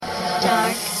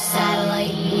Dark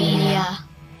Satellite Media.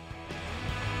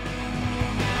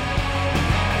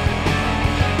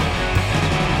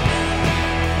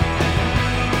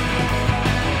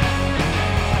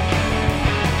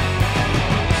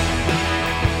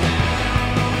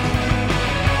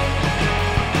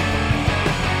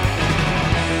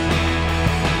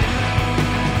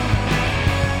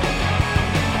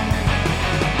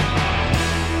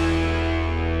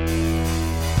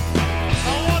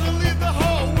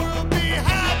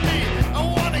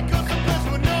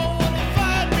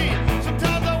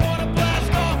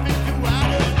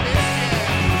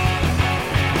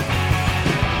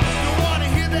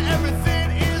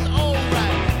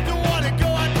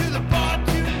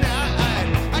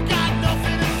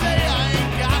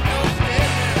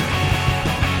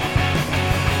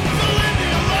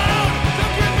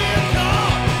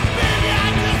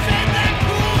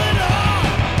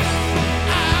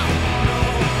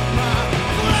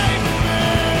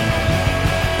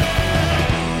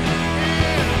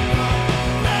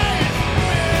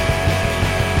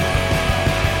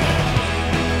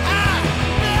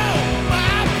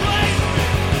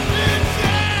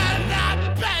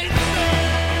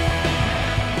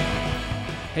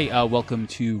 Hey, welcome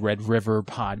to Red River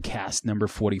Podcast number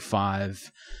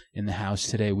 45 in the house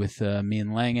today with me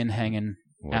and Langan hanging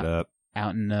out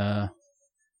in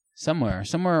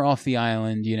somewhere off the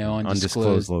island, you know,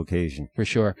 undisclosed location. For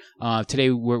sure. Today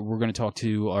we're going to talk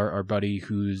to our buddy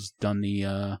who's done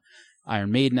the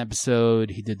Iron Maiden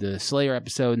episode. He did the Slayer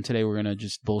episode, and today we're going to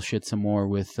just bullshit some more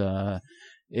with the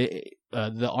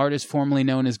artist formerly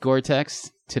known as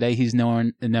Gore-Tex. Today he's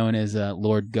known as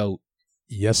Lord Goat.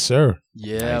 Yes, sir.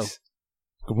 Yeah. Nice.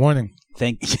 Good morning.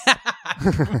 Thank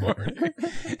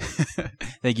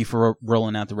you for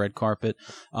rolling out the red carpet.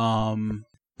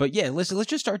 But yeah, let's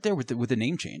just start there with the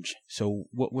name change. So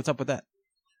what's up with that?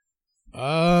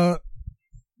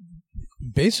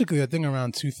 Basically, I think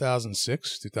around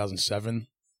 2006, 2007,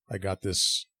 I got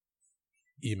this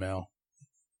email,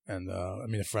 and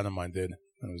a friend of mine did,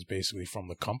 and it was basically from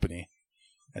the company,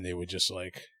 and they were just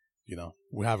like, you know,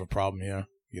 we have a problem here.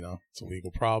 You know, it's a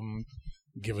legal problem.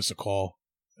 Give us a call.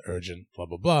 Urgent, blah,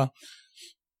 blah, blah.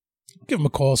 Give him a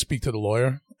call, speak to the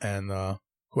lawyer, and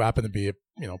who happened to be a,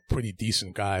 pretty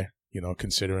decent guy,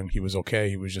 considering he was okay.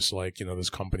 He was just like, this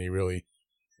company really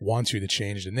wants you to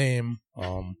change the name.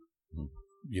 I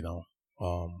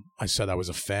said I was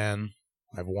a fan.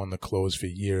 I've worn the clothes for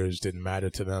years. Didn't matter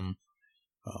to them.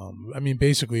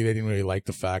 Basically, they didn't really like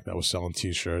the fact that I was selling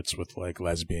T-shirts with, like,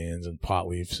 lesbians and pot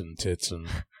leaves and tits and...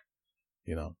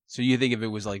 So you think if it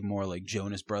was like more like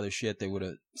Jonas Brothers shit, they would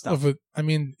have stopped?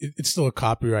 It's still a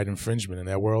copyright infringement in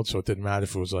their world, so it didn't matter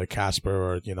if it was like Casper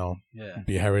or,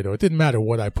 Beherit, or it didn't matter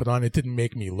what I put on. It didn't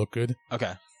make me look good.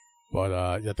 Okay.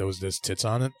 But, there was this tits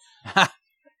on it.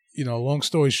 Long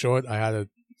story short, I had to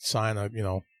sign I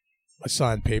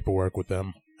signed paperwork with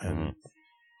them, and,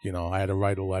 I had to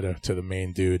write a letter to the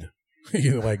main dude,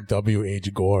 like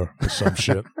W.H. Gore or some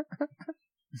shit.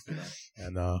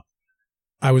 And,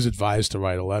 I was advised to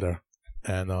write a letter,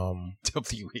 and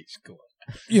W.H.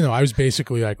 Gore. I was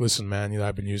basically like, listen, man,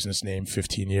 I've been using this name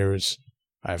 15 years.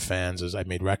 I have fans. I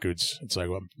made records. It's like,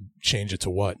 well, change it to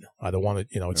what? I don't want it.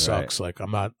 It sucks. Like, I'm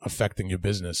not affecting your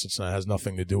business. It has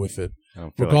nothing to do with it. I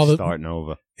don't feel like starting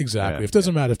over. Exactly. Yeah, it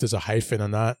doesn't matter if there's a hyphen or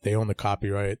not. They own the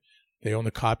copyright.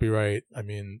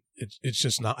 It's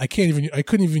just not. I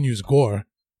couldn't even use Gore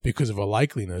because of a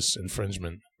likeliness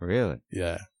infringement. Really?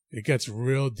 Yeah. It gets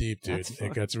real deep, dude.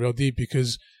 It gets real deep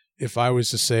because if I was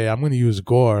to say I'm going to use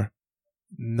Gore,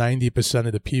 90%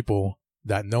 of the people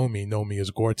that know me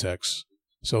as Gore-Tex.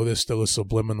 So there's still a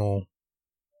subliminal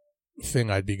thing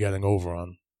I'd be getting over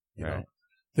on. You know,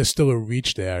 there's still a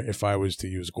reach there if I was to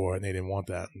use Gore, and they didn't want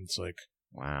that. And it's like,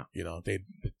 wow,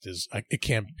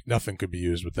 nothing could be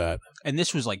used with that. And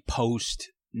this was like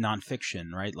post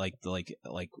nonfiction, right? Like.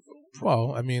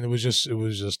 Well,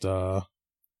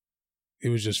 it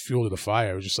was just fuel to the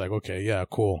fire. It was just like, okay, yeah,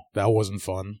 cool. That wasn't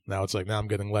fun. Now it's like, now I'm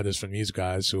getting letters from these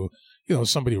guys who,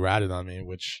 somebody ratted on me,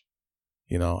 which,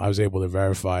 I was able to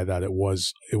verify that it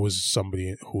was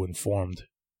somebody who informed,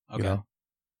 okay.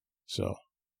 So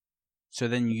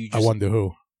then you just... I wonder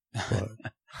who. But,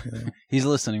 He's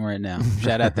listening right now.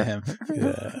 Shout out to him.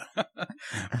 Yeah.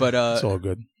 But it's all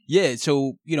good. Yeah,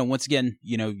 so, once again,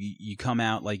 you come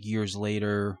out like years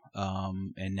later,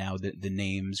 and now the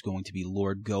name's going to be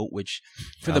Lord Goat, which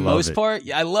for the most part,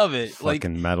 I love it.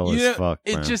 Fucking like, metal as fuck,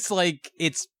 man. It's just like,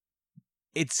 it's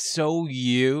so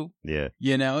you. Yeah.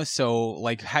 So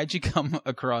like, how'd you come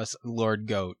across Lord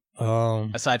Goat?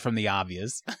 Aside from the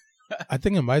obvious. I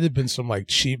think it might have been some like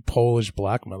cheap Polish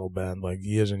black metal band like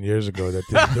years and years ago that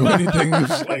didn't do anything. It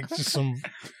was like just some.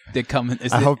 They come.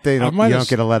 I hope you don't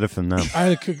get a letter from them.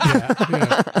 Yeah.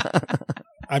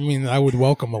 I mean, I would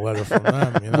welcome a letter from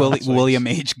them. You know? William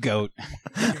H. Goat.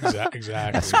 Exactly.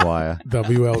 Esquire.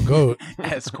 W.L. Goat.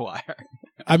 Esquire.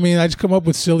 I mean, I just come up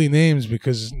with silly names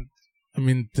because, I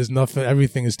mean, there's nothing.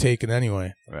 Everything is taken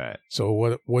anyway. Right. So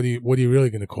what are you really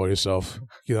going to call yourself?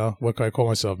 You know, what can I call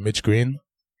myself? Mitch Green.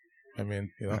 I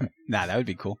mean, you know. Nah, that would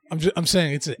be cool. I'm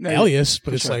saying it's an alias,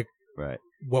 but it's like, right.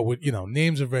 What would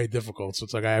names are very difficult. So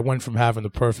it's like I went from having the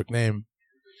perfect name,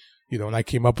 and I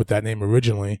came up with that name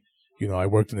originally. I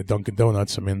worked in the Dunkin'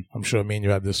 Donuts. I mean, I'm sure me and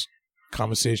you had this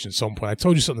conversation at some point. I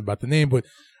told you something about the name, but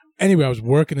anyway, I was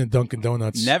working in Dunkin'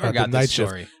 Donuts. Never got the night this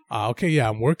story. Shift. Okay, yeah,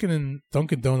 I'm working in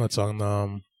Dunkin' Donuts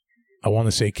on I want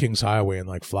to say Kings Highway in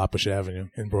like Flatbush Avenue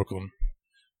in Brooklyn,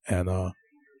 and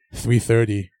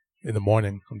 3:30 in the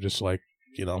morning. I'm just like,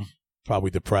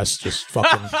 probably depressed, just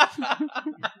fucking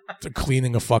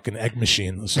cleaning a fucking egg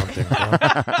machine or something.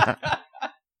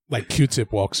 Like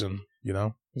Q-Tip walks in,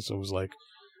 so it was like.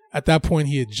 At that point,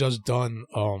 he had just done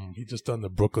the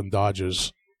Brooklyn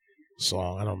Dodgers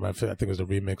song. I don't remember. I think it was a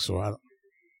remix, or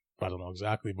I don't know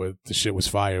exactly, but the shit was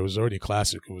fire. It was already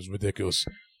classic. It was ridiculous.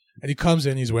 And he comes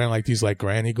in, he's wearing like these like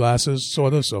granny glasses,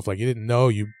 sort of. So if like you didn't know,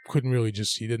 you couldn't really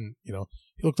he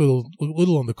looked a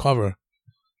little on the cover.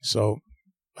 So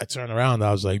I turned around,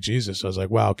 I was like, Jesus. I was like,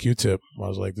 wow, Q-Tip. I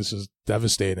was like, this is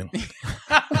devastating.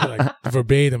 Like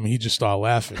verbatim, he just started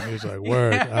laughing. He was like,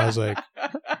 word. I was like,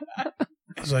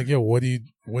 yo, what are you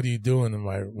doing?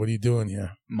 What are you doing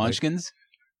here? Munchkins?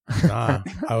 Like, nah.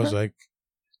 I was like,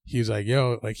 he was like,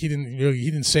 yo, like he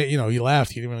didn't say, he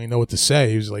laughed. He didn't really know what to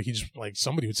say. He was like, he just like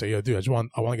somebody would say, yo, dude, I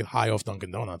want to get high off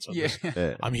Dunkin' Donuts.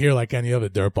 I'm here like any other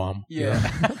dirt bomb. Yeah.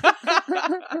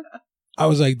 I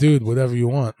was like, dude, whatever you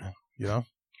want,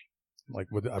 Like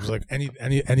I was like,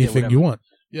 anything you want.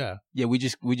 Yeah. Yeah, we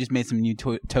just made some new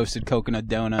toasted coconut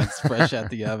donuts fresh out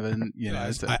the oven.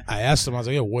 So. I asked him, I was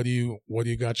like, yo, what do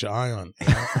you got your eye on?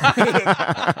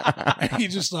 And he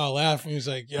just started laughing. He was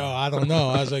like, yo, I don't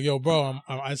know. I was like, yo, bro,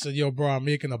 I'm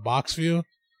making a box for you,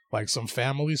 like some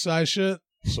family size shit.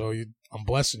 So I'm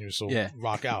blessing you. So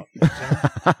rock out.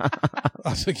 I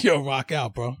was like, yo, rock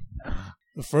out, bro.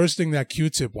 The first thing that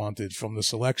Q-Tip wanted from the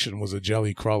selection was a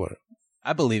jelly cruller.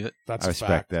 I believe it. That's I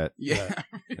respect that. Yeah.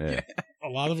 A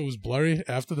lot of it was blurry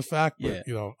after the fact, but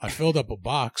I filled up a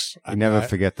box. You never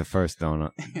forget the first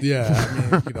donut.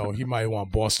 Yeah, I mean, he might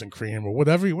want Boston cream or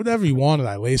whatever he wanted.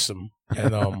 I laced him,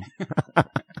 and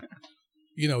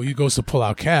he goes to pull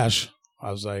out cash.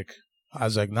 I was like,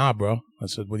 nah, bro. I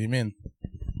said, what do you mean?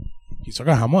 He's like,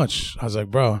 oh, how much? I was like,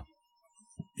 bro,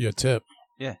 your tip.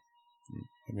 Yeah.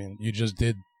 I mean, you just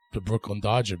did the Brooklyn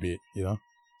Dodger beat,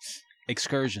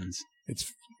 Excursions. It's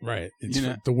right. It's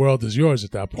the world is yours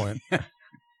at that point.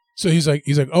 So he's like,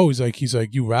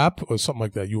 you rap or something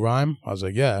like that. You rhyme? I was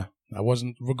like, yeah. I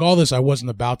wasn't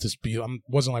about to speak. I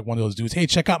wasn't like one of those dudes. Hey,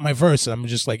 check out my verse. And I'm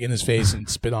just like in his face and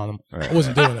spit on him. Right. I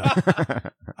wasn't doing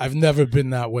that. I've never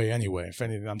been that way anyway. If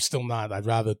anything, I'm still not. I'd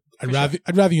rather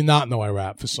you not know I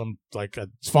rap for some like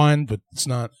it's fine, but it's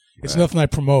not. It's nothing I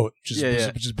promote, which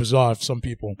is bizarre for some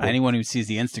people. But anyone who sees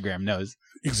the Instagram knows.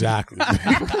 Exactly.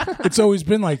 It's always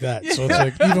been like that. So it's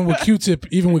like even with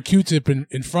Q-Tip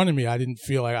in front of me, I didn't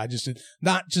feel like I just did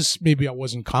not just maybe I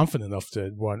wasn't confident enough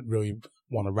to really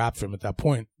want to rap for him at that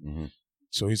point. Mm-hmm.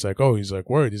 So he's like,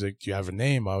 word. He's like, do you have a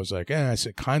name? I was like, I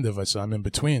said, kind of. I said, I'm in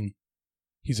between.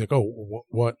 He's like, oh,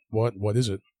 what is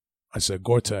it? I said,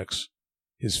 Gore-Tex.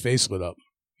 His face lit up.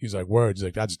 He's like, word. He's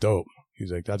like, that's dope.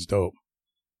 He's like, that's dope.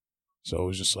 So it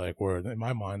was just like, word. In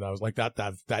my mind, I was like, that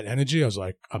energy, I was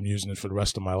like, I'm using it for the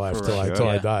rest of my life till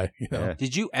I die. Yeah.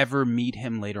 Did you ever meet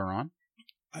him later on?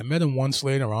 I met him once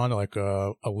later on, like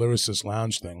a lyricist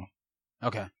lounge thing.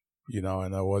 Okay.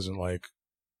 And I wasn't like,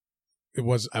 I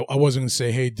wasn't going to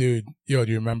say, hey, dude, do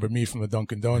you remember me from the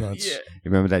Dunkin' Donuts? Yeah. You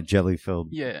remember that jelly-filled?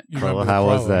 Yeah. How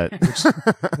was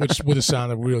that? Which would have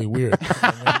sounded really weird.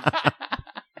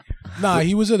 Nah,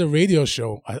 he was at a radio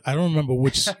show. I don't remember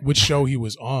which show he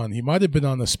was on. He might have been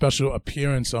on a special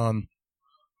appearance on.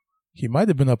 He might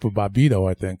have been up with Bobbito,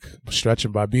 I think, Stretch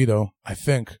and Bobbito, I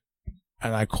think.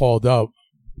 And I called up,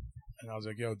 and I was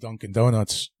like, "Yo, Dunkin'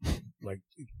 Donuts,"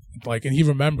 like, and he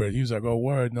remembered. He was like, "Oh,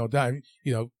 word, no doubt."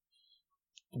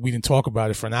 We didn't talk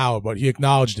about it for an hour, but he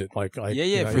acknowledged it. For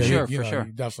sure. He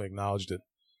definitely acknowledged it.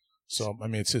 So I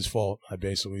mean, it's his fault. I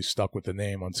basically stuck with the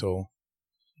name until,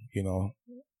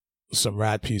 some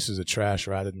rat pieces of trash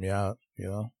ratted me out,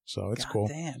 so it's cool.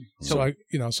 Damn. So I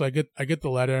get the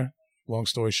letter. Long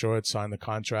story short, signed the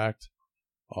contract.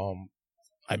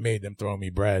 I made them throw me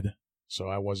bread. So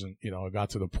I wasn't, you know, it got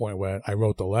to the point where I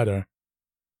wrote the letter,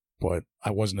 but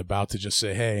I wasn't about to just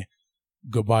say, hey,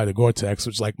 goodbye to Gore-Tex,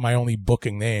 which is like my only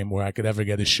booking name where I could ever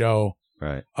get a show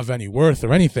Right. of any worth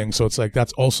or anything. So it's like,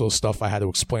 that's also stuff I had to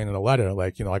explain in a letter.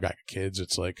 Like, you know, I got kids.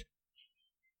 It's like,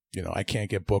 you know, I can't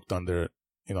get booked under,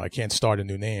 you know, I can't start a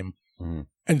new name. Mhm.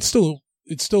 And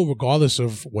it's still regardless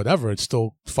of whatever, it's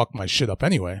still fucked my shit up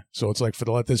anyway. So it's like,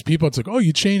 there's people, it's like, oh,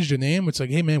 you changed your name. It's like,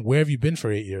 hey man, where have you been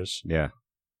for 8 years? Yeah.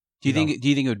 Do you think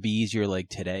it would be easier like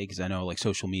today? Because I know like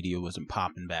social media wasn't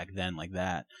popping back then like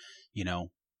that. You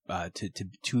know,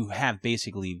 to have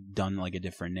basically done like a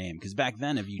different name. Because back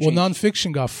then, if you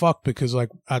nonfiction got fucked because like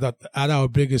at our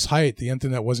biggest height, the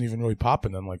internet wasn't even really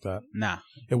popping then like that. Nah,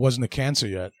 it wasn't a cancer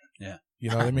yet. Yeah,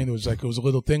 you know what I mean. It was a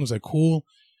little thing. It was like cool.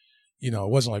 You know,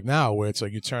 it wasn't like now where it's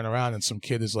like you turn around and some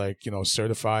kid is like, you know,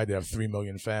 certified. They have 3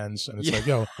 million fans, and it's like,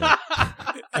 yo,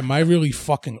 am I really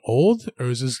fucking old, or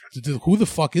is this who the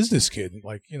fuck is this kid?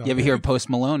 Like, you know, you ever hear Post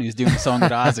Malone? He's doing a song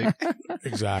with Ozzy.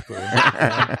 Exactly.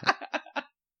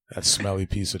 That smelly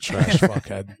piece of trash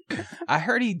fuckhead. I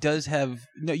heard he does have.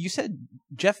 No, you said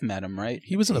Jeff met him, right?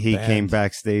 He was in a He band. came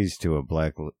backstage to a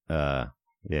black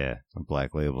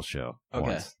label show. Okay,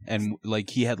 Once. and like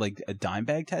he had like a dime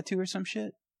bag tattoo or some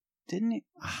shit, didn't he?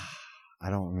 I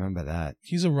don't remember that.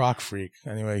 He's a rock freak.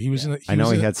 Anyway, he was in. I know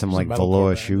he had some like velour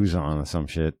band. shoes on or some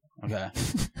shit. Okay,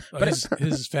 But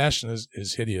his fashion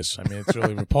is hideous. I mean, it's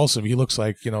really repulsive. He looks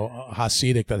like, you know, a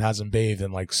Hasidic that hasn't bathed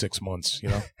in like 6 months. You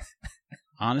know.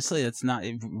 honestly, it's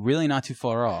really not too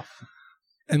far off.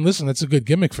 And listen, that's a good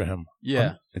gimmick for him.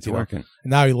 Yeah, It's You know? working. And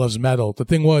now he loves metal. The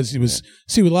thing was,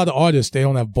 see, with a lot of artists, they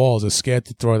don't have balls. They're scared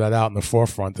to throw that out in the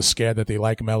forefront. They're scared that they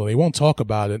like metal. They won't talk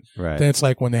about it. Right. Then it's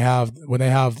like when they have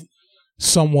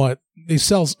somewhat, they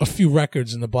sell a few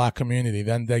records in the black community,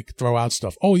 then they throw out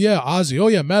stuff. Oh yeah, Ozzy. Oh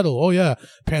yeah, metal. Oh yeah,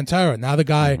 Pantera. Now the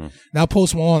guy, now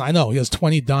Post Malone, I know he has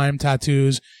 20 dime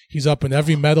tattoos. He's up in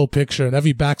every metal picture and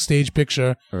every backstage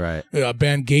picture. Right.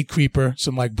 Band Gatecreeper,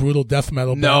 some like brutal death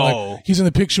metal band. No. Like, he's in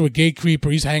the picture with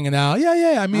Gatecreeper. He's hanging out.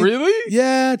 Yeah. I mean, really?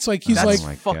 yeah, it's like he's That's Oh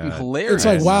my fucking God. hilarious. it's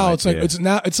like no wow.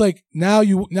 idea. It's like now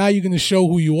you're going to show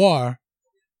who you are.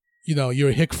 You know, you're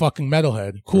a hick fucking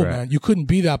metalhead. Cool, Right. man. You couldn't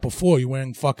be that before. You're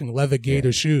wearing fucking leather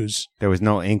gator shoes. There was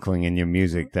no inkling in your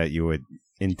music that you were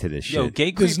into this shit.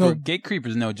 Yo, There's no-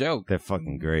 Gatecreeper's no joke. They're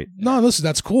fucking great. No, listen,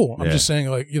 that's cool. I'm Yeah. just saying,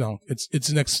 like, you know, it's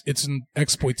an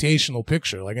exploitational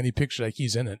picture, like any picture like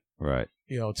he's in it. Right.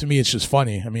 You know, to me, it's just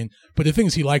funny. I mean, but the thing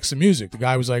is, he likes the music. The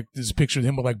guy was like, there's a picture of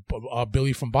him with like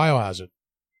Billy from Biohazard.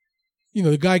 You know,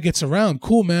 the guy gets around.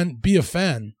 Cool, man. Be a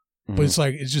fan. But it's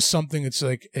like, it's just something. It's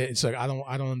like I don't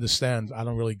understand. I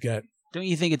don't really get. Don't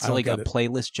you think it's I don't like a get it.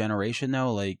 playlist generation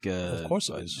though? Like, Of course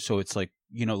it is. So it's like,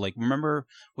 you know, like remember,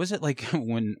 was it like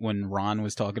when Ron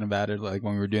was talking about it, like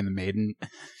when we were doing the Maiden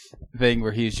thing,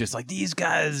 where he was just like, these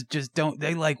guys just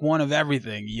they like one of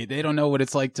everything. They don't know what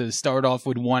it's like to start off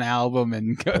with one album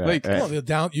and go, Right, like, right.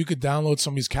 Well, you could download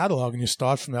somebody's catalog and you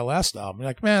start from that last album. You're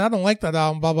like, man, I don't like that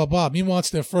album, blah blah blah. Meanwhile, it's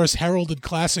their first heralded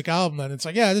classic album, and it's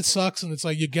like, yeah, this sucks, and it's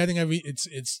like you're getting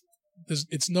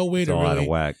it's no way It's to all out really. of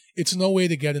whack. It's no way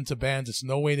to get into bands. It's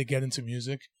no way to get into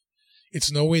music.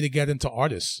 It's no way to get into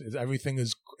artists.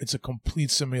 It's a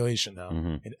complete simulation now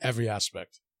in every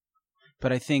aspect.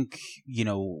 But I think, you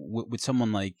know, with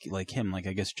someone like him, like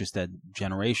I guess just that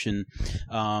generation,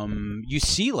 you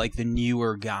see like the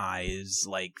newer guys,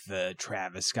 like the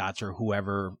Travis Scotts or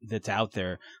whoever that's out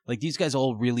there, like these guys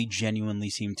all really genuinely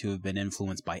seem to have been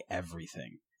influenced by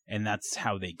everything. And that's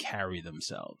how they carry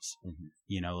themselves.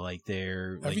 You know, like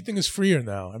they're like, Everything is freer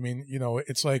now. I mean, you know,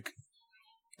 it's like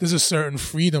there's a certain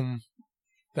freedom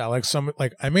that like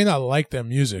I may not like their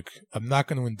music. I'm not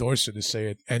going to endorse it to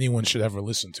say anyone should ever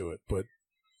listen to it, but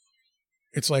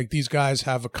it's like these guys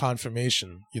have a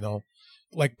confirmation, you know,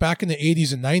 like back in the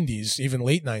 80s and 90s, even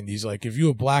late 90s, like if you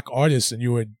were a black artist and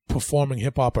you were performing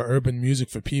hip hop or urban music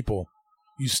for people,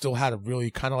 you still had to really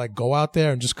kind of like go out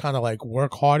there and just kind of like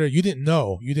work harder. You didn't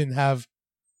know. You didn't have,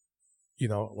 you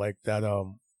know, like that,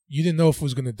 you didn't know if it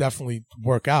was going to definitely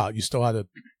work out. You still had to,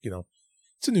 you know,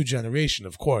 it's a new generation,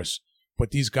 of course, but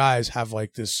these guys have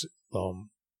like this, you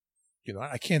know,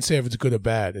 I can't say if it's good or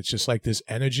bad. It's just like this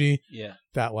energy yeah.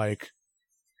 that like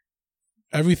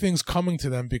everything's coming to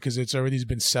them because it's already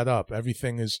been set up.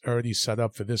 Everything is already set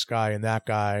up for this guy and that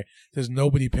guy. There's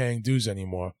nobody paying dues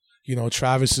anymore. You know,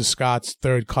 Travis Scott's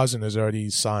third cousin is already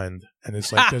signed, and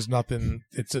it's like there's nothing.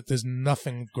 There's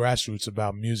nothing grassroots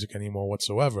about music anymore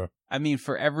whatsoever. I mean,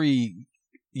 for every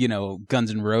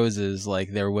Guns N' Roses,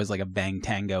 like there was like a Bang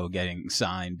Tango getting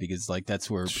signed because like that's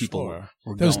where people were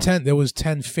there was going.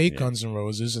 10 fake Guns N'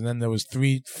 Roses, and then there was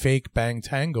 3 fake Bang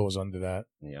Tangos under that,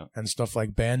 Yeah. and stuff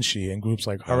like Banshee and groups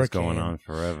like That was Hurricane. going on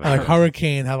forever. And, like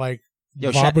Hurricane had like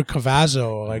Barbara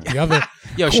Cavazzo, like the other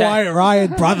Yo, Quiet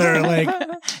Riot brother, like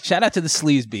shout out to the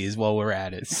Sleazebees while we're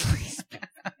at it.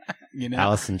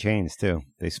 Alice in Chains too.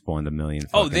 They spawned a million.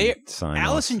 Oh, they signed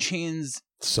Alice in off. Chains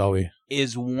Sully.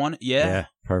 is one. Yeah,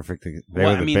 perfect. They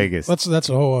Well, were the biggest. That's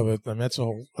a whole other. I mean, that's a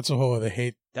whole other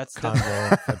hate That's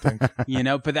convo. I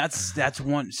think. but that's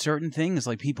one certain things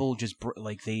like people just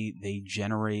like they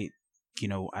generate.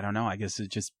 I don't know. I guess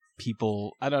it's just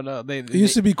people. I don't know. It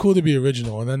used to be cool to be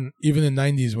original, and then even in the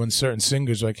 '90s, when certain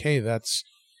singers were like, "Hey, that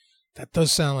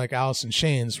does sound like Alice in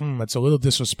Chains. It's a little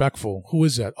disrespectful. Who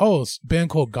is that? Oh, it's a band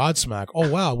called Godsmack. Oh,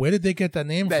 wow. Where did they get that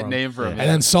name from? from. And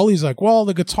then Sully's like, well,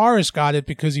 the guitarist got it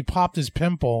because he popped his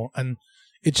pimple, and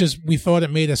we thought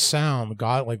it made a sound.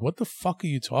 God, like, what the fuck are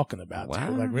you talking about? Wow.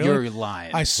 Dude? Like, really? You're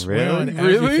lying. I swear on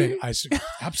Really? everything.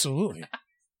 Absolutely.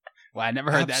 Well, I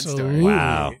never heard Absolutely. that story.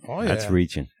 Wow, Oh, yeah. that's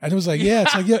reaching. And it was like,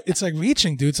 it's like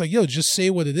reaching, dude. It's like, just say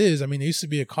what it is. I mean, they used to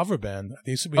be a cover band.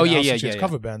 They used to be an Alice in Chains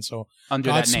cover band. So Under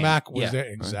that name. Godsmack was Yeah. there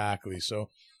exactly. So,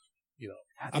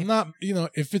 I'm not,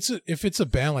 if it's a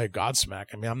band like Godsmack,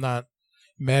 I mean, I'm not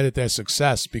mad at their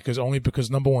success because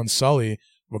number one, Sully,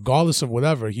 regardless of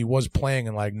whatever, he was playing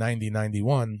in like 90,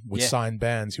 91 with signed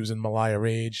bands. He was in Malaya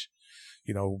Rage.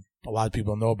 A lot of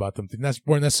people know about them. They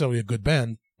weren't necessarily a good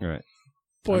band. Right.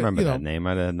 But, I remember that name.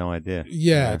 I had no idea.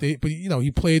 Yeah, but he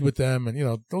played with them,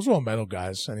 and those were all metal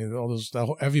guys. I mean,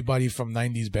 everybody from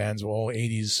 '90s bands were all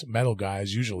 '80s metal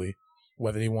guys. Usually,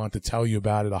 whether they want to tell you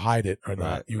about it or hide it or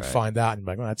not, you find out and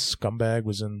be like, oh, that scumbag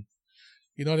was in.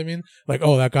 You know what I mean? Like,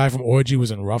 oh, that guy from Orgy was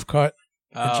in Rough Cut.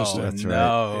 Oh, That's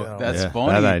no, right. that's Yeah,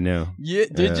 funny. That I knew. Yeah,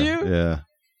 did you? Yeah.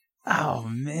 Oh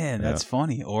man, that's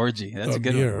funny. Orgy. That's a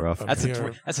good mirror, one.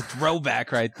 That's a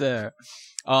throwback right there.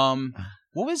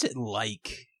 What was it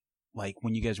like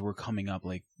when you guys were coming up,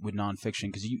 like with nonfiction?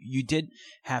 Because you did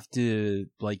have to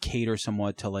like cater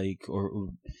somewhat to like or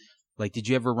like did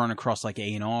you ever run across like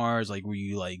A&Rs? Like were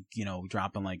you like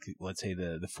dropping like let's say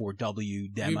the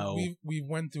 4W demo? We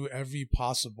went through every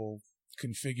possible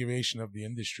configuration of the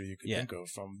industry you could think of,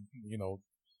 from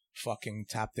fucking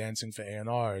tap dancing for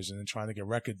A&Rs and then trying to get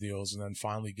record deals and then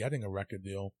finally getting a record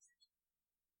deal.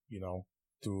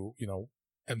 Through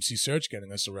MC Search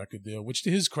getting us a record deal, which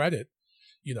to his credit,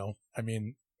 I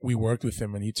mean, we worked with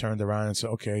him and he turned around and said,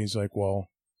 okay, he's like, well,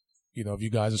 if you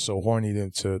guys are so horny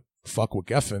to fuck with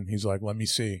Geffen, he's like, let me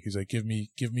see. He's like, give me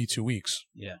 2 weeks.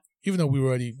 Yeah. Even though we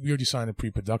already signed a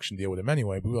pre-production deal with him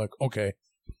anyway, but we were like, okay,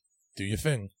 do your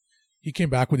thing. He came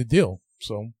back with a deal.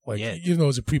 So, even though it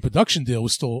was a pre-production deal, it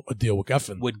was still a deal with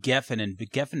Geffen. With Geffen, and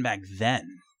Geffen back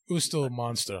then. It was still a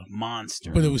monster.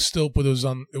 But it was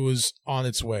on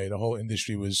its way. The whole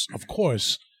industry was, of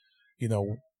course,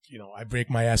 I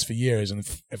break my ass for years, and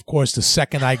of course, the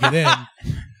second I get in,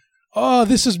 oh,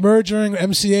 this is merging.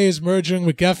 MCA is merging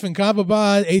with Geffen,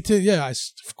 Kababad,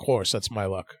 of course, that's my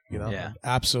luck. Yeah.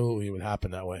 Absolutely, it would happen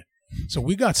that way. So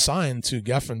we got signed to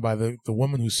Geffen by the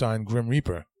woman who signed Grim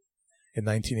Reaper in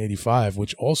 1985,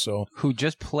 who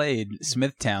just played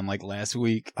Smithtown like last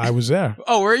week. I was there.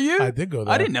 Oh, were you? I did go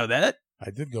there. I didn't know that.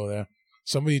 I did go there.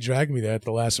 Somebody dragged me there at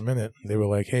the last minute. They were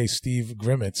like, hey, Steve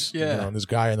Grimmets. Yeah. And this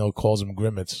guy I know calls him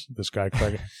Grimmets. This guy,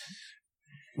 Craig.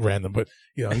 Random. But,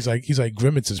 he's like,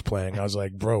 Grimmets is playing. I was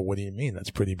like, bro, what do you mean?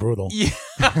 That's pretty brutal. Yeah.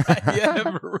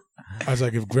 Yeah. I was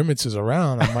like, if Grimmets is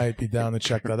around, I might be down to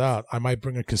check that out. I might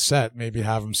bring a cassette, maybe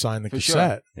have him sign the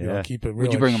cassette. Sure. Keep it real.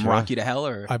 Would you bring him Rocky to Hell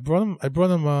or? I brought him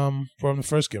the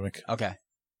first gimmick. Okay.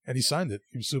 And he signed it.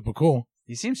 He was super cool.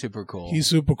 He seems super cool. He's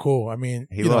super cool. I mean,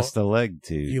 he lost a leg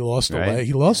too. He lost a leg.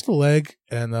 He lost a leg,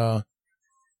 and I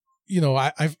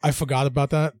forgot about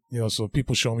that. So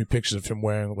people show me pictures of him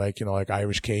wearing like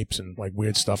Irish capes and like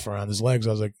weird stuff around his legs.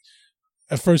 I was like,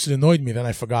 at first it annoyed me. Then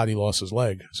I forgot he lost his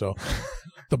leg. So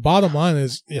the bottom line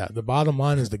is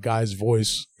the guy's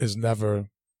voice is never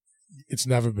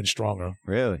been stronger.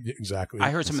 Really? Exactly. I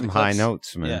heard some high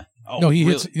notes, man. Yeah. Oh, no, he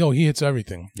really? hits. He hits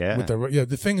everything. Yeah.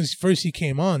 The thing is, first he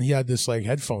came on, he had this like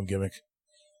headphone gimmick,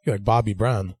 like Bobby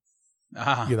Brown.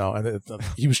 And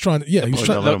he was trying to. Yeah, he was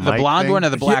trying the blonde one or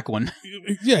the black one.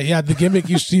 Yeah, he had the gimmick.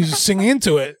 He was singing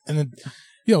into it, and then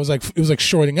it was like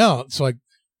shorting out. So like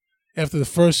after the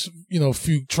first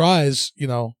few tries,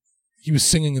 he was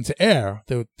singing into air.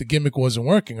 The gimmick wasn't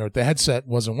working, or the headset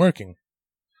wasn't working.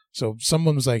 So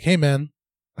someone was like, "Hey man,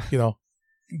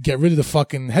 get rid of the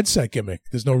fucking headset gimmick.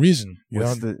 There's no reason.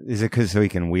 Is it because so he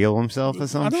can wheel himself or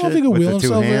something? I don't know if he can wheel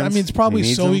himself. Hands? I mean, it's probably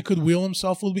he so he could wheel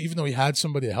himself a little bit, even though he had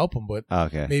somebody to help him. But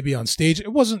okay. maybe on stage,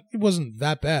 it wasn't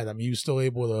that bad. I mean, he was still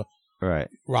able to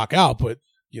rock out, but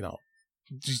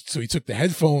so he took the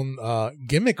headphone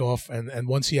gimmick off, and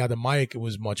once he had a mic, it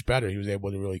was much better. He was able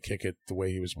to really kick it the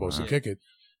way he was supposed to kick it.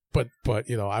 But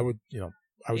I would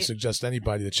suggest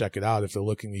anybody to check it out if they're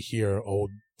looking to hear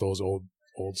those old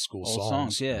school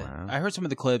songs. Yeah. Wow. I heard some of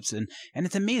the clips, and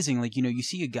it's amazing. Like, you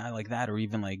see a guy like that, or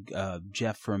even like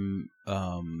Jeff from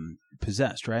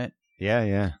Possessed, right?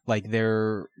 Yeah. Like,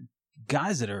 they're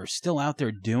guys that are still out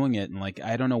there doing it, and like,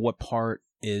 I don't know what part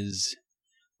is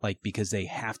like because they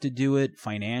have to do it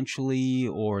financially,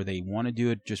 or they want to do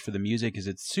it just for the music, because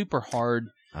it's super hard.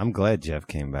 I'm glad Jeff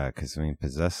came back, because I mean,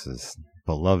 Possessed is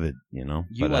beloved, You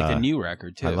like the new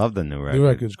record too. I love the new record. New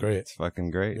record's great. It's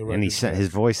fucking great, and his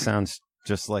voice sounds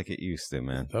just like it used to,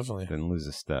 man. Definitely didn't lose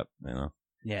a step,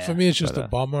 Yeah. For me, it's just a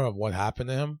bummer of what happened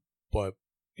to him, but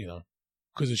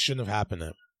because it shouldn't have happened to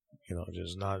him.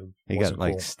 Just not. He got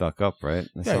like stuck up, right?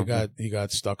 Yeah, he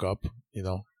got stuck up.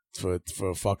 For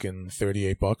fucking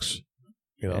 $38.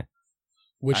 Yeah.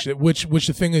 Which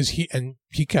the thing is,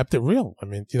 he kept it real. I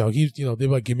mean, they were like,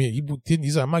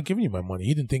 he's like, I'm not giving you my money.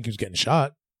 He didn't think he was getting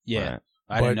shot. Yeah. Right.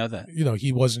 I didn't know that.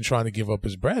 He wasn't trying to give up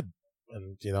his bread.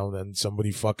 And, then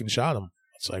somebody fucking shot him.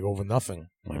 It's like over nothing.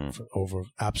 Like over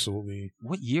absolutely.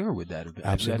 What year would that have been?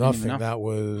 Absolutely nothing. That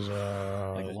was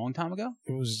like a long time ago?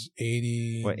 It was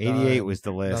 80. 88 was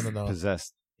the last No.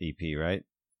 Possessed EP, right?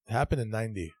 It happened in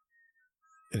 90.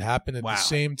 It happened at the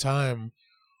same time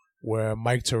where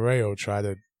Mike Terreo tried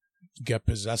to get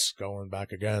Possessed going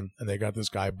back again, and they got this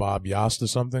guy Bob Yost or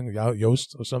something.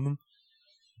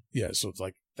 Yeah, so it's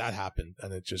like that happened,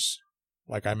 and it just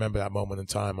like I remember that moment in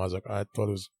time. I was like, I thought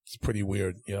it's pretty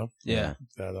weird, Yeah,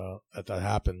 that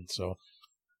happened. So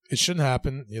it shouldn't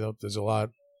happen. There's a lot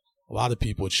of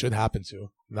people it should happen to.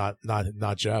 Not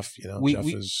Jeff. Jeff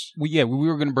is. We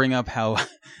were going to bring up how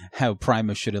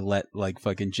Primus should have let like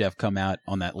fucking Jeff come out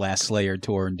on that last Slayer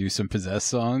tour and do some Possessed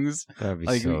songs. That'd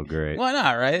be so great. Why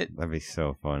not? Right? That'd be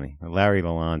so funny. Larry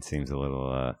Lalonde seems a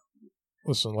little.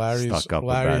 Listen, Larry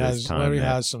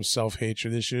has some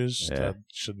self-hatred issues that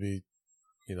should be,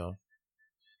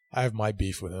 I have my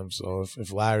beef with him, so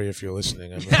if Larry, if you're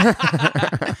listening, I mean,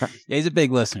 yeah, he's a big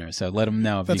listener, so let him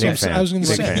know. That's what I was going to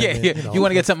say. Yeah. You want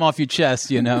to get something off your chest,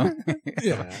 Yeah,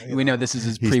 we know this is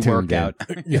his pre-workout.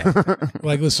 Yeah,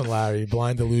 like listen, Larry,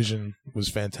 Blind Illusion was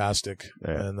fantastic,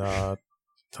 and I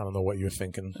don't know what you're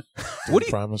thinking.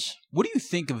 Primus. What do you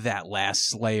think of that last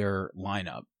Slayer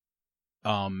lineup?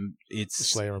 It's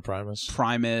Slayer and Primus,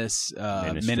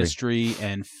 Ministry,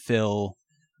 and Phil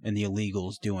and the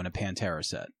Illegals doing a Pantera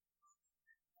set.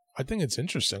 I think it's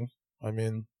interesting. I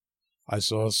mean, I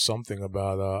saw something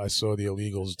about I saw the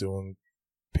Illegals doing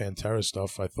Pantera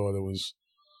stuff. I thought it was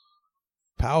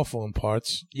powerful in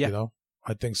parts. Yeah.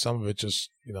 I think some of it just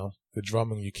the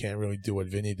drumming, you can't really do what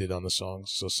Vinny did on the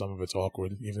songs, so some of it's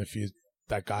awkward. Even if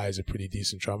that guy is a pretty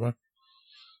decent drummer,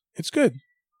 it's good.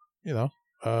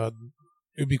 It'd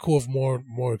be cool if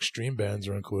more extreme bands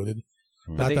are included.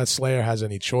 Not that Slayer has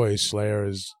any choice. Slayer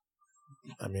is,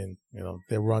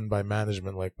 they're run by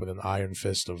management like with an iron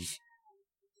fist of,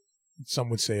 some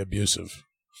would say abusive,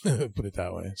 put it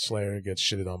that way. Slayer gets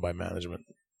shitted on by management,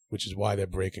 which is why they're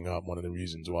breaking up. One of the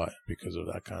reasons why, because of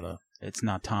that kind of. It's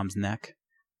not Tom's neck.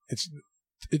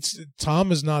 It's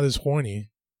Tom is not as horny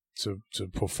to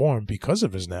perform because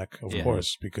of his neck, of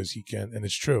course, because he can't, and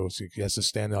it's true. So he has to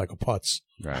stand there like a putz.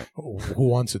 Right. Who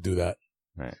wants to do that?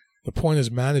 Right. The point is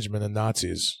management and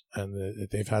Nazis, and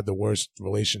they've had the worst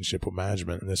relationship with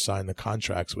management, and they signed the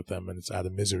contracts with them, and it's out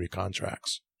of misery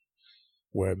contracts,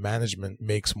 where management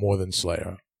makes more than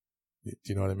Slayer. Do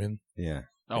you know what I mean? Yeah.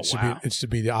 It's to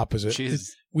be the opposite.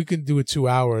 We can do a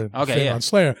 2-hour thing yeah. on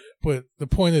Slayer, but the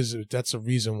point is that's a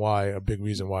big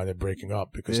reason why they're breaking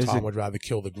up, because Tom would rather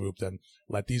kill the group than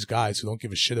let these guys who don't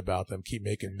give a shit about them keep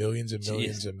making millions and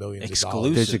millions and millions of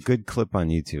dollars. There's a good clip on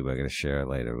YouTube I got to share it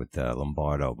later with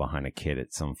Lombardo behind a kid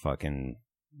at some fucking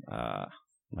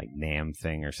like NAMM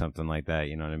thing or something like that,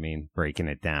 you know what I mean? Breaking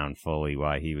it down fully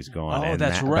why he was going. Oh, and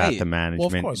that's right. About the management,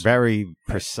 well, of course. Very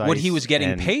precise. What he was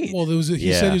getting paid. Well,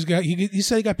 he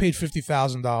said he got paid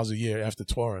 $50,000 a year after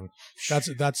touring.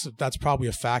 That's probably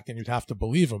a fact, and you'd have to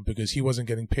believe him because he wasn't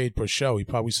getting paid per show. He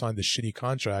probably signed a shitty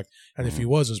contract, and if he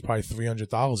was, it was probably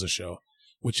 $300 a show,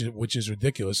 which is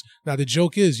ridiculous. Now the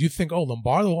joke is, you think,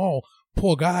 Lombardo,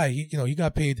 poor guy, he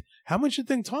got paid. How much do you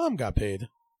think Tom got paid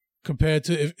compared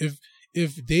to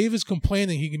if Dave is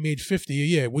complaining he made $50 a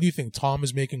year, what do you think? Tom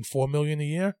is making $4 million a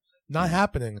year? Not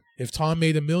happening. If Tom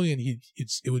made $1 million,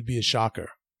 it would be a shocker.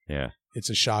 Yeah. It's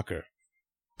a shocker.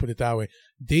 Put it that way.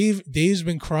 Dave's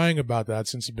been crying about that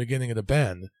since the beginning of the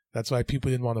band. That's why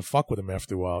people didn't want to fuck with him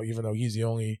after a while, even though he's the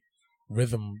only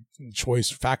rhythm choice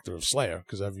factor of Slayer,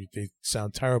 because they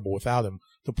sound terrible without him.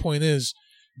 The point is,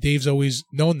 Dave's always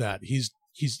known that. He's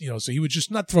so he would just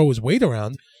not throw his weight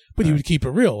around, but he would keep it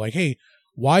real. Like, hey,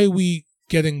 why are we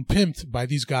getting pimped by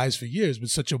these guys for years with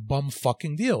such a bum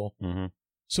fucking deal? Mm-hmm.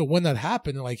 So when that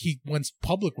happened, like, he went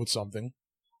public with something,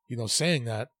 saying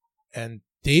that, and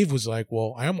Dave was like,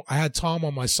 well, I had Tom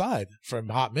on my side for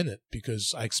a hot minute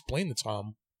because I explained to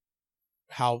Tom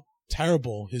how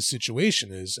terrible his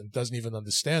situation is and doesn't even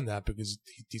understand that because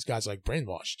these guys are like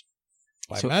brainwashed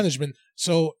by management.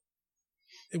 So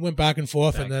it went back and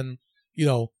forth, and then,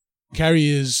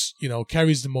 Kerry's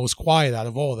the most quiet out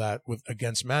of all that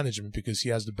against management because he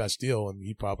has the best deal, and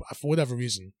he probably, for whatever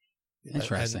reason.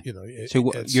 Interesting. And,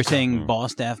 so you're saying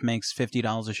Boss Staff makes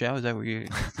 $50 a show? Is that what you're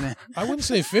saying? I wouldn't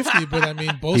say 50, but I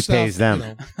mean, both he staff, pays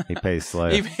them. He pays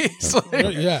Slayer.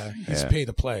 Yeah, he's paid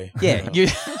to play. Yeah, you're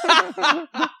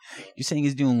saying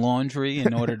he's doing laundry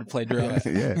in order to play drums?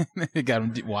 Yeah. They got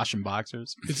him washing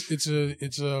boxers. It's a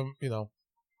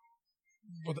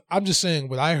but I'm just saying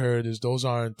what I heard is those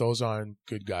aren't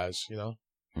good guys,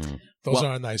 Those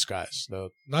aren't nice guys. No,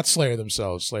 not Slayer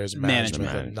themselves. Slayer's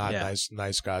management are not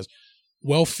nice guys.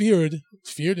 Well feared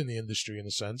in the industry in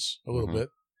a sense, a little bit,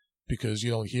 because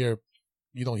you don't hear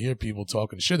people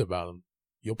talking shit about them.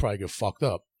 You'll probably get fucked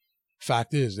up.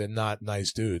 Fact is, they're not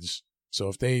nice dudes. So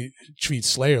if they treat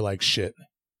Slayer like shit,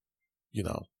 you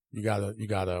gotta,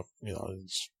 and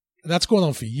that's going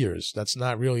on for years. That's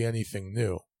not really anything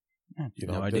new.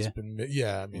 No idea.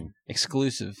 I mean,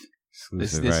 exclusive.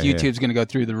 This right YouTube's going to go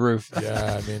through the roof.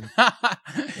 Yeah, I mean,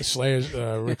 Slayer's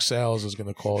Rick Sales is going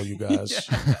to call you guys.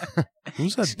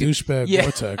 Who's that douchebag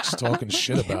Vortex talking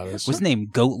shit about us? What's his name?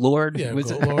 Goat Lord? Yeah,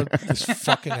 Goat Lord. This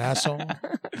fucking asshole.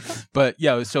 But,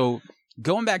 so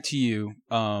going back to you,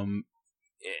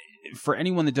 for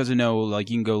anyone that doesn't know, like,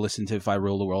 you can go listen to If I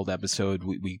Rule the World episode.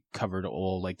 We covered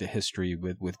all, like, the history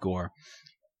with Gore,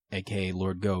 a.k.a.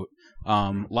 Lord Goat.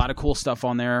 A lot of cool stuff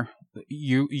on there.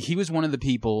 He was one of the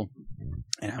people,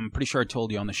 and I'm pretty sure I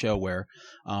told you on the show, where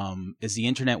as the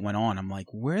internet went on, I'm like,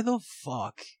 where the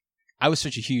fuck? I was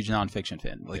such a huge nonfiction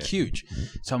fan, huge.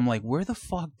 So I'm like, where the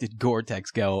fuck did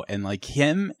Gore-Tex go? And like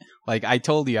him, like I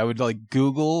told you, I would like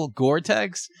Google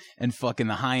Gore-Tex and fucking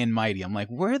the High and Mighty. I'm like,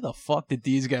 where the fuck did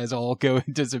these guys all go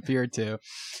and disappear to?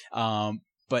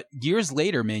 But years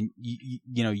later, man,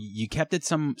 you kept it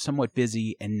somewhat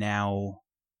busy, and now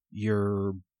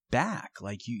you're back.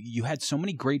 Like you had so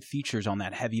many great features on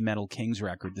that Heavy Metal Kings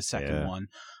record, the second one.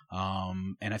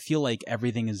 And I feel like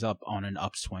everything is up on an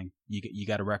upswing. You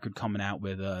got a record coming out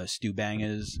with Stu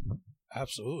Bangers.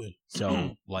 Absolutely.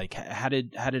 So like how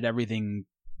did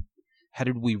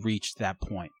we reach that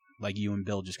point? Like you and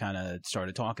Bill just kind of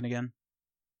started talking again?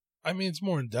 I mean, it's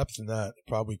more in depth than that. It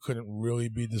probably couldn't really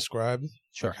be described.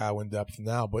 Sure. Like how in depth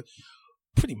now, but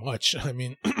pretty much. I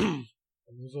mean,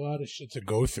 there's a lot of shit to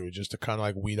go through just to kind of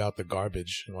like weed out the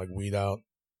garbage and like weed out,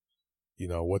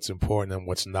 what's important and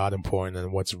what's not important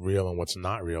and what's real and what's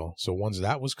not real. So once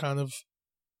that was kind of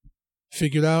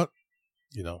figured out,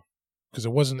 because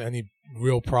it wasn't any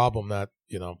real problem that,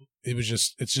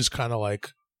 it's just kind of like,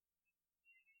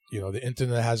 the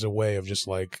internet has a way of just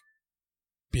like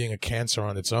being a cancer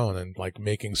on its own and like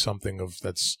making something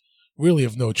that's really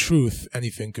of no truth.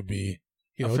 Anything could be,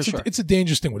 it's a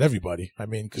dangerous thing with everybody. I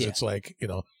mean, because it's like,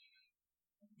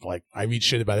 like I read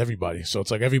shit about everybody. So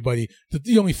it's like everybody,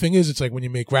 the only thing is, it's like when you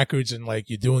make records and like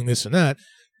you're doing this and that,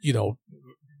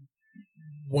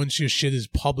 once your shit is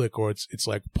public or it's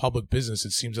like public business,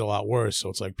 it seems a lot worse. So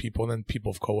it's like people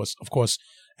of course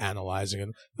analyzing it.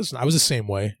 Listen, I was the same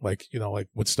way, like, like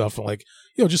with stuff and like,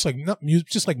 just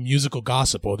like musical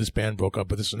gossip, or this band broke up,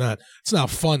 but this and that. It's not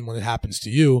fun when it happens to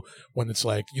you, when it's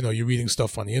like, you're reading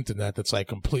stuff on the internet that's like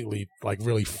completely like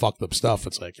really fucked up stuff.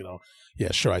 It's like,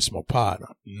 yeah, sure, I smoke pot.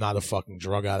 I'm not a fucking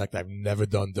drug addict. I've never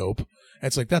done dope. And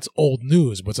it's like, that's old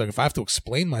news. But it's like, if I have to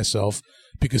explain myself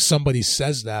because somebody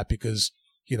says that, because,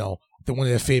 one of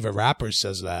their favorite rappers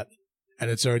says that, and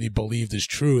it's already believed as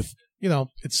truth,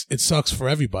 it sucks for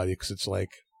everybody, because it's like,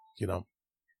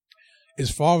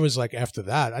 as far as like after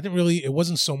that, it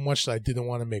wasn't so much that I didn't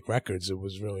want to make records. It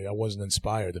was really, I wasn't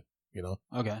inspired,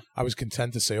 Okay. I was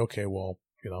content to say, okay, well,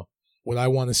 what I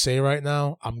want to say right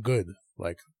now, I'm good.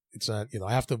 Like, it's not,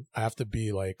 I have to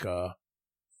be like,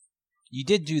 you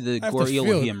did do the Gore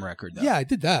Elohim record, though. Yeah, I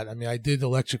did that. I mean, I did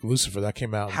Electric Lucifer. That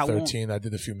came out in 2013. I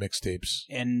did a few mixtapes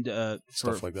and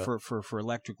stuff like that. For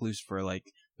Electric Lucifer, like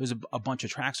there's a bunch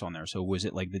of tracks on there. So was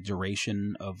it like the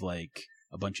duration of like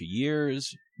a bunch of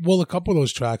years? Well, a couple of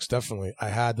those tracks definitely I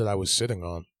had that I was sitting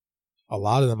on. A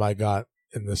lot of them I got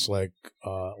in this like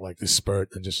this spurt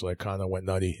and just like kind of went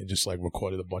nutty and just like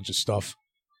recorded a bunch of stuff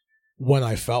when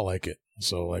I felt like it.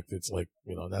 So like it's like,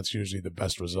 you know, that's usually the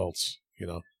best results, you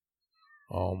know.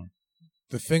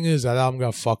 The thing is that album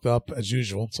got fucked up as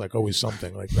usual. It's like always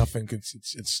something. Like nothing could.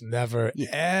 It's never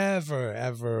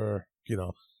ever you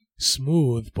know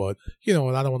smooth. But you know,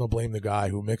 and I don't want to blame the guy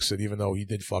who mixed it, even though he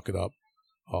did fuck it up.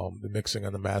 The mixing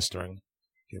and the mastering.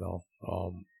 You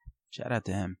know. Shout out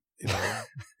to him. You know,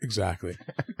 exactly.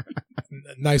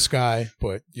 Nice guy,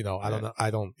 but you know, I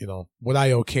don't. You know, what I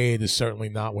okayed is certainly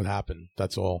not what happened.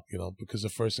 That's all. You know, because the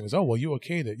first thing is, oh well, you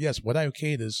okayed it. Yes, what I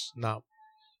okayed is not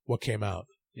what came out.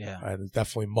 Yeah, and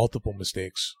definitely multiple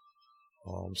mistakes,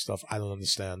 stuff I don't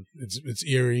understand. It's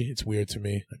eerie. It's weird to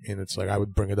me. I mean, it's like I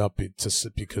would bring it up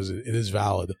because it is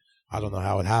valid. I don't know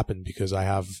how it happened because I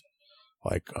have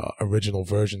like original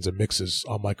versions and mixes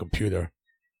on my computer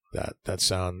that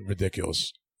sound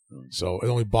ridiculous. So it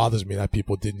only bothers me that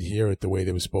people didn't hear it the way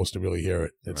they were supposed to really hear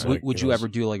it. It's like, would you ever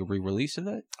do like a re-release of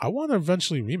it? I want to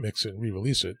eventually remix it and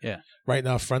re-release it. Yeah. Right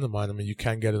now, a friend of mine, I mean, you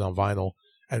can get it on vinyl,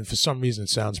 and for some reason, it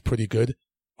sounds pretty good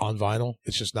on vinyl.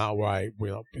 It's just not where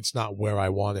it's not where I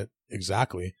want it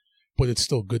exactly, but it's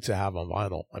still good to have on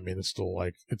vinyl. I mean, it's still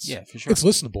like yeah, for sure. It's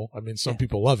listenable. I mean, some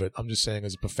people love it. I'm just saying,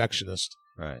 as a perfectionist,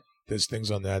 Right. There's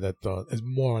things on there that is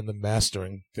more on the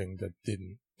mastering thing that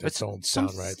don't sound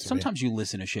right to me. Sometimes you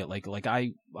listen to shit like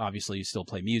I obviously still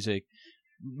play music.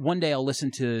 One day I'll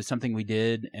listen to something we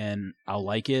did and I'll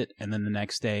like it, and then the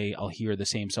next day I'll hear the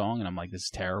same song and I'm like, this is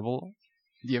terrible.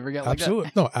 Do you ever get like absolutely.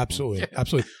 that? No, absolutely. Yeah.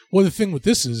 Absolutely. Well, the thing with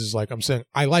this is like I'm saying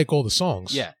I like all the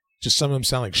songs. Yeah. Just some of them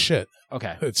sound like shit.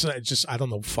 Okay. It's just I don't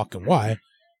know fucking why,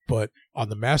 but on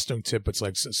the mastering tip, it's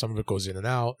like some of it goes in and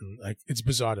out, and like it's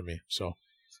bizarre to me. So,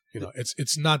 you know,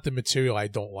 it's not the material I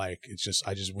don't like. It's just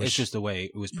I just wish it's just the way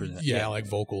it was presented. Yeah, like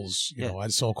vocals. You know, I had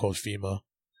a song called FEMA.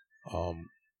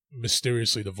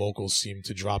 Mysteriously, the vocals seem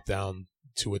to drop down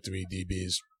 2 or 3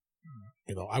 dBs.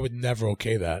 You know, I would never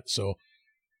okay that. So.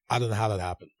 I don't know how that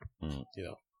happened, you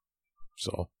know.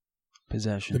 So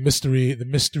possession, the mystery,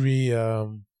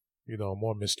 you know,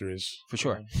 more mysteries for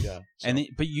sure. Yeah, so. And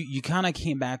but you kind of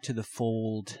came back to the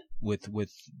fold with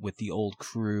the old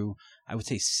crew. I would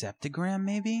say Septagram,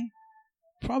 maybe.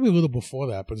 Probably a little before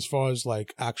that, but as far as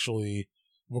like actually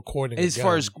recording, as again,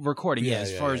 far as recording,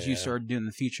 as far as you yeah. started doing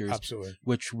the features, absolutely,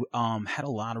 which had a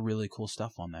lot of really cool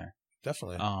stuff on there.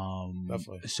 Definitely.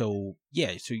 Definitely. So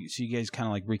yeah, so you guys kind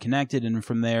of like reconnected, and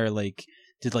from there, like,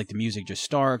 did like the music just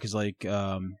start? Because like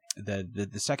the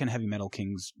second Heavy Metal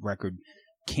Kings record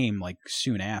came like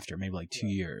soon after, maybe like 2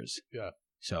 years. Yeah.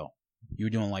 So you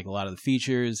were doing like a lot of the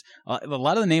features. A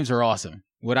lot of the names are awesome.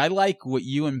 What I like, what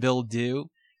you and Bill do,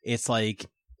 it's like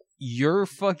your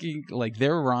fucking like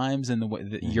their rhymes and the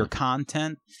way your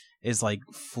content is like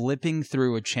flipping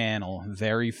through a channel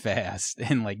very fast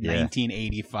in like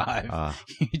 1985.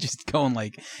 You're just going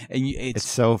like, and it's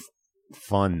so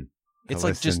fun. It's to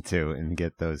like listen to and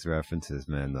get those references,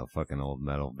 man. The fucking old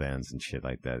metal bands and shit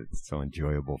like that. It's so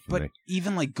enjoyable for me. But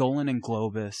even like Golan and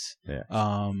Globus,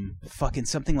 fucking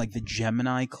something like the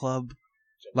Gemini Club,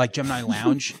 like Gemini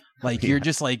Lounge. Like you're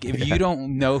just like, if you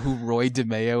don't know who Roy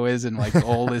DeMeo is and like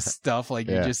all this stuff, like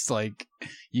you're just like,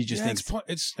 you just think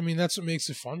it's. I mean, that's what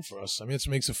makes it fun for us. I mean, that's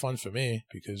what makes it fun for me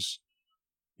because,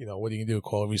 you know, what are you gonna do?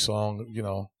 Call every song, you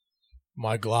know,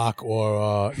 My Glock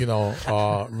or you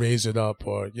know, Raise It Up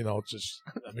or you know, just.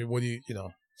 I mean, what do you know?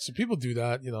 So people do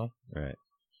that, you know. Right.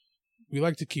 We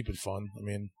like to keep it fun. I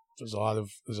mean, there's a lot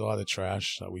of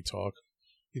trash that we talk.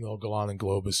 You know, Golan and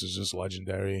Globus is just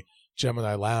legendary.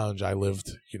 Gemini Lounge, I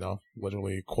lived, you know,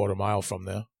 literally a quarter mile from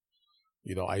there.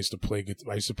 You know, I used to play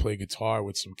guitar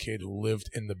with some kid who lived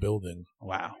in the building.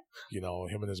 Wow. You know,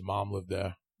 him and his mom lived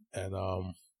there, and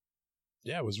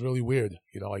yeah, it was really weird.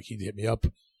 You know, like he'd hit me up.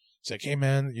 He's like, "Hey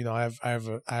man, you know, I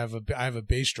have a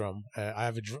bass drum. I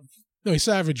have a drum. No, he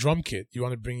said I have a drum kit. Do you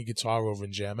want to bring your guitar over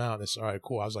and jam out?" And I said, "All right,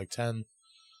 cool." I was like 10.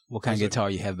 What kind of guitar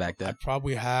you have back then?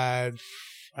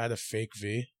 I had a fake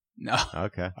V. No.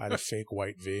 Okay. I had a fake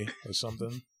white V or something.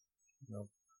 You know.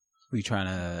 Were you trying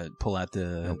to pull out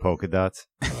the no polka dots?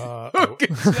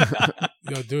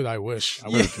 Yo, dude, I wish. I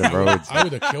would have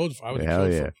killed. I would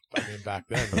have killed. I mean, back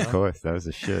then. Of course, that was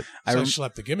a shit. So I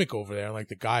slept the gimmick over there, and like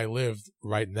the guy lived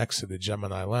right next to the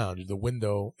Gemini Lounge. The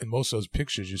window in most of those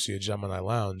pictures, you see a Gemini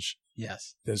Lounge.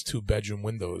 Yes. There's 2 bedroom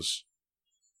windows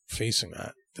facing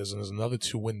that. There's another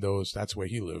 2 windows. That's where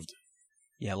he lived.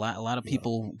 Yeah, a lot of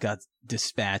people got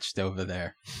dispatched over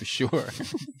there for sure.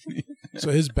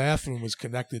 So his bathroom was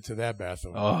connected to their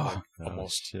bathroom. Oh,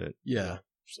 almost. shit. Yeah.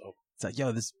 So It's like,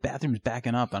 yo, this bathroom's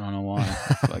backing up. I don't know why.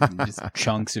 Fucking just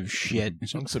chunks of shit.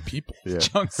 chunks of people. Yeah.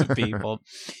 Chunks of people.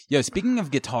 Yo, speaking of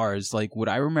guitars, like what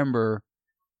I remember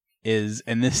is,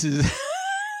 and this is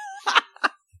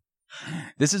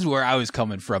this is where I was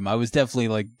coming from. I was definitely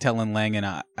like telling Lang, and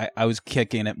I was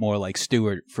kicking it more like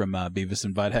Stewart from Beavis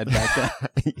and Butthead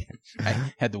back then.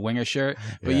 I had the winger shirt,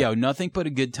 but yo, Nothing But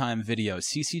a Good Time video.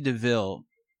 CC DeVille,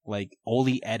 like all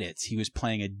the edits, he was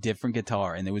playing a different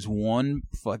guitar, and there was one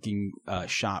fucking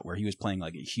shot where he was playing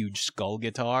like a huge skull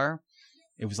guitar.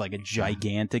 It was like a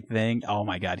gigantic thing. Oh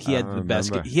my god, he had the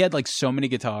best. He had like so many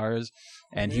guitars,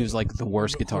 and he was like the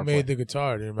worst guitar Who player. made the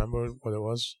guitar? Do you remember what it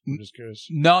was? I'm just curious.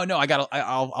 No,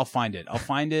 I'll find it. I'll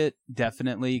find it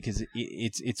definitely because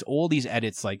it's all these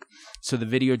edits. Like, so the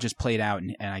video just played out,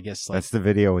 and I guess like That's the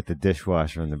video with the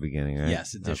dishwasher in the beginning, right?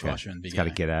 yes, the dishwasher in the He's got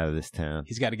to beginning. get out of this town.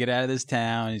 He's got to get out of this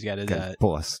town. He's got to. Got his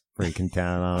boss breaking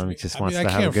town on him. He just wants to I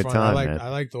have a can't good front. time, I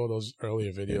man. liked all those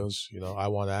earlier videos. You know, I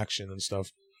Want Action and stuff.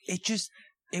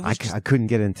 It was. I couldn't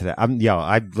get into that.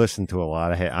 I listened to a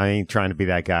lot of it. I ain't trying to be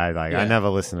that guy. Like I Yeah. never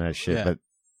listened to that shit, Yeah. but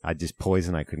I just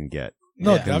Poison I couldn't get.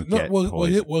 No, Yeah.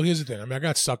 well, here's the thing. I mean, I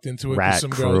got sucked into it. 'Cause Rat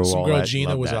some Crew, girl, all that,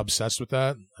 Gina, love was that. obsessed with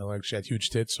that. And like, she had huge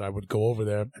tits, so I would go over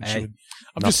there, and she Hey, would.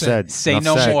 I'm Enough just saying, said. Say Enough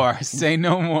no said. more. Say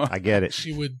no more. I get it.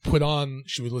 she would put on.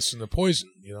 She would listen to Poison.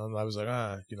 You know, and I was like,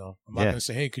 you know, I'm not Yeah. going to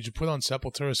say, hey, could you put on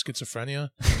Sepultura Schizophrenia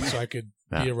so I could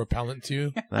Nah. be a repellent to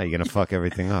you? Now you're gonna fuck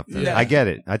everything up. Yeah. I get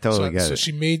it. I totally get So it.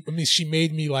 she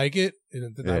made me like it,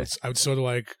 and then Yeah. I would sort of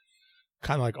like,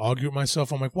 kind of like argue with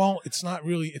myself. I'm like, well, it's not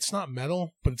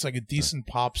metal, but it's like a decent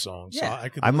pop song. So Yeah. I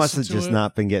could. I must have listen to just it.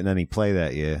 not been getting any play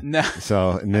that year, No.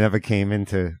 so it never came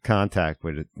into contact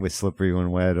with Slippery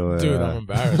When Wet or. Dude, I'm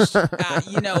embarrassed.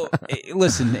 You know,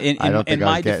 listen. In I don't think I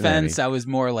was my getting defense, any. I was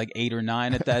more like 8 or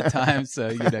 9 at that time. So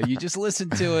you know, you just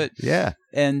listen to it, Yeah,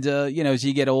 and you know, as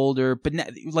you get older. But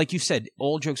like you said,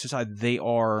 all jokes aside, they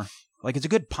are like it's a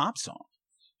good pop song.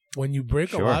 When you break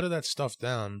Sure. a lot of that stuff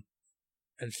down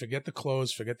and forget the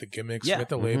clothes, forget the gimmicks, Yeah. forget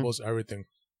the Mhm. labels, everything,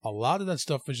 a lot of that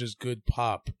stuff is just good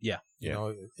pop. Yeah.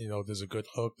 You know, there's a good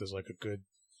hook, there's like a good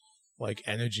like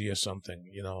energy or something,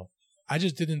 you know. I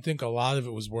just didn't think a lot of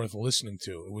it was worth listening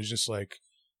to. It was just like,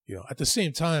 you know, at the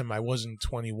same time I wasn't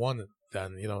 21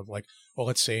 then, you know, like, well,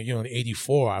 let's say, you know, in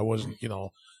 84 I wasn't, you know,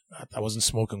 I wasn't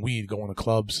smoking weed, going to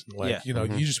clubs, like, Yeah. you know,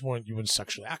 Mhm. you weren't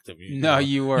sexually active. You No, know?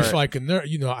 you were. You feel like a nerd.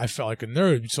 You know, I felt like a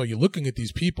nerd. So you're looking at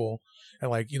these people, and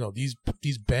like, you know, these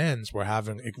bands were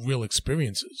having real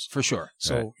experiences. For sure.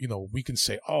 So Right. you know, we can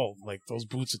say, oh, like those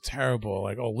boots are terrible.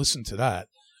 Like, oh, listen to that.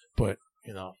 But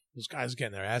you know, those guys are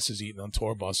getting their asses eaten on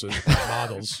tour buses, by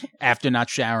models, After not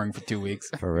showering for 2 weeks.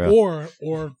 for real.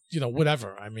 or you know,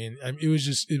 whatever. I mean it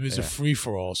was a Yeah. free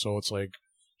for all. So it's like.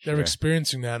 They're Sure.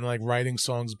 experiencing that and like writing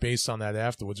songs based on that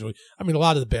afterwards. I mean, a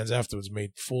lot of the bands afterwards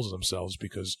made fools of themselves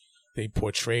because they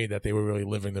portrayed that they were really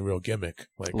living the real gimmick.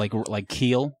 Like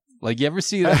Keel. Like you ever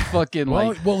see that fucking well,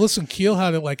 like? well, listen, Keel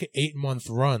had like an 8-month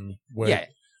run where Yeah,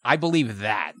 I believe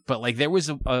that. But like there was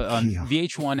on Keel.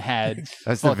 VH1 had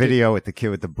That's the fucking- video with the kid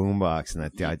with the boombox and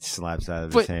that guy slaps out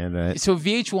of his But- hand. Right? So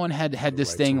VH1 had this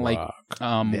Right thing to like Rock.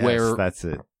 Yes, where that's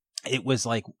it. it was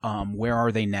like Where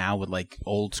Are They Now with like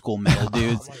old school metal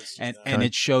dudes. And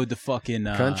it showed the fucking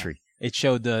Country. It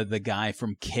showed the guy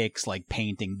from Kix like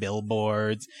painting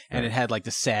billboards, and it had like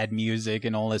the sad music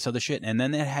and all this other shit. And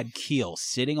then it had Keel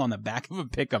sitting on the back of a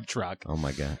pickup truck Oh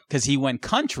my god. because he went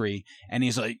country, and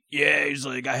he's like,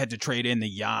 I had to trade in the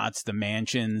yachts, the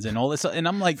mansions, and all this. And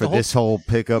I'm like, For this whole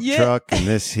pickup Yeah. truck and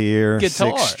this here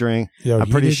Guitar. 6-string. Yo, I'm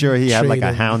he pretty didn't sure he had like trade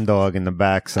a in- hound dog in the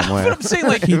back somewhere. But I'm saying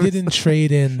like He didn't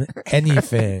trade in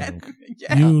anything.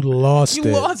 yeah. You lost You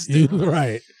it. lost it.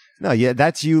 Right. No, yeah,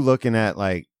 that's you looking at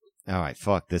like, all right,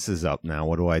 fuck, this is up now.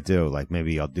 What do I do? Like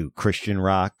maybe I'll do Christian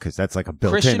rock because that's like a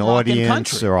Christian built-in rock and audience,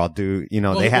 country. or I'll do, you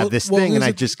know, Well, they have well, this well, thing, and I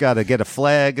listen- just got to get a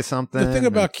flag or something. The thing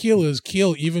about Keel is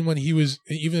Keel, even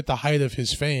at the height of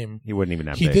his fame, he wouldn't even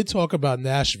have. he big. did talk about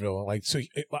Nashville. Like, so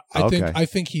Okay. I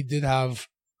think he did have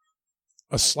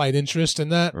a slight interest in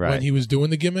that when Right. he was doing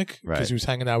the gimmick because Right. he was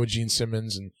hanging out with Gene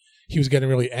Simmons and he was getting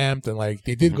really amped and like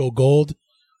they Mm-hmm. did go gold.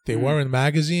 They Mhm. were in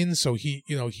magazines, so he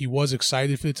was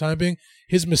excited for the time being.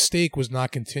 His mistake was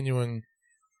not continuing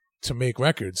to make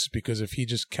records because if he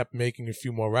just kept making a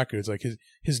few more records, like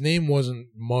his name wasn't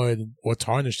marred or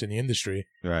tarnished in the industry,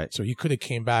 Right. so he could have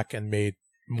came back and made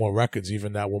more records,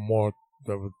 even that were more.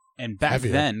 And back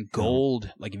Heavier. then,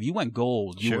 gold, like if you went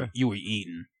gold, Sure. you were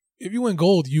eating. If you went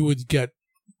gold, you would get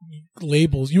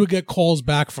labels. You would get calls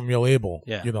back from your label.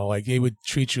 Yeah. You know, like they would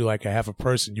treat you like a half a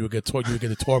person. You would get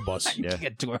a tour bus. You Yeah.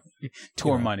 get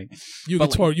tour money. You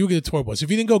But get a tour bus. If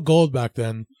you didn't go gold back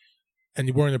then, and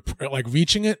you weren't like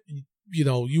reaching it, you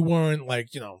know, you weren't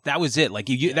like, you know. That was it. Like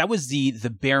that was the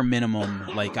bare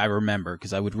minimum. Like I remember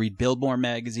because I would read Billboard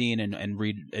magazine and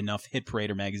read enough Hit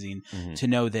Parader magazine to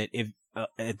know that if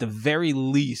at the very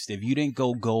least, if you didn't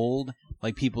go gold,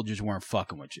 like people just weren't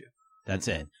fucking with you. That's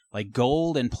it. Like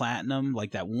gold and platinum,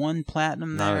 like that one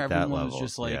platinum Not there, at that everyone was level,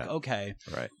 just like, yeah. okay.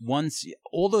 Right. Once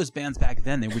all those bands back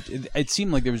then, it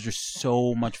seemed like there was just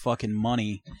so much fucking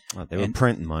money. Oh, they were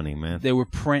printing money, man. They were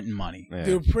printing money. Yeah.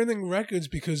 They were printing records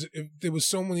because there was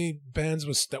so many bands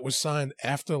that were signed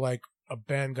after like a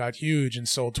band got huge and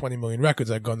sold 20 million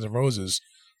records like Guns N' Roses.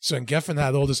 So when Geffen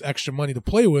had all this extra money to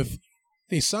play with,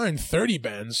 they signed 30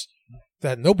 bands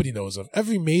that nobody knows of.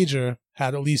 Every major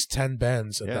had at least 10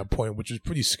 bands at that point, which is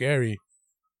pretty scary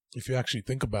if you actually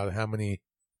think about it, how many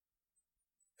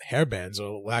hair bands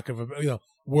or lack of, you know,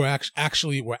 were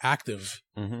active.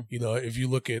 Mm-hmm. You know, if you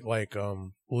look at like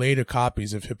later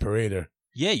copies of Hit Parader,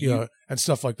 Yeah, you know, and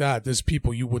stuff like that. There's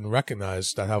people you wouldn't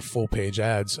recognize that have full page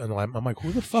ads, and I'm like,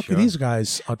 who the fuck Sure. are these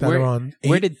guys that are on?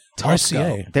 Where did Tough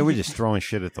RCA? go? They were just throwing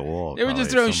shit at the wall. They were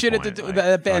just probably throwing some shit at point, the like,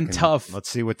 that band fucking, Tough. Let's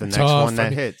see what the next Tough, one that I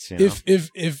mean, hits. You know?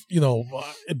 If you know,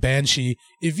 Banshee,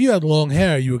 if you had long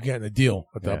hair, you were getting a deal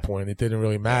at that Yeah. point. It didn't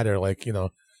really matter. Like, you know,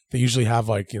 they usually have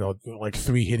like, you know, like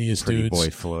three hideous Pretty dudes. Boy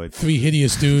Floyd. Three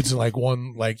hideous dudes and like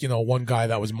one, like, you know, one guy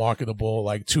that was marketable,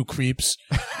 like two creeps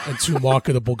and two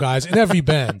marketable guys in every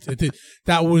band.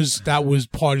 That was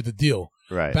part of the deal.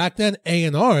 Right. Back then,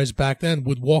 A&Rs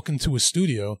would walk into a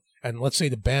studio and let's say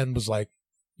the band was like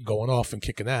going off and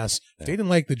kicking ass. If they didn't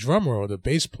like the drummer or the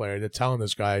bass player, they're telling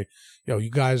this guy, you know, you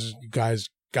guys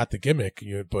got the gimmick,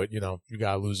 but you know, you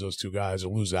gotta lose those two guys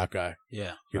or lose that guy.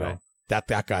 Yeah. You Right. know,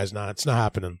 that guy's not. It's not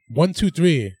happening. 1, 2,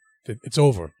 3. It's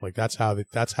over. Like that's how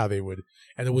they would.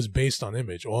 And it was based on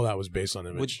image. All that was based on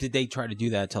image. Did they try to do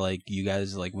that to like you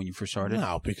guys like when you first started?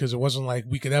 No, because it wasn't like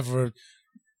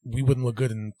we wouldn't look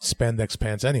good in spandex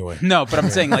pants anyway. No, but I'm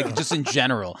saying like just in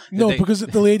general. No, Did they- because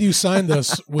the lady who signed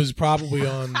us was probably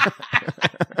on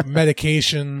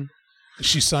medication.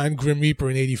 She signed Grim Reaper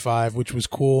in '85, which was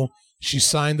cool. She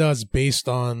signed us based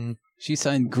on she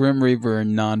signed Grim Reaper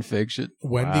in nonfiction.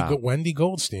 Wendy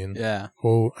Goldstein, Yeah.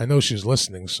 who I know she's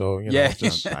listening. So you know, Yeah.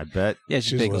 just- I bet. Yeah, she's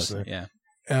She's big listening. listener.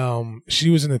 Yeah. she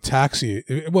was in a taxi.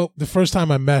 Well, the first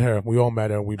time I met her, we all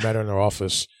met her. We met her in her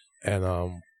office, and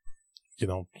you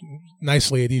know,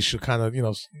 nice lady. She kind of, you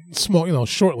know, small, you know,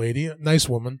 short lady, nice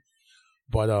woman.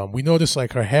 But we noticed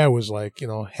like her hair was like, you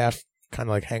know, half kind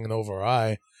of like hanging over her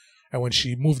eye, and when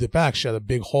she moved it back, she had a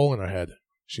big hole in her head.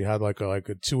 She had like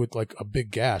a big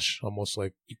gash, almost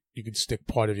like you could stick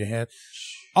part of your hand.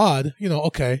 Odd, you know.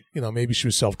 Okay, you know, maybe she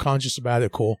was self-conscious about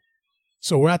it. Cool.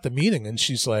 So we're at the meeting, and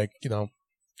she's like, you know,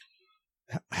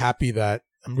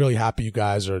 I'm really happy you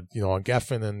guys are, you know, on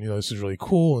Geffen, and you know, this is really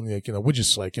cool, and like, you know, we're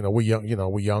just like, you know, we're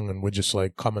young, and we're just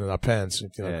like coming in our pants. You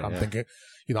know,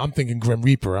 Yeah, I'm thinking Grim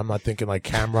Reaper. I'm not thinking like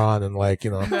Cameron and like,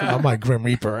 you know, I'm like Grim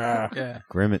Reaper. Yeah.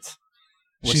 Grimmets.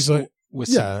 She's like,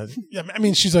 yeah. I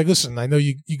mean, she's like, listen, I know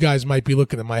you guys might be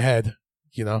looking at my head,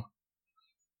 you know.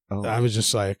 Oh. I was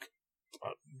just like,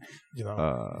 you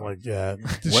know, like, yeah.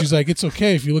 What? She's like, it's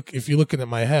okay if you're looking at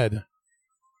my head.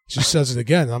 She says it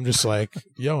again. I'm just like,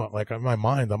 yo, like in my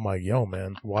mind, I'm like, yo,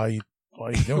 man, why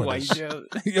are you doing Why this? you do?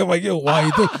 Yeah, like, yo, why are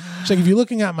you doing? She's like, if you're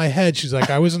looking at my head, she's like,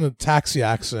 I was in a taxi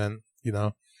accident, you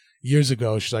know, years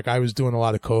ago. She's like, I was doing a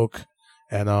lot of coke,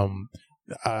 and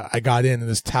I got in, and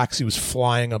this taxi was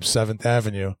flying up 7th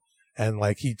Avenue, and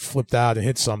like he flipped out and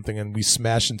hit something, and we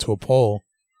smashed into a pole,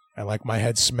 and like my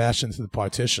head smashed into the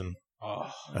partition,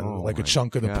 and like a my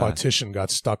chunk of the God. partition got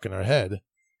stuck in her head.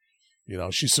 You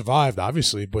know, she survived,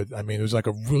 obviously, but I mean, it was like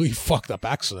a really fucked up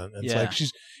accident. It's Yeah.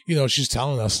 like she's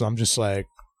telling us, and I'm just like,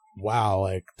 wow,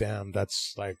 like, damn,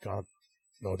 that's like,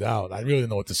 no doubt. I really didn't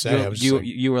know what to say. I was just like,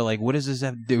 You were like, what does this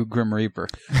have to do with Grim Reaper?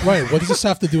 right, what does this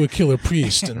have to do with Killer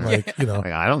Priest? And like, you know,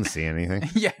 Like, I don't see anything.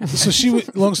 Yeah. so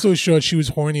long story short, she was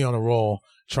horny on a roll,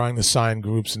 trying to sign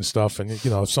groups and stuff, and you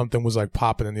know, something was like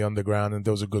popping in the underground, and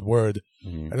there was a good word.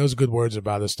 Mhm. And there was good words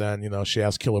about us then. You know, she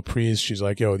asked Killer Priest. She's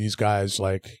like, yo, these guys,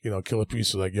 like, you know, Killer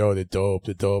Priest was like, yo, they're dope.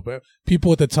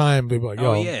 People at the time, they were like,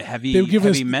 yo. Oh yeah, heavy they were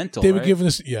giving heavy us, mental. They were right? giving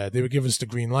us, they were giving us the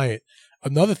green light.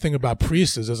 Another thing about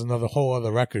Priest is there's another whole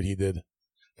other record he did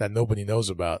that nobody knows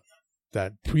about.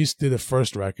 That Priest did a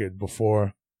first record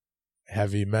before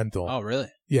Heavy Mental. Oh really?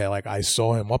 Yeah, like I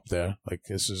saw him up there. Like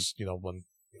this is, you know, when,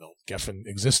 you know, Geffen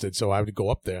existed. So I would go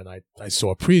up there and I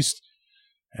saw Priest.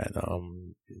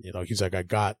 And he's like, I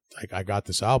got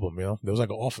this album, There was like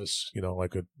an office,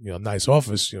 like a nice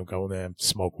office, go in there and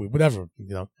smoke weed, whatever,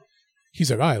 He's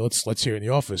like, all right, let's hear it in the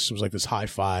office. It was like this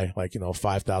hi-fi, like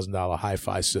 $5,000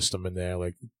 hi-fi system in there,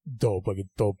 like dope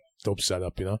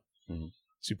setup, Mm-hmm.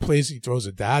 So he throws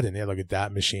a DAT in there, like a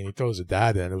DAT machine. He throws a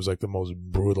DAT in. It was like the most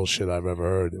brutal shit I've ever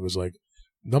heard. It was like,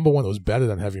 number one, it was better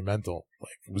than Heavy Mental.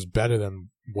 Like, it was better than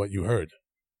what you heard.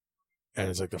 And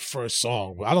it's like the first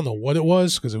song. I don't know what it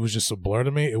was because it was just a blur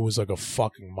to me. It was like a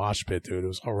fucking mosh pit, dude. It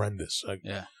was horrendous. Like,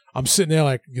 Yeah. I'm sitting there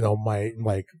like,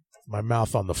 my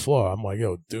mouth on the floor. I'm like,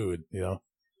 yo, dude,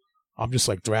 I'm just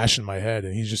like thrashing my head,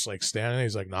 and he's just like standing there.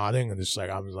 He's like nodding, and just like,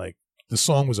 I'm like, the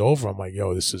song was over. I'm like,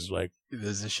 yo, this is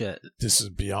shit. This is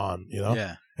beyond,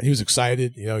 Yeah. And he was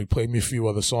excited. He played me a few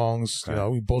other songs. Okay.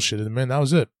 We bullshitted him in. That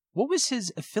was it. What was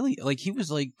his affiliate? Like, he was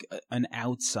like an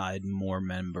outside more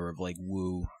member of like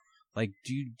Wu. Like,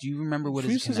 do you remember what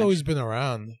his Priest has connection? always been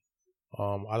around.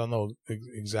 I don't know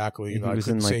exactly. He I was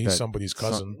couldn't in, say like, he's that somebody's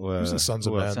cousin. He was the Sons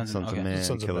of Man. Sons Sons of okay. Man,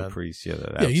 Sons of Killer Man. Priest, the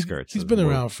Yeah, outskirts. he's of been the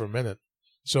around world. for a minute.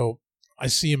 So I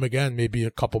see him again, maybe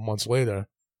a couple months later,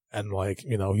 and like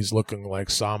he's looking like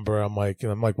somber. I'm like,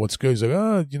 what's good? He's like,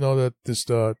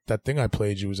 that thing I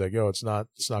played you. Was like, yo, it's not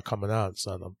coming out. It's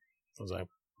not. I was like,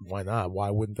 why not? Why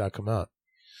wouldn't that come out?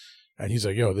 And he's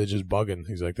like, yo, they're just bugging.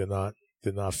 He's like, they're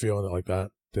not feeling it like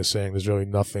that. They're saying there's really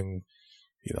nothing.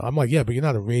 I'm like, yeah, but you're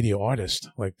not a radio artist.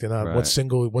 Like, they're not. Right. What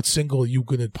single are you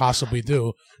gonna possibly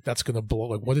do that's gonna blow?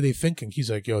 Like, what are they thinking? He's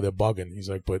like, yo, they're bugging. He's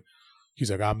like,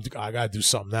 I gotta do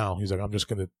something now. He's like, I'm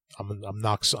gonna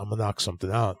knock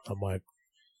something out. I'm like,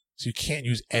 so you can't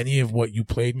use any of what you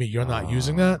played me. You're not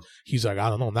using that. He's like, I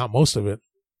don't know, not most of it.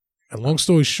 And long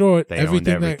story short, They owned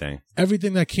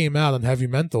everything that came out on Heavy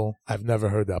Mental, I've never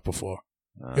heard that before.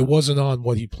 It wasn't on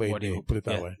what he played me. Put it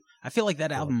that way. I feel like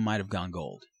that album might have gone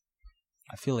gold.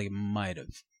 I feel like it might have.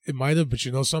 It might have, but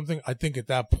you know something? I think at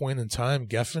that point in time,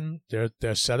 Geffen,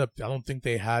 their setup, I don't think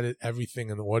they had everything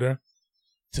in order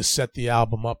to set the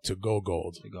album up to go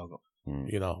gold.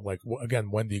 Like,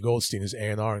 again, Wendy Goldstein is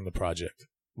A&Ring the project.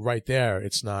 Right there,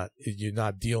 you're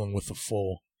not dealing with the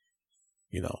full,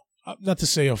 not to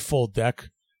say a full deck.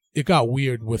 It got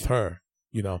weird with her,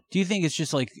 Do you think it's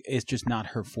just not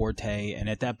her forte? And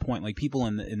at that point, like, people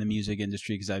in the music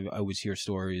industry, because I always hear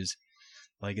stories,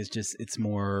 like, it's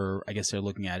more, I guess they're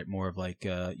looking at it more of like,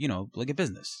 like a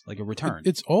business, like a return.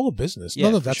 It's all a business.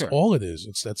 Yeah, no, that's sure. all it is.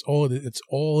 It's all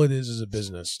it is a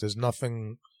business. There's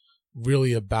nothing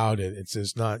really about it.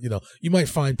 It's not, you might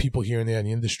find people here and there in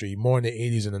the industry, more in the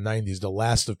 80s and the 90s, the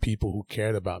last of people who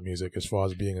cared about music as far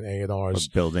as being an A&R's.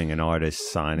 Building an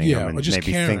artist, signing them, and or just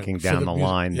maybe thinking down the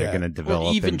line they're going to develop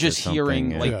or even into just something,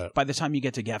 hearing, like, Yeah. by the time you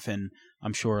get to Geffen,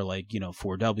 I'm sure, like,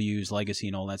 4Ws, Legacy,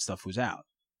 and all that stuff was out.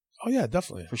 Oh, yeah,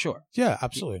 definitely. For sure. Yeah,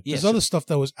 absolutely. Yeah, There's so- other stuff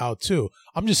that was out too.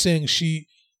 I'm just saying she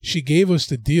gave us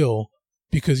the deal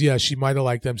because, yeah, she might have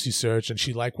liked MC Search and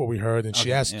she liked what we heard, and she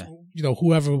Okay, asked, yeah.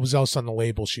 whoever was else on the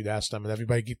label, she'd asked them, and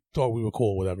everybody thought we were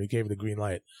cool, whatever. He gave her the green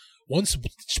light. Once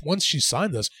she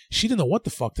signed us, she didn't know what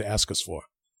the fuck to ask us for.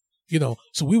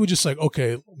 So we were just like,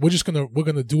 okay, we're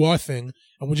gonna do our thing,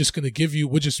 and we're just gonna give you.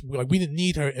 We didn't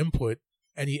need her input,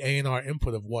 any A&R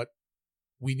input of what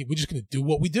we need. We're just gonna do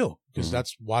what we do because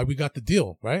that's why we got the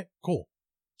deal, right? Cool.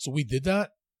 So we did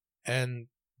that, and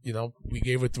we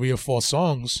gave her 3 or 4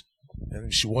 songs,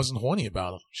 and she wasn't horny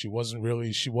about them. She wasn't.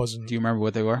 Do you remember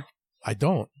what they were? I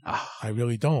don't. Ah. I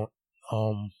really don't.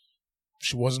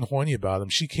 She wasn't horny about them.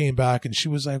 She came back and she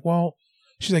was like, well,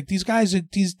 she's like,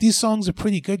 these songs are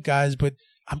pretty good, guys, but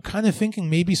I'm kind of thinking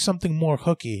maybe something more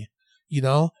hooky,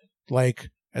 like,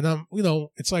 and I'm,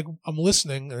 it's like, I'm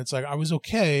listening and it's like, I was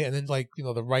okay. And then like,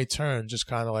 the right turn just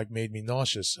kind of like made me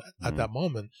nauseous at that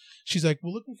moment. She's like,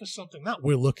 we're looking for something, not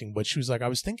we're looking, but she was like, I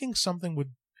was thinking something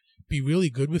would be really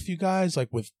good with you guys, like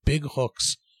with big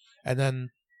hooks. And then,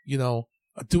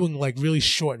 doing like really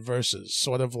short verses,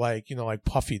 sort of like, like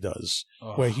Puffy does,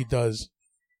 where he does.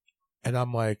 And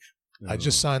I'm like, I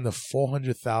just signed a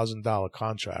 $400,000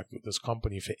 contract with this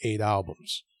company for 8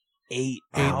 albums. 8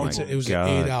 albums. It was God.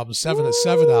 an 8 albums, 7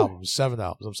 albums.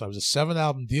 I'm sorry, it was a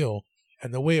 7-album deal.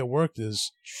 And the way it worked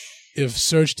is, if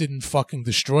Search didn't fucking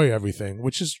destroy everything,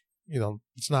 which is,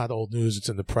 it's not old news, it's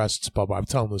in the press, it's public. I'm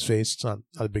telling him his face, it's not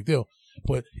a big deal.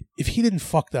 But if he didn't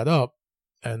fuck that up,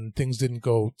 and things didn't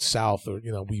go south, or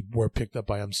we were picked up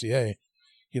by MCA,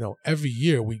 every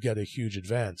year we get a huge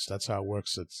advance. That's how it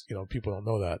works. It's people don't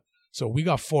know that. So we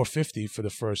got $450 for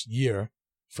the first year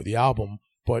for the album,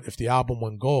 but if the album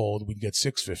went gold, we'd get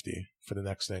 $650 for the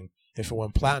next thing. If it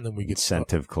went platinum, we get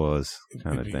incentive clause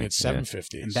kind of we thing. get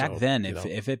 $750. And back So, then, you know.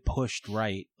 if it pushed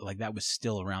right, like that was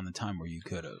still around the time where you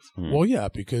could have. Hmm. Well, yeah,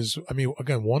 because I mean,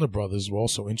 again, Warner Brothers were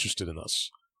also interested in us,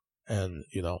 and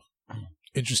you know,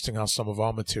 interesting how some of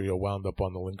our material wound up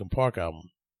on the Linkin Park album.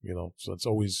 You know, so that's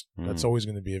always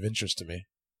going to be of interest to me.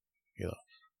 You know,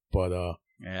 but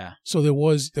Yeah. so there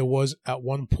was at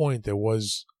one point there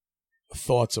was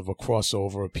thoughts of a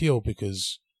crossover appeal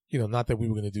because you know, not that we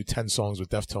were going to do 10 songs with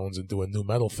Deftones and do a new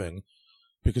metal thing,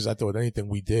 because I thought anything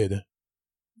we did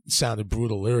sounded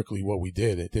brutal lyrically. What we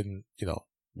did, it didn't, you know,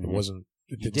 it wasn't.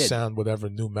 It didn't sound whatever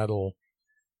new metal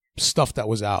stuff that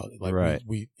was out. Like Right.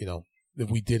 we you know, if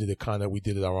we did it, we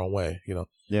did it our own way. You know,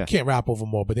 Yeah. Can't rap over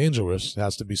Morbid Dangerous. It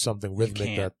has to be something rhythmic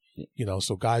can't. that, you know.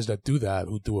 So guys that do that,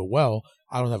 who do it well,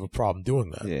 I don't have a problem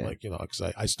doing that. Yeah. Like, you know,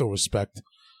 because I still respect,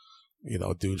 you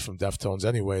know, dude from Deftones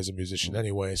anyway, as a musician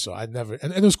anyway. So I never,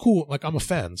 and it was cool. Like, I'm a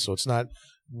fan, so it's not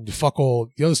fuck all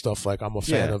the other stuff. Like, I'm a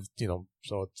fan Yeah. of, you know.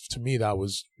 So to me, that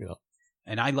was, you know.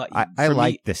 And I like. I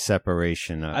like the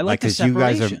separation. I like the because you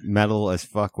guys are separation. metal as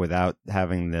fuck without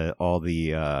having all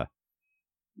the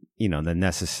you know, the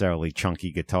necessarily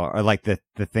chunky guitar, or like the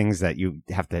things that you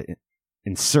have to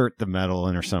insert the metal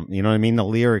in or something. You know what I mean? The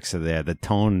lyrics are there, the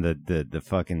tone, the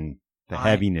fucking the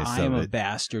heaviness I am of a it.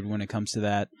 bastard when it comes to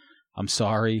that. I'm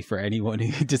sorry for anyone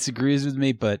who disagrees with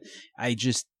me, but I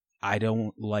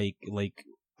don't like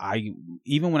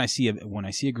even when I see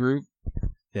a group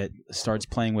that starts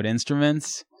playing with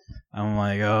instruments, I'm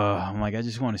like, I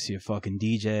just want to see a fucking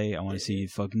DJ. I want to see a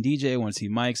fucking DJ. I want to see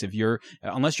mics.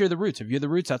 Unless you're the Roots. If you're the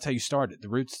Roots, that's how you started. The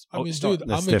Roots. I mean, start- dude,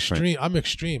 That's I'm different. extreme. I'm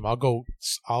extreme. I'll go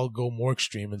more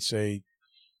extreme and say,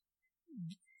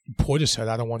 Portishead.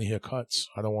 I don't want to hear cuts.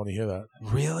 I don't want to hear that.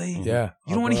 Really? Yeah,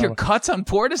 You don't want to hear cuts on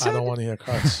Portishead? I don't want to hear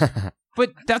cuts.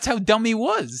 But that's how Dummy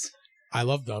was. I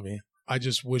love Dummy. I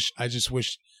just wish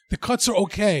the cuts are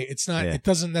okay. It's not. Yeah. It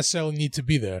doesn't necessarily need to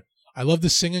be there. I love the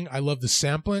singing. I love the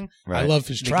sampling. I Right. love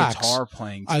his The tracks. guitar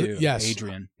playing too. yes.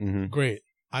 Adrian. hmm Great.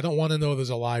 I don't want to know there's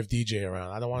a live DJ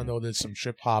around. I don't want to know there's some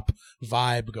trip hop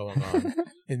vibe going on.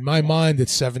 In my mind,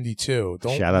 it's 72.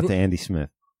 Shout out to Andy Smith.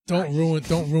 Don't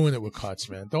ruin it with cuts,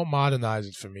 man. Don't modernize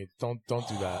it for me. Don't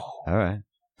do that. All right.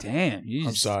 Damn. You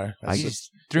I'm just, sorry. I you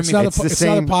just- just threw It's me. not, It's the it's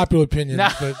not a same- popular opinion, No.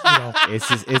 but you know,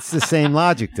 It's the same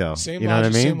logic though. Same you know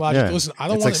logic, what I mean? same logic. Yeah. Listen, I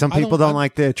don't it's wanna- like some I don't- people don't I-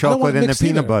 like the I don't chocolate want and the mixed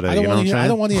peanut either. butter. I don't You know what want I'm to hear. saying? I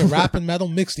don't want to hear rap and metal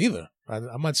mixed either.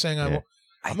 I'm not saying Yeah.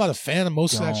 I'm not a fan of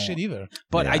most of that don't. shit either.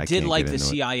 But Yeah, I I did can't like get the into it.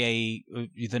 CIA,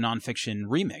 the nonfiction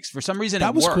remix. For some reason, That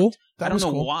it was worked. cool. I That don't was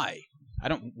know cool. why.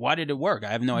 Why did it work?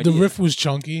 I have no The idea. riff was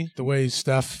chunky. The way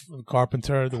Steph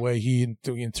Carpenter, the way he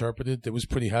interpreted it was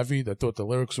pretty heavy. I thought the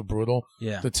lyrics were brutal.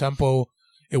 Yeah. The tempo,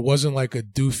 it wasn't like a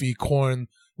doofy Korn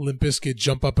Limp Bizkit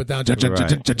jump up and down. Yeah.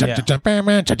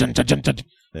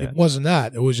 It wasn't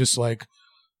that. It was just like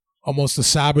almost a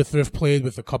Sabbath riff played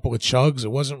with a couple of chugs. It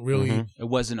wasn't really. Mhm. It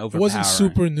wasn't It overpowering. wasn't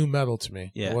super new metal to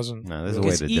me. Yeah. It wasn't. No, there's a really-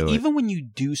 way to do it. Even when you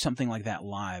do something like that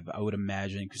live, I would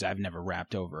imagine, because I've never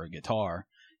rapped over a guitar,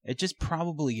 it's just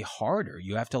probably harder.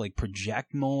 You have to like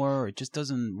project more. It just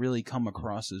doesn't really come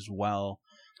across as well,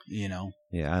 you know.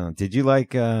 Yeah, I don't. Did you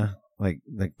like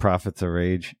Prophets of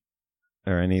Rage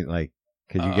or any like?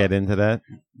 Could you get into that?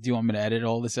 Do you want me to edit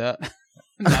all this out?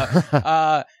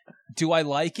 No. Do I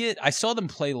like it? I saw them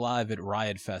play live at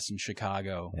Riot Fest in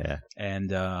Chicago. Yeah.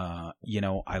 And, you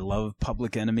know, I love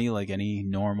Public Enemy like any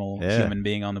normal Yeah. human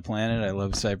being on the planet. I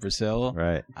love Cypress Hill.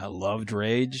 Right. I loved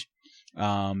Rage.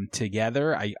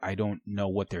 Together, I don't know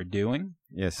what they're doing.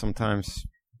 Yeah. Sometimes,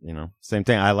 you know, same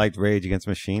thing. I liked Rage Against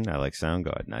the Machine. I like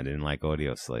Soundgarden. I didn't like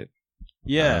Audio Slave. I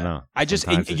don't know. I just,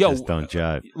 Sometimes it yo, just don't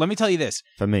jive let me tell you this.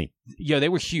 for me. Yo, they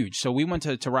were huge. So we went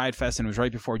to Riot Fest, and it was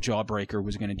right before Jawbreaker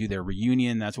was going to do their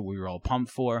reunion. That's what we were all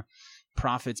pumped for.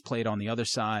 Prophets played on the other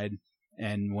side.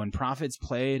 And when Prophets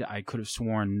played, I could have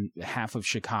sworn half of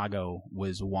Chicago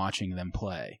was watching them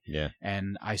play. Yeah.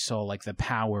 And I saw like the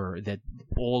power that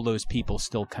all those people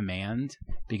still command,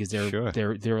 because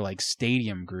they're like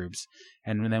stadium groups.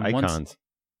 And then Icons.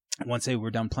 once they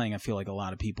were done playing, I feel like a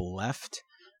lot of people left.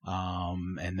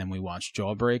 And then we watched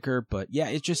Jawbreaker, but yeah,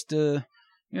 it's just you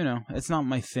know, it's not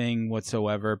my thing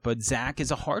whatsoever. But Zach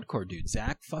is a hardcore dude.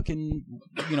 Zach fucking,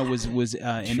 you know, was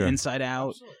in Sure. Inside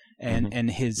Out, and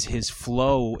his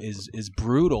flow is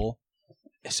brutal.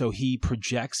 So he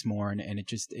projects more, and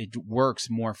it works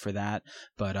more for that.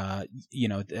 But you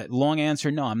know, long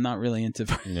answer, no, I'm not really into.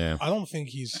 Yeah. I don't think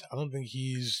he's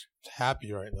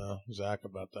happy right now, Zach,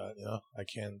 about that. You know, I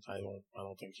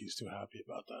don't think he's too happy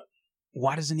about that.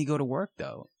 Why doesn't he go to work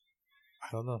though? I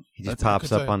don't know. He just That's-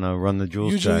 pops up on a Run the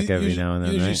Jewels track every now and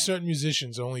then, Usually, right? certain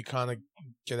musicians only kind of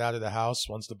get out of the house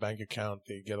once the bank account.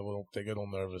 They get a little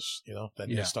nervous, you know. Then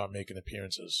Yeah. they start making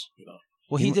appearances, you know.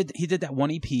 Well, he did that one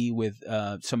EP with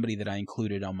somebody that I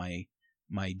included on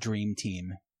my dream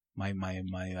team, my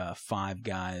 5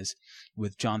 guys,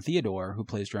 with John Theodore, who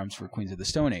plays drums for Queens of the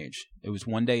Stone Age. It was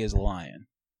One Day as a Lion,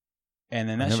 and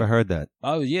then I that never heard that.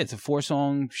 Oh yeah, it's a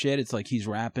 4-song shit. It's like he's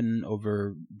rapping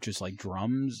over just like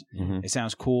drums. Mhm. It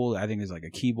sounds cool. I think there's like a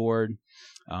keyboard.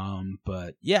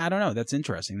 But yeah, I don't know. That's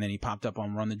interesting. Then he popped up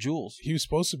on Run the Jewels. He was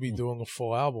supposed to be doing a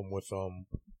full album with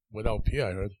LP.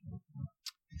 I heard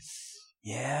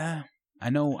Yeah, I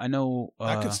know.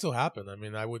 that could still happen. I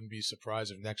mean, I wouldn't be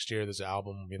surprised if next year there's an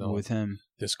album, you know, with him.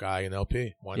 this guy and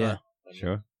LP. Why Yeah. not? I mean,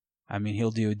 Sure. I mean,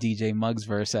 he'll do a DJ Muggs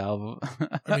verse album.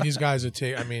 I mean, these guys are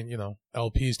I mean, you know,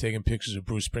 LP is taking pictures of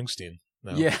Bruce Springsteen.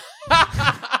 Now. Yeah.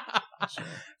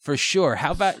 For sure.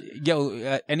 How about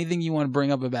anything you want to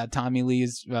bring up about Tommy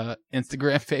Lee's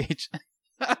Instagram page?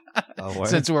 Oh, what?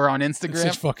 Since we're on It's Instagram,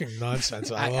 such fucking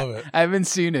nonsense. I love it. I haven't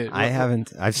seen it. I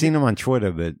haven't. I've seen him on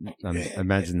Twitter, but I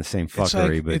imagine the same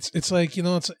fuckery. But It's like, you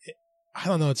know, I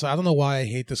don't know. I don't know why I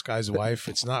hate this guy's wife.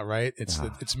 It's not right.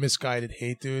 It's misguided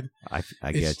hate, dude.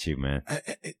 I get you, man.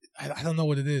 I don't know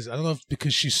what it is. I don't know if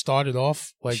because she started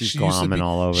off like She's she used to glomming be,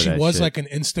 all over she that was shit. like an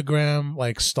Instagram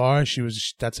like star.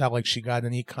 That's how like she got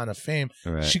any kind of fame.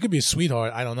 Right. She could be a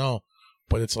sweetheart. I don't know,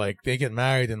 but it's like they get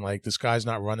married and like this guy's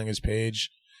not running his page.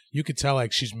 You could tell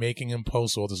like she's making him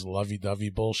post all this lovey-dovey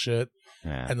bullshit,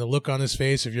 Yeah. and the look on his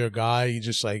face. If you're a guy, you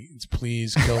just like,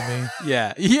 please kill me.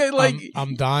 yeah. Like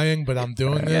I'm dying, but I'm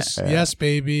doing this. Yeah. Yes,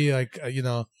 baby. Like you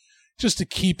know, just to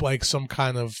keep like some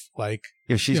kind of like.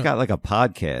 Yeah, she's you know, got like a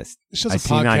podcast. She has I a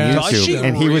seen on podcast. Does YouTube, she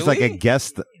and he was like a really?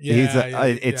 guest. Yeah, He's yeah,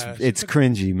 it's yeah. it's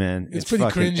cringy, man. It's pretty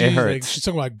fucking, cringy. It Like, hurts. she's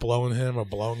talking about like blowing him or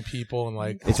blowing people and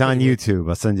like. It's on YouTube.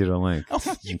 I'll send you the link. oh,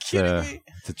 you It's, kidding me?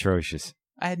 It's atrocious.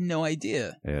 I had no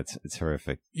idea. Yeah, it's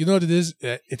horrific. You know what it is?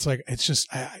 It's like it's just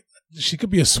she could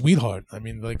be a sweetheart. I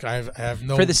mean, like I have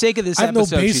no For the sake of this I have no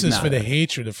episode, she's basis not. for the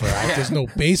hatred of her. There's no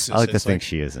basis. I like to It's think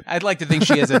she isn't. I'd like to think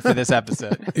she isn't for this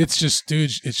episode. It's just,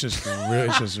 dude. It's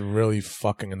just really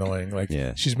fucking annoying. Like,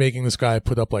 Yeah. she's making this guy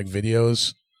put up like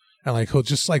videos, and like he'll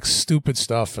just like stupid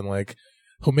stuff, and like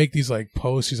he'll make these like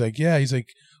posts. He's like,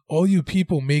 all you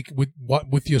people make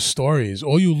with your stories.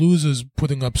 All you losers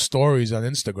putting up stories on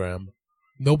Instagram.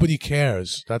 Nobody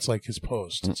cares. That's like his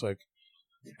post. It's like,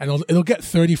 and it'll get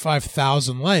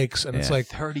 35,000 likes, and it's Yeah. like,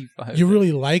 35. you're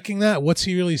really liking that? What's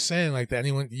he really saying? Like that?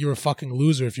 You're a fucking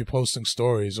loser if you're posting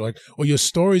stories. Or like, or your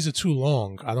stories are too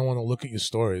long. I don't want to look at your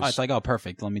stories. Oh, it's like, oh,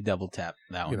 perfect. Let me double tap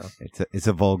that one. You know. It's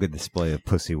a vulgar display of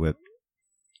pussy whip.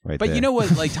 Right But there. you know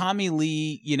what? Like Tommy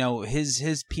Lee, you know,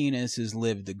 his penis has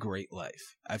lived a great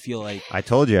life. I feel like. I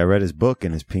told you I read his book,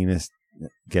 and his penis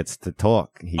gets to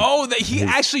talk. He He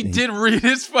actually did read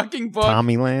his fucking book.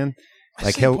 Tommy Land. I've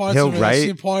Like seen he'll parts of it. I've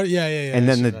write, seen yeah. and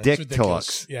then I've the seen that. dick It's ridiculous.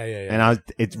 talks. Yeah. And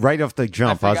it's right off the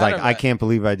jump. I was forgot like, I about- can't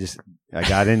believe I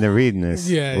got into reading this.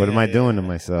 Yeah, what am I yeah, doing yeah. to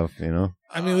myself? You know.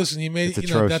 I mean, listen, he made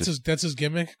It's that's his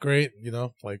gimmick. Great, you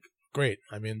know, like great.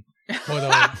 I mean,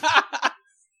 but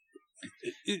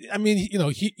I mean, you know,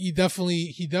 he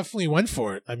definitely went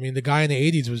for it. I mean, the guy in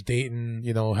the '80s was dating,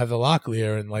 you know, Heather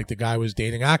Locklear, and like the guy was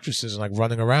dating actresses and like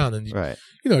running around, and Right.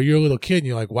 you know, you're a little kid and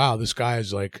you're like, wow, this guy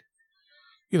is like,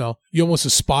 you know, you almost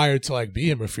aspired to like be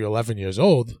him if you're 11 years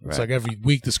old. It's Right. like every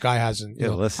week this guy hasn't. You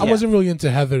Yeah, know, listen. I wasn't really into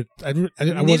Heather. I Neither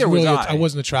wasn't was really. I. I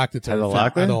wasn't attracted to Heather her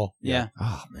at Locklear? all. Yeah.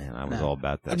 Oh man, I was No. all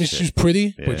about that. I mean, shit. she's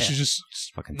pretty, Yeah. but she's just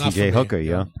fucking not for TJ me. Hooker,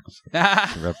 yo.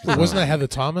 Wait, wasn't that Heather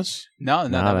Thomas? No,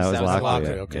 No, that was Locklear.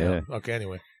 Locklear. Okay. Yeah. Okay.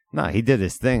 Anyway, No, he did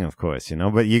his thing, of course, you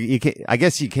know. But you can't, I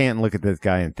guess you can't look at this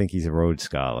guy and think he's a Rhodes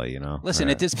Scholar, you know. Listen,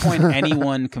 at this point,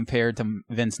 anyone compared to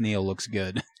Vince Neil looks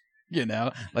good. You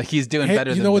know, like he's doing hey,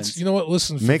 better you than know Vince. You know what?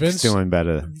 Listen, Mick's Vince, doing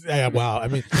better. Yeah, wow. I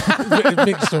mean,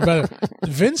 Mick's doing better.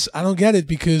 Vince, I don't get it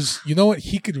because you know what?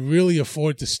 He could really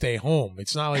afford to stay home.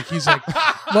 It's not like he's like,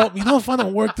 well, you know, if I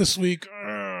don't work this week,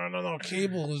 no,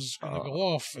 cable is gonna go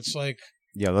off. It's like,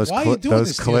 Yeah, those why are you doing those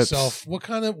this clips, to yourself? What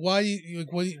kind of why are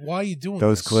you doing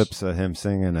those this? clips of him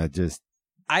singing are just.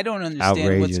 I don't understand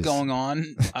Outrageous. what's going on,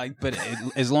 but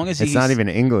as long as It's he's not even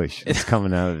English. It's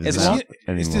coming out of his As long- mouth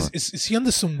anymore. Is he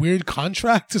under some weird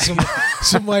contract to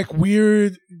some like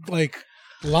weird like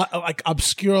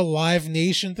obscure Live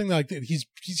Nation thing? Like he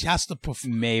has to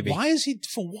perform. maybe Why is he?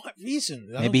 For what reason?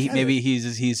 I don't maybe get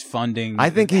it. he's funding. I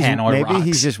think Hanoi Rocks.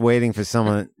 he's just waiting for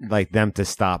someone like them to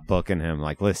stop booking him.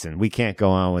 Like, listen, we can't go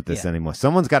on with this Yeah. anymore.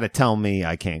 Someone's got to tell me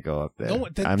I can't go up there. No,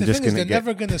 I'm the just thing is, gonna they're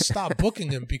never going to stop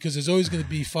booking him because there's always going to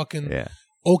be fucking Yeah,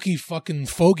 oaky fucking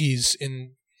fogies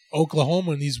in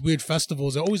Oklahoma and these weird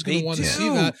festivals. They're always going They to want to do. see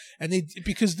that, and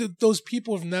because those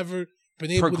people have never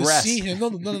been able Progressed. to see him.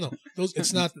 No. Those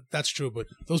it's not that's true, but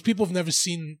those people have never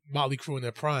seen Motley Crue in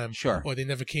their prime, Sure. or they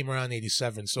never came around in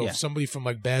 '87. So Yeah. if somebody from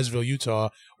like Basville, Utah,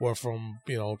 or from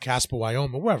Casper,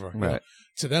 Wyoming, or wherever, Right.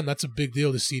 to them that's a big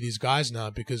deal to see these guys now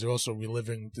because they're also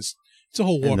reliving this. It's a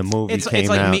whole war. And the movie It's came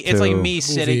like out me. It's like too. me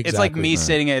sitting. It's like exactly. me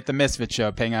sitting at the Misfit show,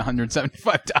 paying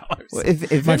 $175. Well, if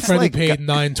My Vince, friend like, who paid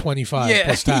 $9.25 Yeah.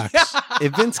 plus tax.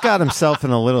 if Vince got himself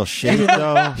in a little shape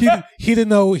though, He didn't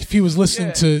know if he was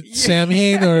listening to Sam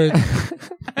Hain or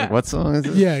what song is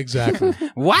it? yeah, exactly.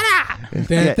 What? Yeah. He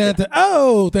didn't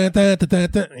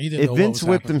know If what Vince was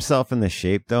whipped happening. himself into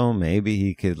shape, though, maybe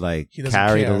he could like He doesn't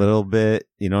carry it a care. little bit.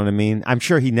 You know what I mean? I'm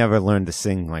sure he never learned to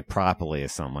sing like properly or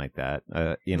something like that.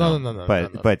 No.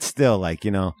 But still, like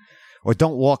or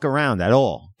don't walk around at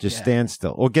all. Just Yeah. stand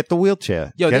still, or get the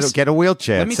wheelchair. Yo, get a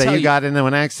wheelchair. let me Say tell you you- got into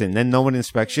an accident, then no one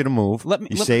inspects you to move. Let me-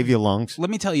 you let- save your lungs.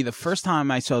 Let me tell you, the first time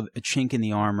I saw a chink in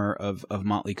the armor of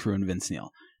Motley Crue and Vince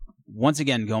Neil, once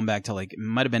again going back to like it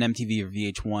might have been MTV or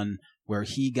VH1, where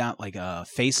he got like a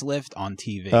facelift on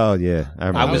TV. Oh yeah, I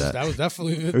remember was- that. That was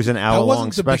definitely It was an that hour-long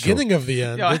wasn't the special. beginning of the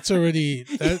end. Yeah. It's already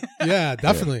yeah,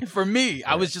 definitely. For me,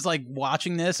 I was just like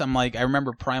watching this. I'm like, I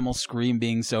remember Primal Scream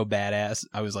being so badass.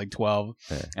 I was like 12,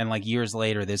 Yeah. and like years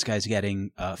later, this guy's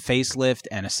getting a facelift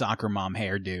and a soccer mom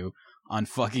hairdo on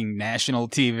fucking national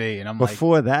TV, and I'm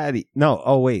Before that,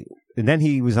 wait. And then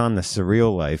he was on the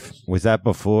Surreal Life. Was that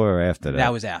before or after like, that?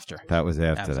 that was after. That was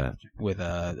after that. With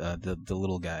the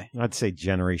little guy. I'd say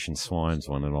Generation Swans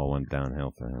when it all went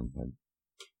downhill for him. But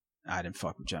I didn't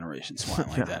fuck with Generation Swine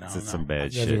like that. I That's don't know. some bad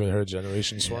I've never shit. even heard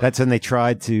Generation Swine. That's when they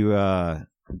tried to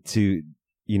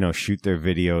shoot their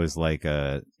videos like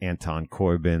Anton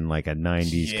Corbin, like a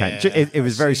 90s kind. Yeah, It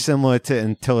was very similar to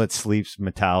Until It Sleeps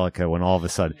Metallica, when all of a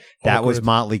sudden that was Awkward.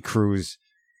 Motley Crue's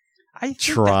I think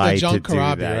try John to do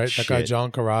Corabi, that right? shit. That guy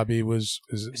John Corabi was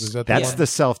that the That's one? the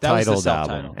self-titled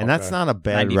self-title. album, and that's Okay. not a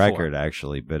bad 94. record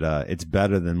actually, but it's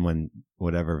better than when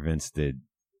whatever Vince did,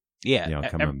 yeah.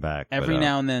 coming back. Every But,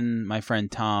 now and then, my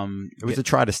friend Tom. it was a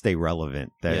try to stay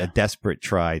relevant. Yeah. A desperate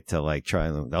try to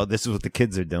oh, this is what the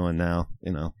kids are doing now.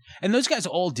 and those guys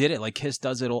all did it. Like Kiss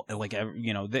does it all. Like A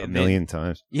million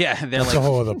times. Yeah, they're That's like a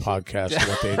whole other podcast.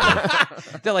 What they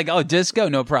do. they're like, oh, disco,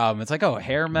 no problem. It's like, oh,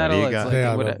 hair metal. you It's got? like, They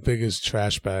are what the a- biggest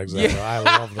trash bags Yeah. ever. I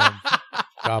love them.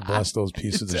 God bless those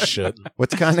pieces of shit.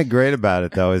 What's kind of great about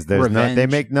it though is they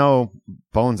Revenge. make no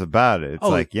bones about it. It's Oh,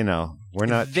 like we're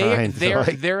not trying to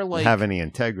they're like have any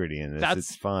integrity in this. that's-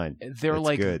 It's fine. they're It's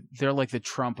like good. they're like the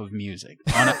Trump of music,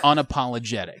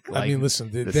 unapologetic. Like, I mean, listen,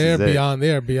 this they're is it. beyond.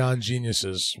 They are beyond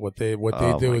geniuses. What they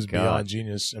Oh, do my is God. beyond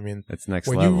genius. I mean, It's next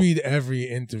when level. you read every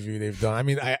interview they've done, I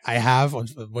mean, I have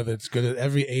whether it's good at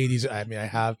every '80s. I mean, I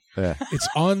have. Yeah. It's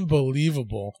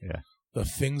unbelievable. Yeah. The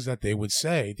things that they would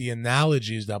say, the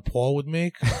analogies that Paul would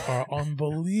make are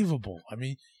unbelievable. I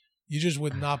mean, you just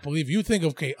would not believe. You think,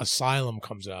 okay, Asylum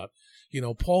comes out.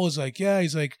 Paul is like, yeah,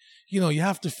 he's like, you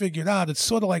have to figure it out. It's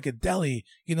sort of like a deli.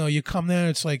 You come there,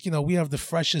 it's like, we have the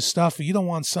freshest stuff. You don't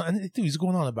want something. Dude, he's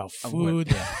going on about food.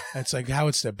 And it's like how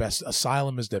it's their best.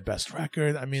 Asylum is their best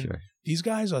record. I mean, Sure. these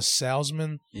guys are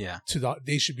salesmen. yeah,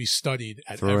 They should be studied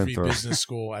at Through and every through. business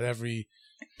school,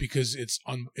 because it's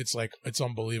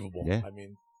unbelievable. Yeah. I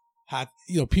mean,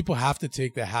 people have to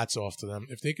take their hats off to them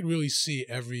if they can really see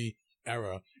every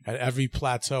era and every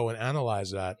plateau and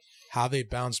analyze that. How they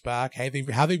bounce back,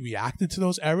 how they reacted to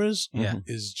those errors Yeah.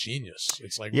 is genius.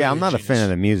 It's like Yeah, really I'm not a genius. fan of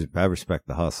the music, but I respect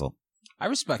the hustle. I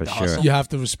respect For the sure. hustle. You have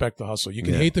to respect the hustle. You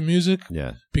can Yeah. hate the music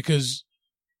Yeah. because,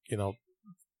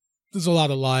 there's a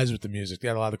lot of lies with the music. They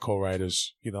had a lot of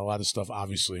co-writers, a lot of stuff.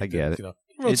 Obviously, I get that, it.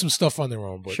 wrote some stuff on their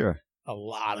own, but Sure. a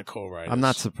lot of co-writers. I'm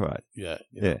not surprised. Yeah,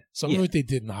 Yeah. Some Yeah. of it they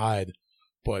didn't hide,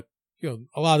 but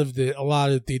a lot of they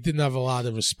didn't have a lot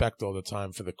of respect all the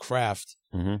time for the craft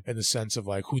Mm-hmm. in the sense of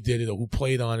like who did it or who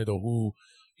played on it or who,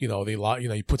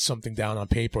 you put something down on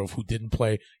paper of who didn't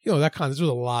play. That kind of. There's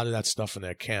a lot of that stuff in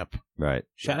their camp. Right.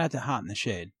 Shout out to Hot in the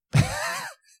Shade.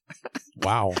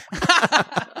 Wow,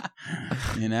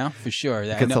 For sure. I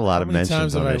Gets a know, lot how of many times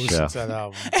mentions have on I this show. listened to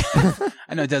that album?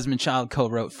 I know Desmond Child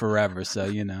co-wrote Forever, so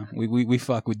we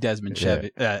fuck with Desmond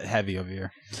heavy over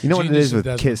here. You know what it Genius is of with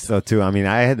Desmond. Kiss though too. I mean,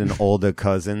 I had an older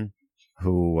cousin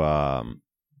who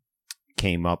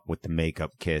came up with the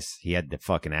makeup Kiss. He had the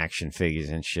fucking action figures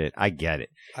and shit. I get it.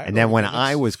 And then when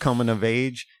I was coming of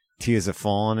age, Tears Are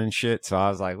Falling and shit. So I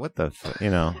was like, what the fuck?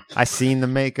 I seen the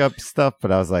makeup stuff,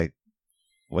 but I was like,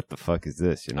 what the fuck is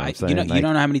this? You know what I'm saying? You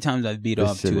don't know how many times I've beat this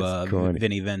off shit to is corny.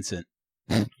 Vinnie Vincent.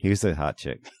 He was a hot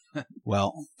chick.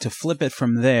 Well, to flip it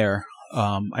from there,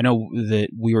 I know that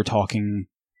we were talking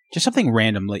just something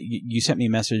random. Like you sent me a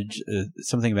message,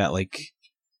 something about like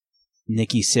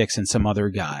Nikki Sixx and some other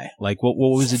guy. Like what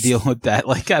was the deal with that?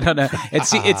 Like I don't know.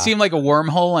 It seemed like a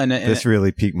wormhole, and this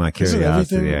really piqued my Isn't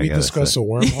curiosity. everything we discuss a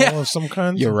wormhole of some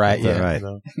kind? You're right. Yeah, Yeah. right. You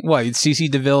know? What?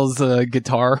 CC DeVille's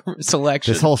guitar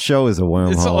selection. This whole show is a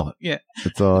wormhole. It's all, yeah.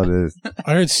 That's all it is.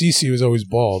 I heard CC was always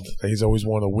bald. He's always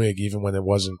worn a wig, even when it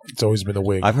wasn't. It's always been a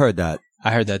wig. I've heard that.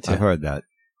 I heard that too. I've heard that.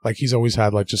 Like he's always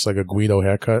had like just like a Guido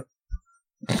haircut.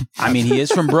 I mean, he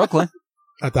is from Brooklyn.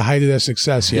 At the height of their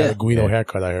success, he had Yeah. a Guido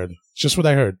haircut. I heard. It's just what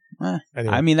I heard.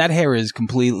 Anyway. I mean, that hair is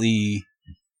completely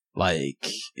like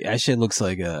that shit looks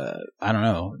like I don't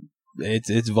know.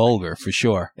 It's vulgar for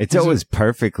sure. It's always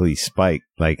perfectly spiked,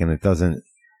 like, and it doesn't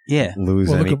Yeah. lose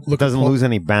Well, any. look at doesn't Paul- lose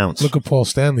any bounce. Look at Paul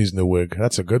Stanley's new wig.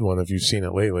 That's a good one if you've seen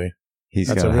it lately. He's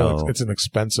That's got a a real. hell. It's an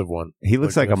expensive one. He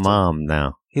looks like a lifted. mom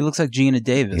now. He looks like Gina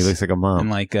Davis. He looks like a and mom.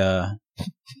 like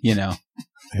you know,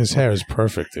 His hair is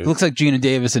perfect, he dude. looks like Gina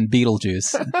Davis in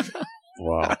Beetlejuice.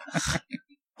 Wow.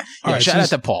 Yeah, right, shout so out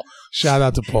to Paul. Shout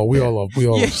out to Paul. We all love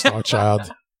Yeah. Star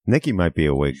Child. Nikki might be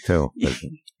a wig too. But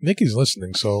Nikki's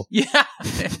listening, so Yeah.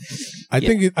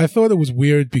 I thought it was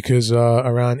weird because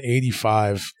around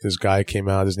 85, this guy came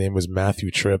out. His name was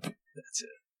Matthew Tripp. That's it.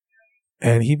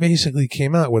 And he basically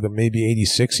came out with maybe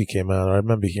 86 he came out. I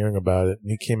remember hearing about it. And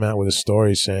he came out with a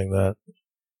story saying that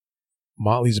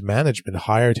Motley's management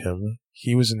hired him.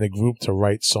 He was in the group to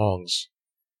write songs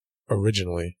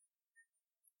originally.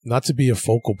 Not to be a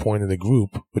focal point of the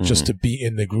group, but just to be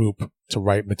in the group to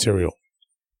write material.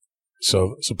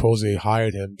 So supposedly they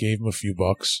hired him, gave him a few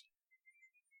bucks.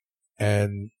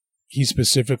 And he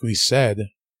specifically said,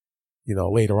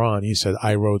 later on, he said,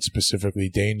 I wrote specifically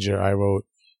Danger. I wrote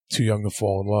Too Young to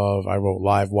Fall in Love. I wrote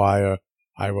Live Wire.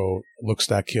 I wrote Looks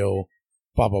That Kill.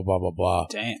 Blah, blah, blah, blah, blah.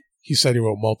 Damn. He said he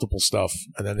wrote multiple stuff.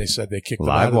 And then they said they kicked him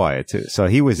out. Livewire too. So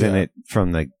he was in Yeah. it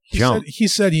from the jump. He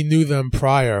said he knew them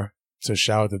prior to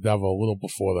Shout at the Devil, a little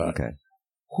before that. Okay.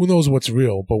 Who knows what's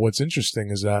real? But what's interesting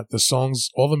is that the songs,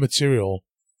 all the material,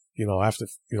 after,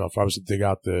 if I was to dig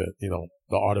out the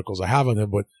articles I have on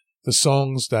him, but the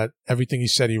songs that everything he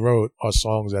said he wrote are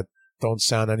songs that don't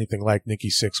sound anything like Nikki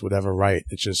Sixx would ever write.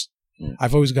 It's just,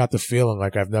 I've always got the feeling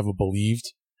like I've never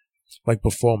believed, like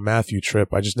before Matthew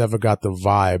Tripp, I just never got the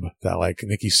vibe that like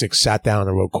Nikki Sixx sat down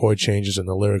and wrote chord changes in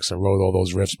the lyrics and wrote all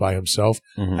those riffs by himself.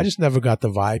 Mhm. I just never got the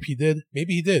vibe he did.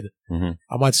 Maybe he did. Mhm.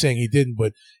 I'm not saying he didn't,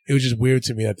 but it was just weird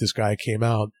to me that this guy came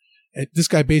out. And this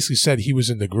guy basically said he was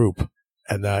in the group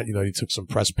and that, he took some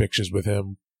press pictures with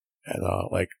him and,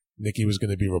 like Nikki was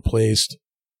going to be replaced.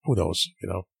 Who knows,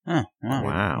 Huh. Wow.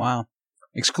 Wow. Wow.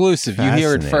 Exclusive. You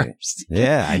hear it Fascinating. first.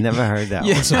 Yeah, I never heard that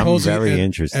Yeah. one. I'm Supposedly- very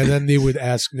interested. And then they would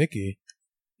ask Nikki,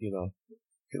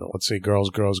 let's say Girls,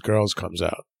 Girls, Girls comes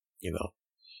out,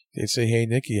 they'd say, hey,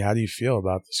 Nikki, how do you feel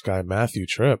about this guy, Matthew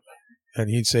Tripp? And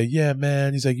he'd say, yeah,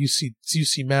 man. He's like, you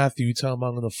see Matthew, you tell him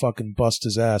I'm going to fucking bust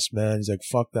his ass, man. He's like,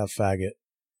 fuck that faggot.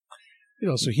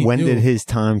 So he When knew did his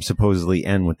time supposedly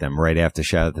end with them? Right after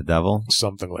Shout at the Devil?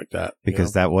 something like that.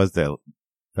 Because that was their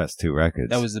best two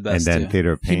records. That was the best, And then too.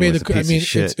 Theater of he Pain made was a piece of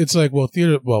shit. it's like,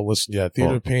 Theater of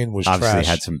Pain was Obviously trash.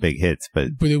 had some big hits, but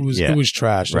But it was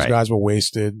trash. Those Right. guys were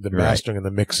wasted. The Right. mastering and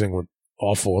the mixing were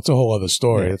awful. It's a whole other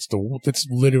story. Yeah. It's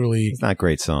literally it's not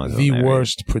great songs. the on there.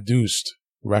 worst produced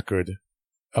record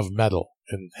of metal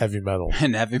and heavy metal.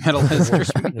 And heavy metal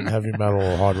listeners. In heavy metal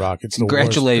or hard rock. It's the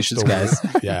Congratulations, worst. It's the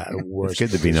worst. Yeah, the worst.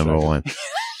 It's good to be number one.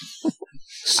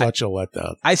 Such a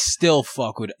letdown. I still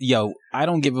fuck with I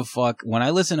don't give a fuck. When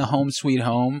I listen to Home Sweet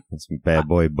Home, It's Bad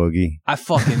Boy Boogie. I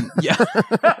fucking yeah.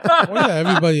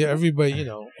 Well, yeah, everybody,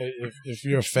 if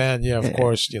you're a fan, yeah, of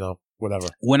course, whatever.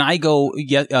 When I go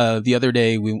the other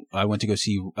day I went to go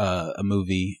see a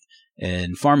movie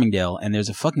in Farmingdale and there's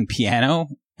a fucking piano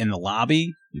in the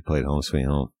lobby. You played Home Sweet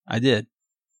Home. I did.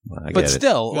 I But get it.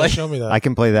 still, Yeah, like show me that. I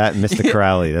can play that and Mr.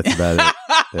 Crowley. That's about it.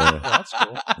 Yeah, Yeah. that's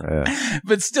cool. Yeah.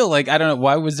 but still, like, I don't know.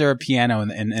 Why was there a piano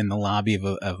in the lobby of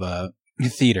a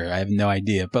theater? I have no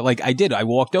idea. But, like, I did. I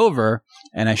walked over,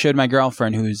 and I showed my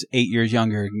girlfriend, who's 8 years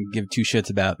younger, and give two shits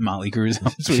about Motley Crue's.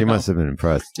 She must have been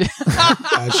impressed.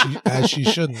 As she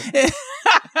shouldn't.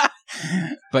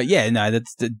 But, yeah, no,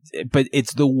 but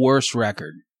it's the worst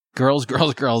record. Girls,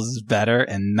 Girls, Girls is better,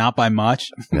 and not by much.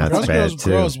 That's Girls, bad Girls, too.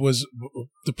 Girls was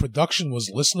the production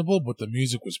was listenable, but the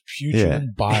music was putrid Yeah.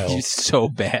 and bile. It's so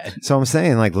bad. So I'm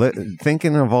saying, like,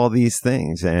 thinking of all these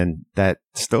things and that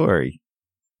story,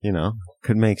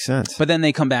 could make sense. But then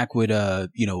they come back with, Dr.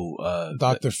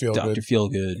 Feelgood. Dr.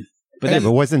 Feelgood. But Hey, then,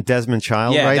 but wasn't Desmond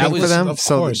Child Yeah, that writing was- for them? of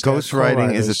So course, they're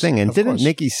ghostwriting is a co-writers. thing. And Of didn't course.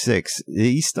 Nikki Sixx,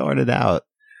 he started out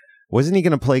Wasn't he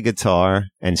going to play guitar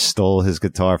and stole his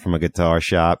guitar from a guitar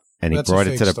shop and he That's a brought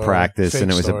it fake to the story. practice Fake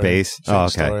and it was story. a bass? Fake Oh,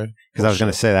 okay. story. Because I was going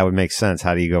to Bullshit. say that would make sense.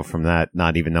 How do you go from that,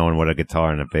 not even knowing what a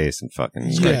guitar and a bass and fucking...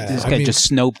 Yeah. This I guy mean- just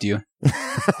snoped you.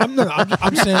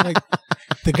 I'm saying like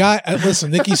the guy.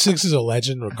 Listen, Nikki Sixx is a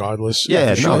legend, regardless.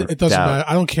 Yeah, For no It doesn't doubt. matter.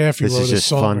 I don't care if he This wrote is a just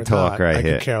song fun or talk not. right I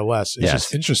here. could care less. It's Yes.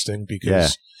 just interesting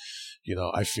because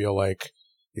I feel like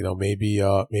maybe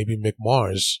Mick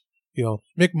Mars.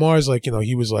 Mick Mars, like,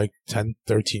 he was like 10,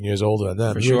 13 years older than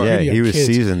them. For sure. Yeah, had he was kids.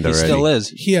 seasoned He already. still is.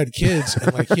 He had kids,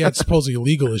 and like he had supposedly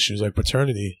legal issues, like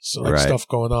paternity, so like Right. stuff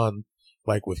going on,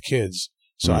 like with kids.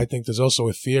 So Mm. I think there's also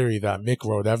a theory that Mick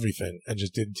wrote everything and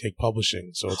just didn't take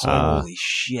publishing. So it's like Holy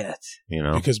shit.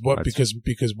 because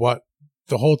what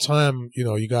the whole time,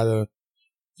 you gotta,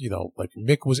 like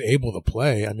Mick was able to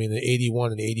play. I mean, in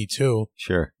 81 and 82,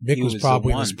 Sure. Mick He was was the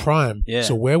probably in his one. prime. Yeah.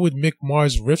 So where would Mick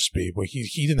Mars' riffs be? Where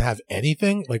he didn't have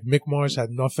anything? Like Mick Mars had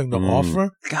nothing to Mm. offer?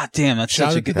 God damn, that's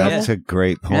Shout such a out to good Devil. That's a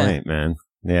great point, man.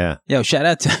 Yeah. Yo, shout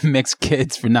out to Mick's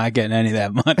kids for not getting any of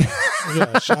that money.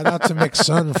 Yeah, shout out to Mick's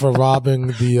son for robbing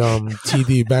the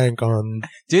TD Bank on...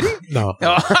 Did he? No.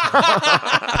 Oh.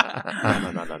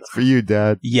 No. For you,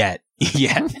 Dad. Yet.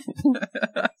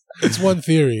 It's one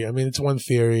theory. I mean, it's one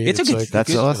theory. It's a good- That's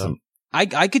good, awesome.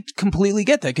 I could completely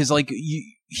get that because, like,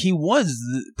 he was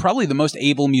probably the most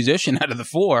able musician out of the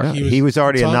four. Yeah, He He was was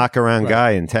already a Tom- knockaround right.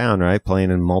 guy in town, right? Playing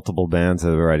in multiple bands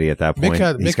already at that point.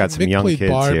 He's got some young played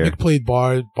kids here. Mick played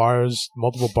bars,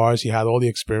 multiple bars. He had all the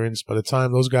experience. By the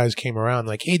time those guys came around,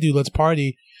 like, hey, dude, let's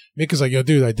party. Mick is like, yo,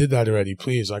 dude, I did that already.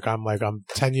 Please. I'm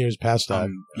 10 years past that.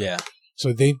 Yeah.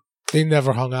 So they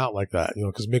never hung out like that,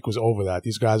 because Mick was over that.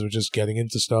 These guys were just getting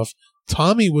into stuff.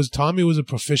 Tommy was a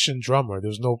proficient drummer.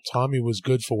 Tommy was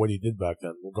good for what he did back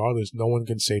then. Regardless, no one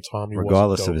can say Tommy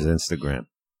Regardless of wasn't his Instagram.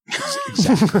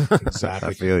 dope. Exactly.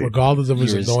 I feel you. Regardless of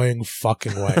his Years. annoying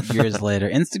fucking wife. Years later.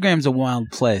 Instagram's a wild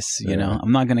place, you Yeah. know.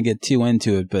 I'm not going to get too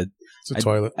into it, but It's a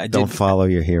toilet. I Don't did follow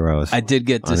your heroes. I did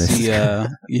get to on see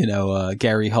Instagram.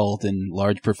 Gary Holt and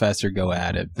Large Professor go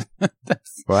at it.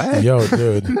 What? Yo,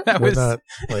 dude. That we're was- not,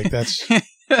 like, that's...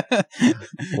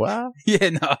 What? Yeah,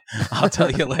 no. I'll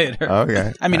tell you later.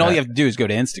 Okay. I mean, all you have to do is go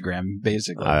to Instagram,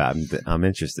 basically. I'm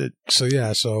interested. So,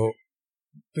 yeah, so...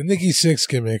 The Nikki Sixx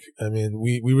gimmick, I mean,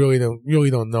 we really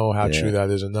don't know how Yeah. true that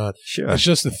is or not. Sure. It's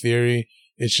just a theory.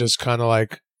 It's just kind of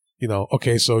like,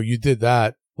 okay, so you did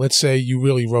that. Let's say you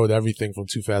really wrote everything from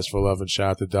Too Fast for Love and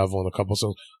Shout Out the Devil and a couple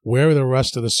songs. Where are the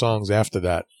rest of the songs after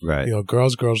that? Right.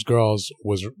 Girls, Girls, Girls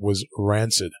was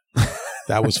rancid.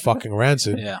 That was fucking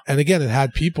rancid. Yeah. And again, it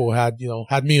had people, had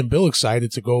me and Bill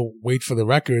excited to go wait for the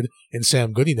record in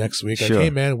Sam Goody next week. Sure. Like, hey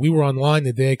man, we were online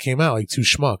the day it came out, like two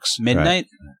schmucks. Midnight?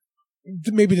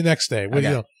 Maybe the next day.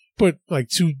 Okay. But like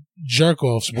two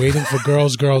jerk-offs waiting for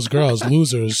Girls, Girls, Girls,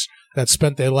 losers that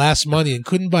spent their last money and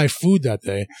couldn't buy food that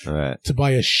day All right. to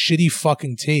buy a shitty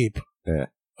fucking tape Yeah.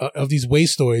 of these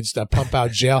wastoids that pump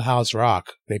out Jailhouse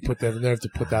Rock. They put their nerve to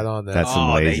put that on there. That's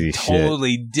some lazy they shit.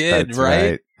 totally did, That's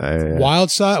right?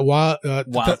 Wild Side, Wild- The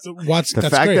that's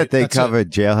fact great. that they That's it.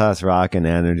 covered Jailhouse Rock and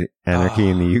Anarchy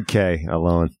in the UK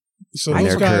alone. So in those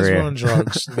their guys career. were on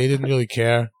drugs. They didn't really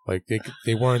care. Like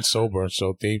they weren't sober,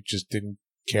 so they just didn't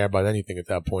care about anything at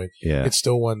that point. Yeah. It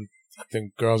still won. I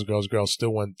think Girls, Girls, Girls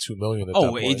still won 2 million at that Oh,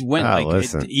 point. it went Ah, like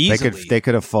listen, easily. they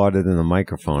could have fought it in the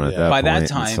microphone at Yeah. that by point that and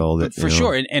time, sold it for you know?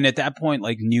 sure. And at that point,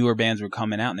 like newer bands were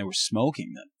coming out and they were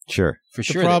smoking them Sure. for The,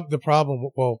 sure. the problem,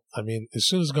 well, I mean, as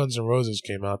soon as Guns N' Roses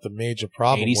came out, the major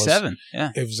problem 87,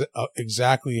 yeah. was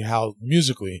exactly how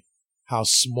musically how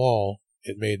small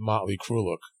it made Motley Crue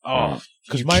look. Oh,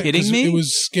 Because you kidding me? It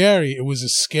was scary. It was a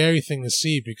scary thing to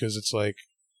see because it's like,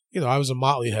 I was a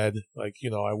Motley head. Like,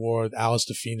 I wore an Alice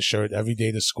Fiend shirt every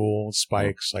day to school,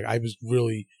 spikes. Like, I was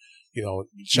really,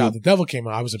 Shout Out the Devil came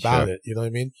out. I was about Sure. it. You know what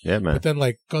I mean? Yeah, man. But then,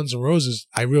 like, Guns N' Roses,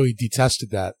 I really detested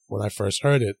that when I first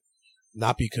heard it.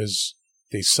 Not because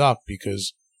they sucked,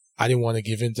 because I didn't want to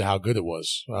give in to how good it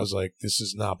was. I was like, this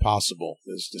is not possible.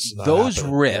 This is not Those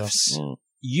happening, riffs, Mm.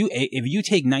 if you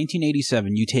take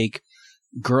 1987, you take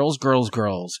Girls, Girls,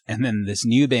 Girls, and then this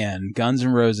new band, Guns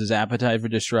N' Roses, Appetite for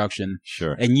Destruction,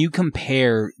 Sure. and you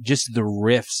compare just the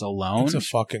riffs alone. It's a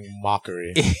fucking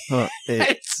mockery. Well,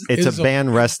 it's it's It's a a-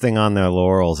 band resting on their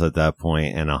laurels at that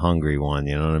point and a hungry one.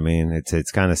 You know what I mean?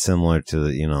 It's kind of similar to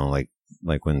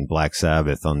like when Black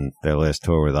Sabbath on their last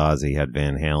tour with Ozzy had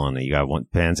Van Halen. You got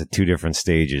bands at two different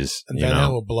stages. And you Van know,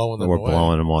 Halen were blowing them we're away.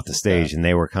 blowing them off the stage, and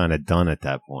they were kind of done at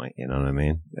that point. You know what I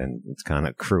mean? And it's kind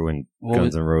of Crew and What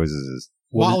Guns N' Roses is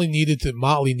Motley needed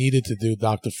to do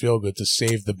Dr. Feelgood to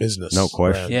save the business. No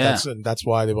question. Yeah. That's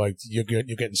why they're like, you're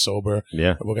getting sober.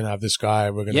 Yeah. We're gonna have this guy.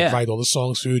 We're gonna write all the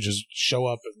songs for you. Just show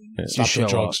up and stop Just doing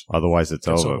show drugs. Otherwise, it's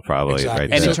That's over. over. Probably Exactly.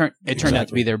 right And there. it turned out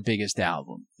to be their biggest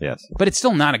album. Yes. But it's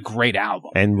still not a great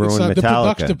album. And It's Ruin not-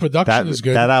 Metallica. the production is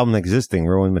good. That album existing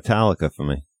ruined Metallica for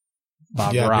me.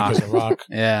 Bob Yeah, Rock. because of rock.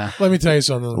 Yeah. Let me tell you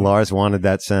something. Lars wanted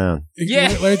that sound. Yeah.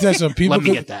 Let me tell you something. Let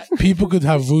me get that. People could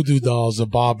have voodoo dolls of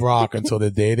Bob Rock until the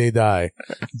day they die.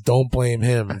 Don't blame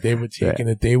him. They were taking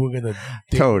it. They were gonna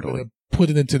Totally. put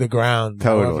it into the ground.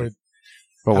 Totally. However,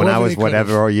 But when I However was they could've.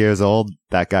 whatever years old,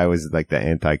 that guy was like the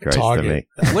Antichrist to me.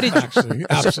 Target. What did Actually,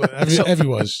 absolutely. Every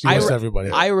was. He was to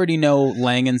everybody. I already know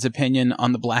Langen's opinion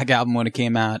on the Black Album when it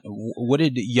came out. What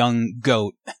did Young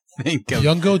Goat think of?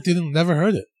 Young Goat never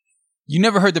heard it. You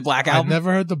never heard the Black I Album?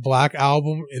 never heard the Black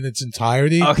Album in its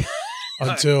entirety Okay.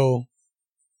 until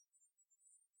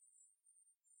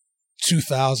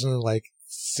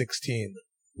 2016.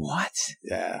 What?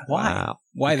 Yeah. Why? Wow.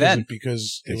 Why Because then?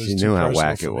 Because it Because was you too knew how personal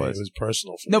whack for it me. was. It was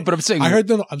personal for No, me. but I'm saying I heard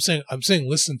them. I'm saying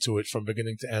listen to it from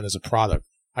beginning to end as a product.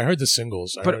 I heard the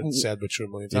singles. I But- heard Sad But True a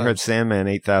million You times. heard Sandman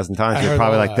 8,000 times. I You're heard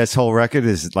probably all like, that. this whole record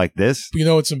is like this? But you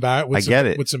know what's embarrassing? I get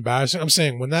it. What's embarrassing? I'm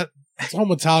saying when that the whole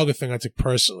Metallica thing I took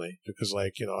personally because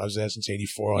I was there since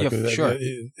 '84. Yeah, for sure.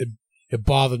 It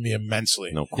bothered me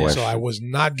immensely. No question. So I was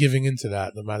not giving into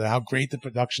that, no matter how great the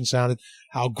production sounded,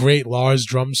 how great Lars'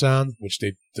 drums sound, which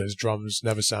his drums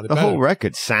never sounded The better. whole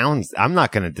record sounds, I'm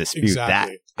not going to dispute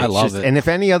Exactly. I It's love it. And if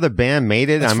any other band made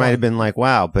it, That's I might fine. have been like,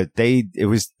 wow, but it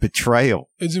was betrayal.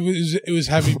 It was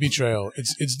heavy betrayal.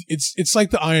 It's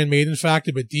like the Iron Maiden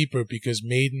factor, but deeper because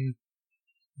Maiden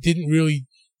didn't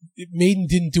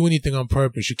do anything on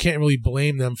purpose. You can't really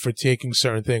blame them for taking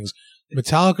certain things.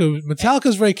 Metallica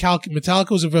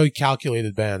was a very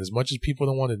calculated band. As much as people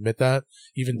don't want to admit that,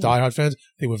 even diehard fans,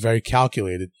 they were very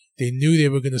calculated. They knew they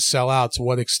were going to sell out. To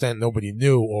what extent, nobody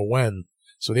knew or when.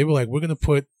 So they were like, we're going to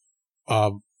put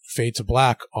Fade to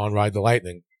Black on Ride the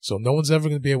Lightning. So no one's ever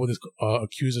going to be able to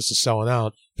accuse us of selling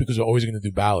out because we're always going to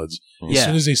do ballads. As Yeah.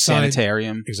 soon as they signed,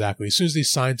 Sanitarium. exactly. As soon as they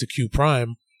signed to Q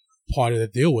Prime, part of the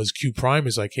deal was Q Prime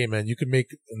is like, hey man, you can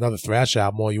make another thrash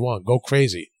album all you want. Go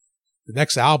crazy. The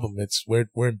next album, we're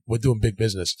doing big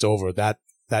business. It's over. That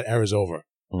era's over.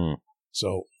 Mm.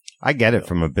 So I get it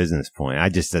from a business point. I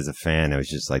just, as a fan, it was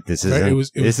just like, this Right, isn't, it was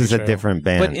this is a betrayal. different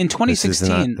band. But in This is 2016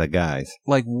 not the guys.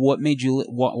 Like, what made you?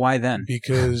 Why then?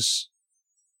 because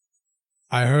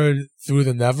I heard Through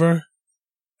the Never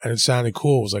and it sounded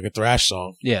cool. It was like a thrash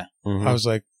song. Yeah. Mhm. I was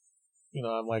like,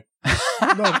 I'm like,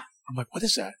 no. I'm like, what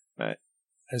is that? Right.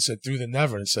 And it said Through the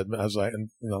Never, and it said, I was like,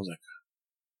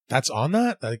 that's on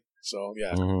that? Like, so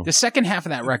yeah. Mhm. The second half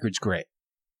of that record's great.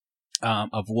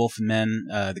 Of Wolf and Men,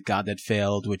 The God That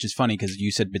Failed, which is funny because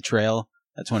you said betrayal.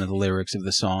 That's one of the lyrics of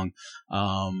the song.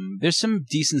 There's some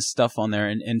decent stuff on there.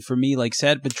 And for me, like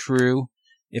Sad But True,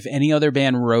 if any other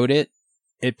band wrote it,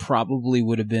 it probably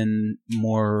would have been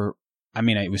more, I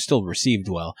mean, it was still received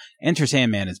well. Enter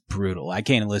Sandman is brutal. I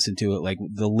can't listen to it. Like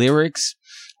the lyrics,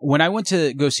 when I went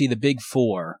to go see the Big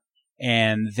Four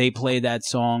and they played that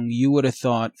song, you would have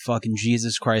thought fucking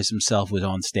Jesus Christ himself was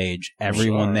on stage.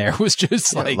 Everyone Sure. there was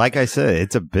just Yeah, like, like I said,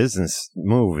 it's a business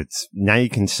move. It's now you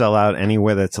can sell out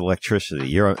anywhere that's electricity.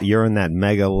 You're in that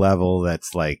mega level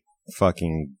that's like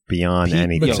fucking beyond Pete-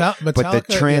 anything. Metallica, But the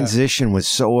transition was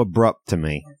so abrupt to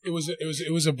me. it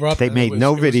was abrupt. They and made it was-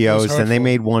 no it was videos, then they hurtful.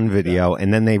 made one video,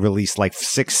 and then they released like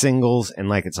 6 singles, and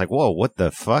like it's like, whoa, what the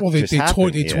fuck? Well, they just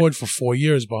happened here? toured for 4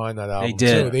 years behind that album.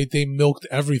 did. too. They milked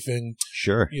everything.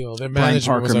 Sure, Their Brian management was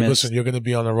Parker like, missed. listen, you're going to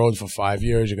be on the road for 5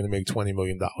 years. You're going to make $20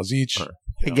 million each. Sure.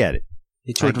 I get it.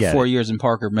 he toured I for get 4 years and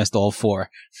Parker missed all 4.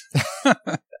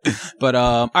 But,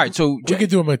 all right. So We could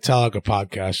do a Metallica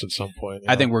podcast at some point.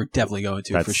 I think we're definitely going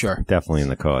to That's for sure. definitely in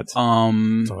the cards.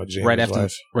 Um, Talking about Jamie's right after,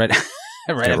 life. right, right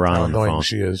Get after, Ron How on the annoying phone.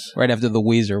 she is. right after the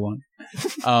Weezer one.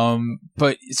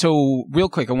 But so real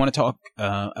quick, I want to talk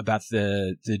about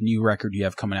the new record you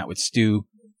have coming out with Stu.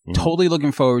 Mhm. Totally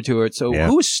looking forward to it. So Yeah.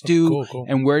 who's Stu Cool.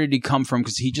 and where did he come from?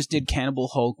 Because he just did Cannibal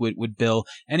Hulk with Bill,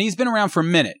 and he's been around for a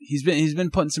minute. He's been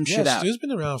putting some shit out. Stu's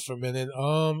been around for a minute.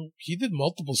 He did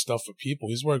multiple stuff for people.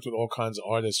 He's worked with all kinds of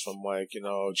artists from like,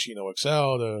 Chino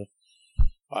XL to,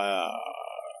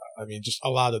 just a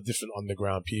lot of different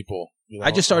underground people.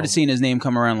 I just started seeing his name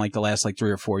come around like the last 3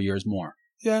 or 4 years more.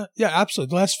 Yeah,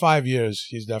 absolutely. The last 5 years,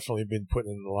 he's definitely been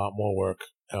putting in a lot more work.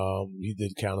 He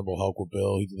did Cannibal Hulk with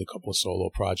Bill. He did a couple of solo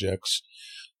projects.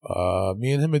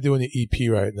 Me and him are doing an EP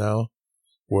right now.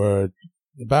 We're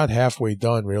about halfway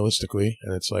done, realistically,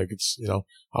 and it's like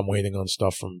I'm waiting on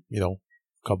stuff from a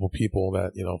couple people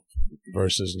that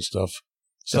verses and stuff.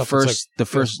 stuff. The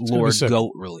first it's gonna be Lord sick.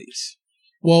 Goat release.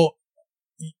 Well,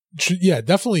 yeah,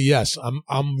 definitely yes.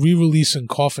 I'm re-releasing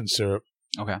Coffin Syrup,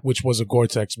 Okay. which was a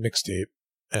Gore-Tex mixtape,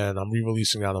 and I'm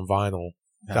re-releasing that on vinyl.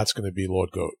 Yeah. That's going to be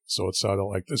Lord Goat. So it's I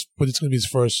don't like this, but it's going to be his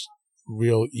first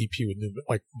real EP with new,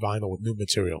 like vinyl with new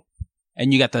material.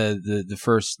 And you got the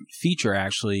first feature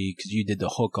actually because you did the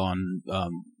hook on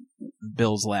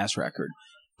Bill's last record,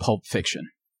 Pulp Fiction.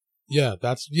 Yeah,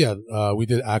 we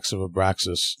did Acts of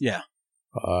Abraxas. Yeah.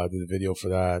 Did a video for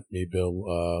that. Me,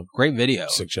 Bill, Great video.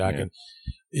 Sick Jack, and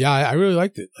I really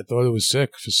liked it. I thought it was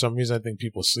sick. For some reason, I think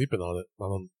people are sleeping on it.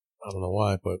 I don't know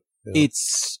why, but yeah.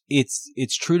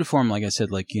 It's true to form. Like I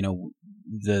said, like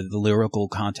the lyrical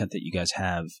content that you guys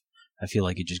have. I feel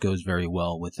like it just goes very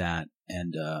well with that.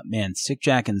 And man, Sick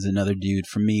Jackin's another dude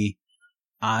for me.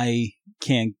 I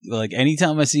can't, like,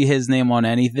 anytime I see his name on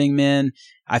anything, man,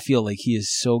 I feel like he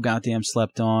is so goddamn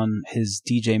slept on. His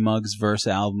DJ Muggs verse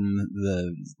album,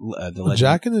 the Legend.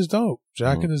 Jackin is dope.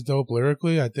 Jackin is dope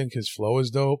lyrically. I think his flow is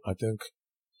dope. I think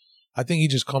he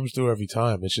just comes through every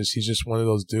time. He's just one of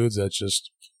those dudes that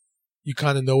just, you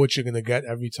kind of know what you're going to get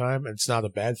every time, and it's not a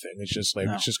bad thing. It's just like,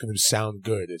 it's just going to sound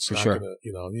good. It's For not sure. going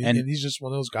to, and he's just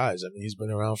one of those guys. I mean, he's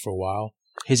been around for a while.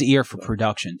 His ear for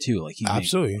production too, like he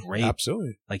Absolutely. makes great.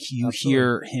 Absolutely. Like you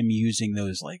hear him using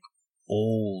those like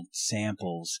old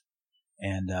samples,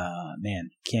 and man,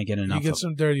 can't get enough. You get of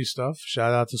some dirty stuff.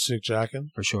 Shout out to Sick Jackin.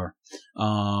 for sure.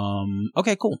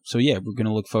 Okay, cool. So yeah, we're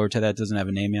gonna look forward to that. Doesn't have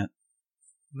a name yet.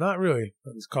 Not really.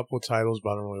 There's a couple of titles,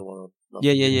 but I don't really want to.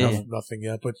 Yeah. Nothing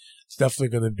yet, but it's definitely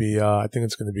going to be. I think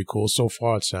it's going to be cool. So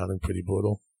far, it's sounding pretty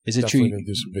brutal. Is it Definitely true? gonna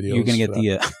do some videos You're gonna get for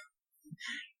the.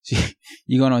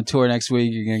 You going on tour next week?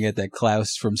 You're gonna get that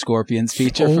Klaus from Scorpions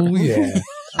feature. Oh yeah,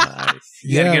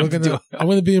 You gotta get we're him to do gonna. I'm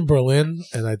gonna be in Berlin,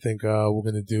 and I think we're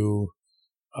gonna do.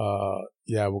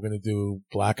 We're gonna do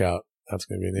Blackout. That's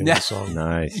gonna be the name of the song.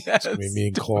 Nice. Yes. It's gonna be me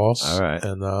and Klaus. All right.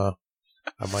 And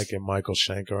I might get Michael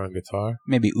Schenker on guitar.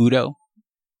 Maybe Udo.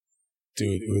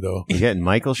 Dude, Udo. You getting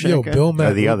Michael Yo, Schenker? Bill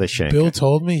met or the other Schenker? Bill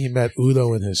told me he met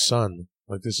Udo and his son.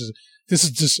 Like this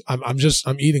is just.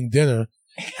 I'm eating dinner,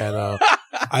 and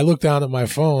I look down at my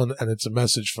phone, and it's a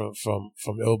message from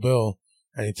Ill Bill,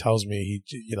 and he tells me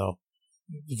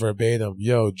verbatim,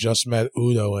 "Yo, just met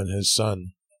Udo and his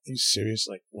son." Are you serious?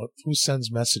 Like, what? Who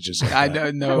sends messages like I that?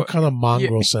 don't know. What kind of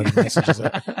mongrel sends messages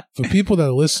like that? For people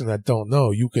that listen that don't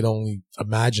know, you could only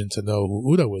imagine to know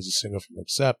who Udo was, a singer from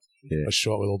Accept, a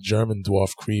short little German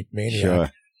dwarf creep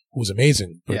maniac who was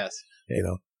amazing. But, Yes.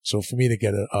 So for me to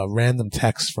get a random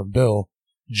text from Bill,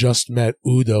 just met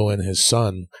Udo and his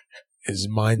son, is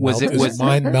mind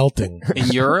melting. In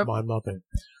Europe? Mind melting.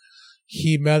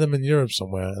 He met him in Europe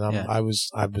somewhere, and I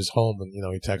was home, and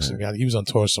he texted me. He was on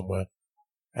tour somewhere,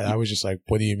 and I was just like,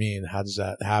 "What do you mean? How does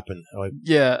that happen?" Like,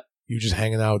 Yeah. you just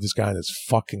hanging out with this guy and his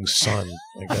fucking son.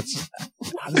 Like, that's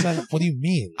how does that? What do you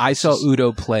mean? I saw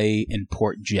Udo play in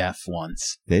Port Jeff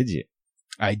once. Did you?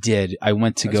 I did. I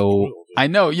went to That's go. brutal, dude. I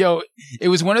know, yo. It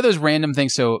was one of those random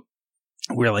things. So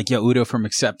we're like, yo, Udo from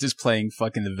Accept is playing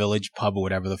fucking the Village Pub or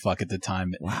whatever the fuck at the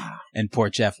time. Wow. And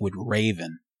Port Jeff with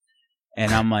Raven.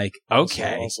 And I'm like,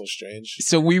 okay. Also strange.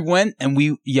 So we went and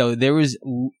there was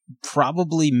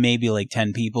probably maybe like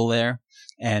 10 people there.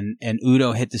 And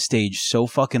Udo hit the stage so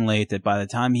fucking late that by the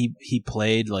time he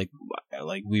played, like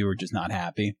we were just not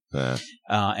happy.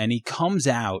 And he comes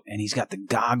out and he's got the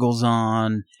goggles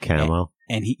on. Camo.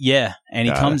 And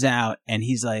he comes out and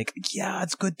he's like, yeah,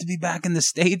 it's good to be back in the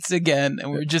States again.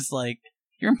 And we're just like,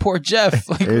 you're in Port Jeff.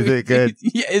 Like, Is it good?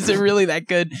 Yeah, is it really that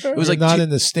good? It was You're like not in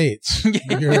the States.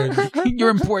 you're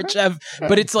in Port Jeff,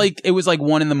 but it was like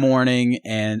 1 a.m.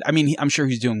 and I mean, I'm sure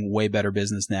he's doing way better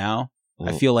business now.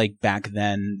 I feel like back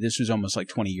then, this was almost like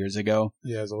 20 years ago.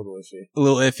 Yeah, it's a little iffy. A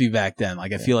little iffy back then.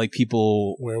 Like I feel like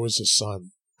people. Where was his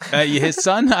son? His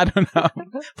son? I don't know.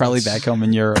 Probably back home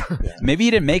in Europe. Yeah. Maybe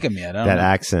he didn't make him yet. I don't That know.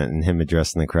 accent and him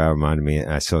addressing the crowd reminded me.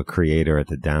 I saw Creator at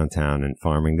the downtown in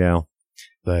Farmingdale,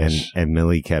 and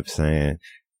Millie kept saying,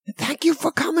 "Thank you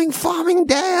for coming,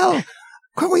 Farmingdale.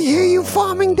 Can we hear you,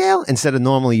 Farmingdale?" Instead of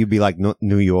normally you'd be like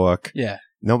New York. Yeah.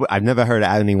 No, I've never heard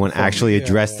anyone actually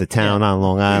address the town on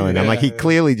Long Island. I'm like, he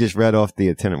clearly just read off the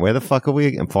attendant. Where the fuck are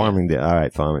we? In Farmingdale. All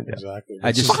right, Farmingdale. Exactly.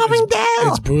 Farmingdale.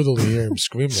 It's brutal to hear him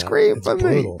scream that. Scream It's for me.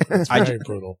 brutal. It's very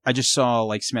brutal. I just saw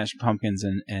like Smashing Pumpkins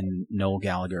and Noel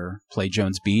Gallagher play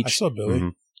Jones Beach. I saw Billy.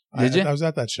 Mhm. Did you? I was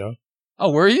at that show. Oh,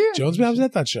 were you? I was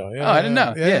at that show. Yeah, Oh, I didn't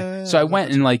know. Yeah. So I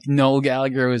went and like Noel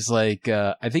Gallagher was like,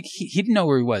 I think he didn't know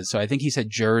where he was. So I think he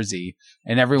said Jersey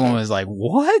and everyone was like,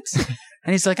 what?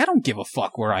 And he's like, I don't give a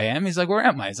fuck where I am. He's like, where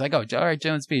am I? He's like, oh, all right,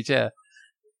 Jones Beach. Yeah.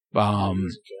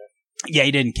 Yeah,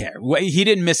 he didn't care. He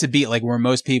didn't miss a beat like where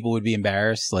most people would be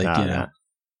embarrassed. Like, No.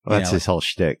 Well, that's you know, his whole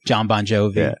shtick. John Bon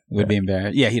Jovi Yeah, would be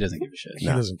embarrassed. Yeah, he doesn't give a shit. He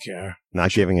doesn't care.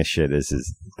 Not giving a shit is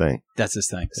his thing. That's his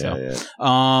thing. So, Yeah.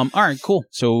 all right, cool.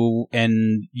 So,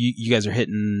 and you guys are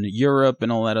hitting Europe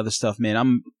and all that other stuff, man.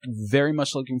 I'm very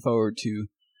much looking forward to,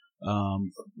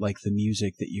 like the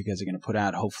music that you guys are going to put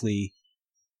out.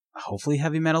 Hopefully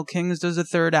Heavy Metal Kings does a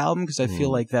third album, because I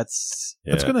feel like that's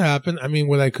going to happen. I mean,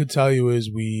 what I could tell you is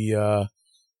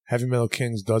Heavy Metal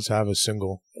Kings does have a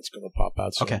single that's going to pop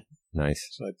out soon. Okay. Nice.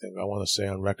 So I think I want to say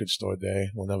on Record Store Day,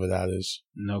 whenever that is.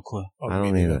 no clue. Oh, I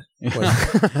don't me either.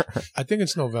 neither. I think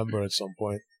it's November at some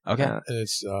point. Okay. Yeah. And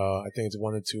it's I think it's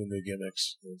 1 or 2 new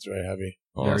gimmicks. It's very heavy.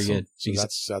 Very Awesome. good.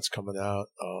 So that's coming out.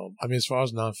 I mean, as far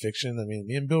as nonfiction, I mean,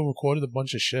 me and Bill recorded a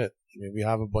bunch of shit. I mean, we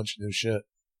have a bunch of new shit.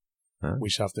 Huh? We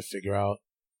just have to figure out,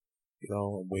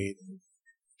 and wait and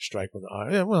strike when the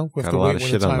iron. Yeah, well, we have Got to a lot wait of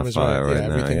when shit the on time the is fire right. right Yeah,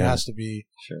 now, everything yeah. has to be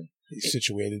Sure.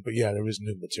 situated. But yeah, there is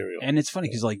new material. And it's funny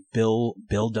because like Bill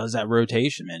does that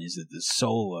rotation, man. He's at the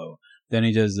solo, then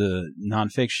he does the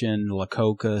nonfiction. La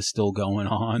Coca still going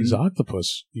on He's an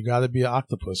octopus. You got to be an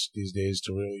octopus these days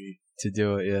to really to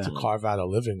do it. Yeah. to carve out a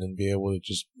living and be able to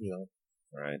just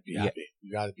Right. be Yeah. happy.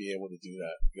 You got to be able to do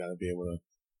that. You got to be able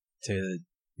To to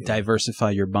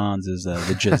diversify your bonds, as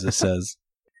the Jizza says.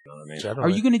 Are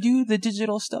you going to do the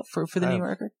digital stuff for the I new am.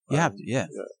 record? You have to, yeah.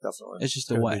 Yeah, definitely. It's just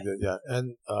a Gonna way. be good, yeah,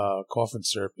 and Coffin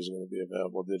Syrup is going to be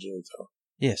available digitally too.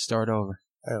 Yeah, start over.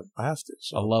 I have to.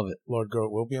 So I love it. Lord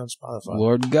Goat will be on Spotify.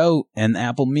 Lord Goat and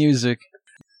Apple Music.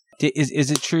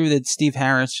 Is it true that Steve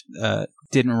Harris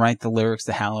didn't write the lyrics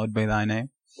to "Hallowed Be Thy Name"?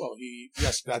 Well,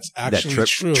 yes, that's actually that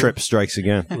true. trip strikes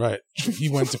again. Right. He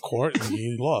went to court and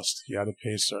he lost. He had to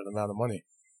pay a certain amount of money.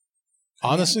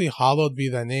 Honestly, "Hallowed Be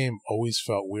Thy Name" always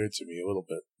felt weird to me a little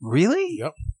bit. Really?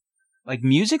 Yep. Like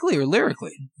musically or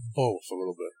lyrically? Both a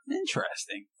little bit.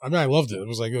 Interesting. I mean, I loved it. It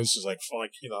was just like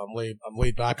I'm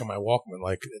laid back in my Walkman,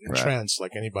 like in Right. trance,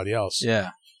 like anybody else. Yeah.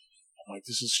 I'm like,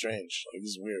 this is strange. Like, this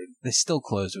is weird. They still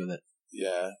close with it.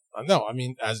 Yeah. No, I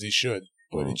mean, as they should.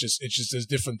 But Mhm. it's just there's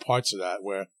different parts of that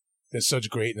where there's such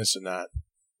greatness in that,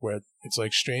 where it's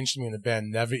like strange to me, and the band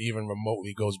never even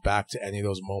remotely goes back to any of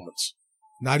those moments.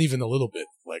 Not even a little bit.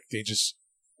 Like, they just,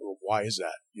 well, why is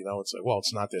that? It's like, well,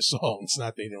 it's not their song. It's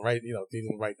not, they didn't write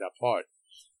that part.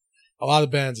 A lot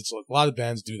of bands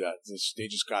do that.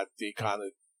 They kind of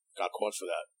got caught for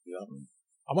that,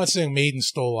 I'm not saying Maiden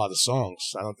stole a lot of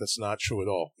songs. That's not true at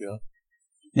all,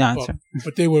 Yeah, Well, that's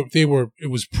but it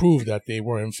was proved that they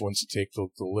were influenced to take the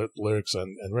lyrics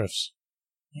and riffs.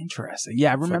 interesting.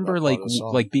 Yeah, I remember that part of the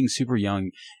song. like being super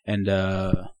young and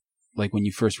like when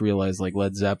you first realized like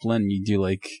Led Zeppelin, you do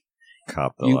like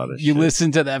Copped a lot of you shit.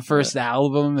 listen to that first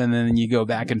album and then you go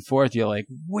back and forth. You're like,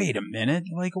 wait a minute,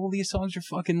 like all these songs are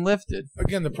fucking lifted.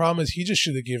 Again, the problem is he just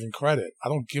should have given credit. I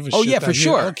don't give a Oh, shit. yeah, that for he-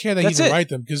 sure. I don't care that That's he didn't it. write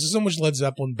them because there's so much Led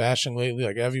Zeppelin bashing lately.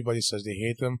 Like, everybody says they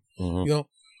hate them. Mhm.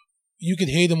 You can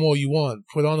hate them all you want.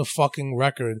 Put on a fucking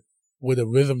record with a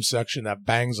rhythm section that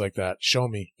bangs like that. Show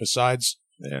me. Besides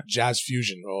Yeah. jazz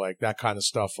fusion or like that kind of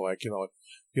stuff, or like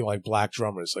like black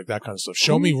drummers, like that kind of stuff.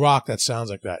 Show me rock that sounds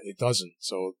like that. It doesn't.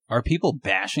 So Are people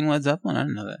bashing Led Zeppelin? I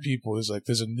didn't know that. people, there's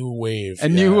a new wave. A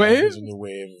new wave? There's a new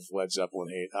wave of Led Zeppelin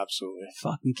hate. Absolutely.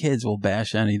 Fucking kids will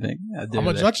bash anything. How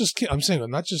dare they? Not just kids. I'm saying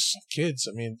not just kids.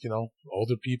 I mean,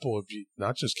 older people would be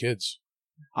not just kids.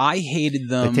 I hated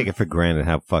They them. take it for granted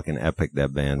how fucking epic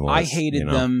that band was. I hated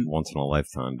them. Once in a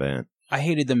lifetime band. I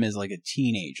hated them as like a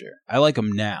teenager. I like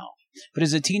them now, but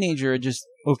as a teenager, it just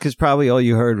Well, because probably all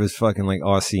you heard was fucking like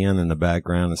RCN in the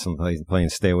background and somebody playing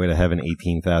 "Stairway to Heaven"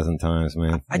 18,000 times,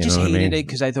 man. I You just know what hated I mean? it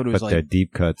because I thought it was But they're like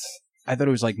deep cuts. I thought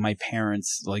it was like my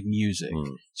parents' like music.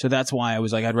 Mm. So that's why I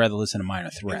was like, I'd rather listen to Minor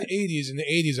Threat. In the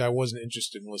 80s, I wasn't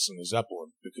interested in listening to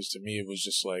Zeppelin because to me it was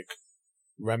just like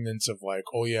remnants of like,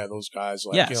 oh yeah, those guys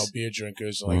like Yes. beer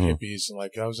drinkers and like Mhm. hippies and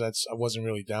like I wasn't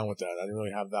really down with that. I didn't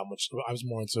really have that much. I was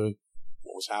more into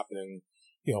what was happening.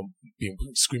 Being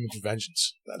screaming for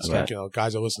vengeance. That's Right. like,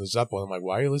 guys that listen to Zeppelin. I'm like,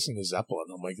 why are you listening to Zeppelin?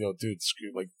 I'm like, yo, dude,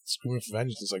 screaming for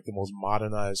vengeance is like the most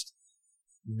modernized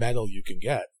metal you can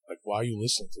get. Like, why are you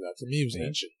listening to that? To me, it was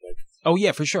ancient. Like, Oh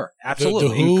yeah, for sure, absolutely.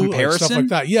 The In Who, like, comparison, stuff like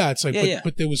that. Yeah, it's like, Yeah,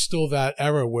 but there was still that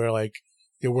era where like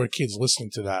there were kids listening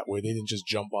to that where they didn't just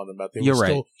jump on them. But they You're were right.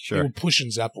 still Sure. they were pushing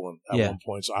Zeppelin at Yeah. one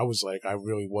point. So I was like, I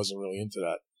really wasn't really into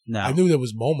that. no. I knew there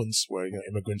was moments where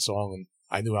Immigrant Song and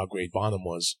I knew how great Bonham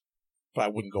was, but I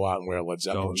wouldn't go out and wear a Led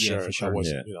Zeppelin yeah, shirt. for sure. I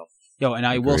wasn't, Yo, and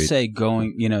I will Agreed. say,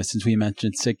 since we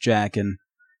mentioned Sick Jack and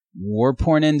War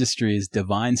Porn Industries,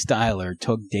 Divine Styler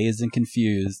took Dazed and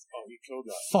Confused, Oh, he killed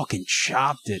that. fucking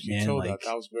chopped it, He man. killed Like, that.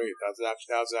 That was great.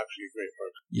 That was actually a great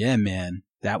work. yeah, man.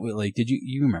 That was like,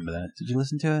 you remember that? Did you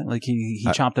listen to it? Like he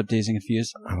chopped up Dazed and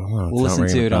Confused. I don't know. We'll listen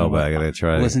to it on the way. I gotta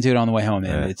try. Listen to it on the way home,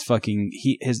 man. Yeah. It's fucking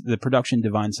the production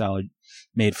Divine Style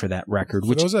made for that record. For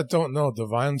Which those that don't know,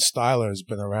 Divine Styler has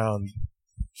been around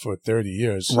for 30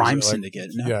 years. Rhyme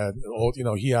Syndicate. No? Yeah, old,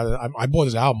 he had. I bought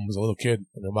his album as a little kid,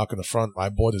 and I'm not going to front. I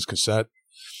bought his cassette,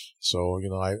 so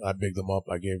I bigged him up.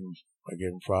 I gave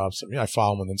him props. I mean, I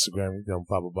follow him on Instagram.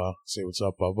 Blah blah blah. Say what's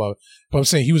up, blah blah. But I'm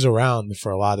saying he was around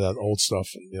for a lot of that old stuff,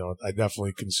 and I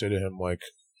definitely consider him like,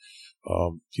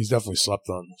 he's definitely slept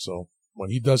on. So when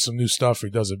he does some new stuff, or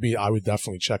he does a beat, I would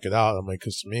definitely check it out. I'm like,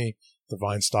 because to me,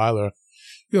 Divine Styler,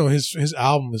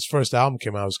 his first album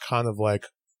came out, it was kind of like,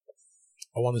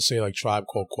 I want to say like Tribe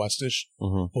Called Quest-ish,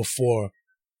 before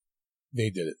they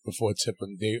did it, before Tip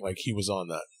and Dave, like he was on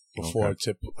that. Before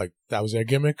Tip, like that was their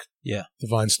gimmick. Yeah.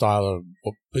 Divine Styler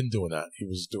been doing that. He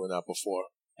was doing that before.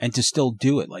 And to still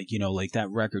do it, like that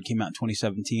record came out in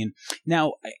 2017.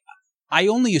 Now, I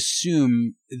only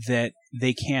assume that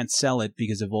they can't sell it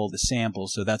because of all the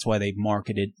samples, so that's why they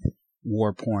marketed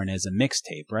War Porn as a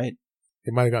mixtape, right?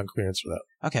 They might have gotten clearance for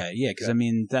that. Okay, yeah, because I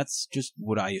mean that's just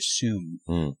what I assume.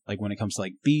 Like when it comes to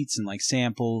like beats and like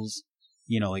samples,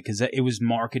 because it was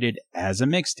marketed as a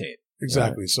mixtape.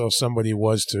 Exactly. Right. So if somebody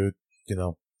was to,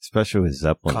 especially with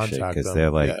Zeppelin shit, because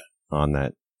they're like on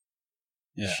that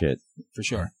shit for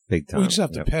sure, big time. Well, you just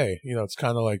have to pay. It's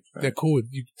kind of like they're cool.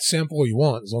 You sample what you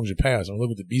want as long as you pay us. I mean, look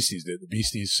what the Beasties did. The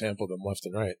Beasties sampled them left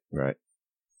and right. Right.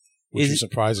 Which is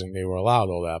surprising. They were allowed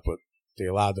all that, but they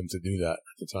allowed them to do that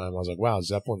at the time. I was like, wow,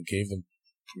 Zeppelin gave them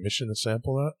permission to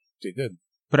sample that? They did.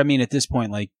 But I mean, at this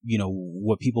point, like,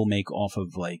 what people make off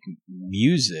of like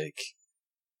music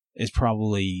is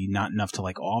probably not enough to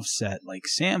like offset like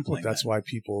sampling. But that's why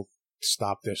people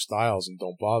stop their styles and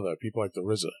don't bother. People like the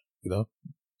RZA,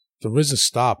 the RZA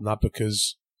stopped not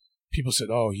because people said,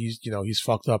 oh, he's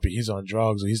fucked up, or he's on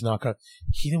drugs, or he's not gonna.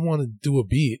 He didn't want to do a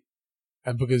beat,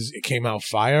 and because it came out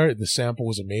fire, the sample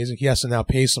was amazing. He has to now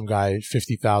pay some guy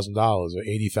 $50,000 or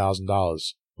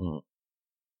 $80,000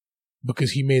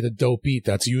 because he made a dope beat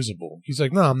that's usable. He's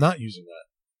like, no, I'm not using that.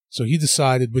 So he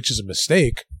decided, which is a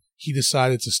mistake. He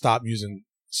decided to stop using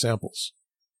samples.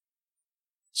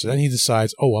 So then he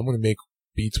decides, oh, I'm going to make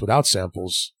beats without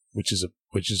samples, which is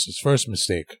his first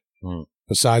mistake.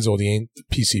 Besides all the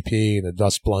PCP and the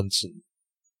dust blunts, and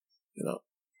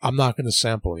I'm not going to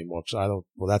sample anymore because I don't.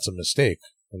 Well, that's a mistake.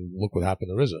 And look what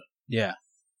happened to RZA. Yeah.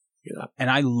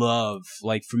 And I love,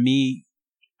 like, for me,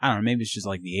 I don't know, maybe it's just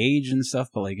like the age and stuff,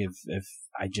 but like if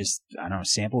I don't know,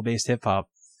 sample based hip hop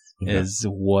is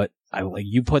what I like.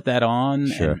 You put that on.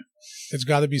 Sure. And it's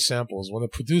got to be samples. When the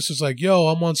producer's like, yo,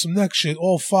 I'm on some next shit,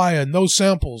 all fire, no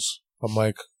samples. I'm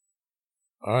like,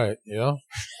 all right,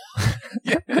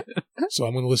 So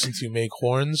I'm going to listen to you make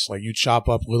horns. Like you chop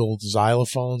up little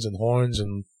xylophones and horns.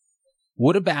 And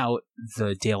what about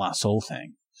the De La Soul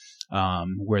thing?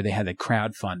 Where they had the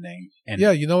crowdfunding. And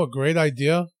a great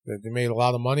idea. They made a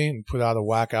lot of money and put out a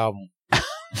whack album.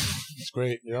 It's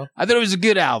great, I thought it was a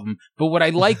good album, but what I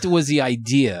liked was the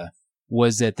idea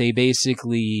was that they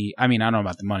basically, I mean, I don't know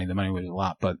about the money was a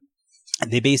lot, but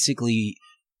they basically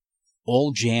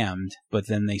all jammed, but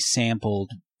then they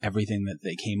sampled everything that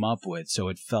they came up with, so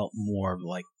it felt more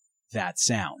like that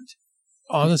sound.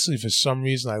 Honestly, for some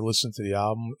reason, I listened to the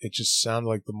album, it just sounded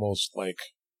like the most, like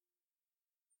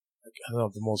I don't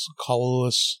know, the most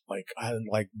colorless,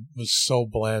 it was so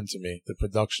bland to me. The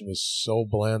production was so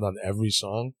bland on every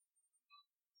song.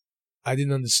 I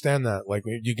didn't understand that. Like,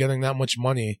 you're getting that much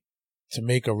money to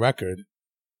make a record,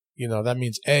 that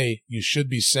means A, you should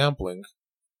be sampling.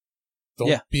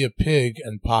 Don't be a pig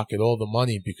and pocket all the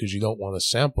money because you don't want to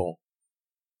sample.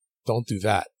 Don't do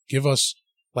that. Give us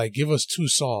 2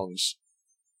 songs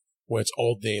where it's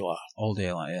all de la. All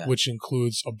de la, yeah. Which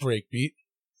includes a break beat,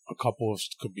 a couple of,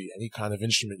 could be any kind of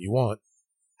instrument you want.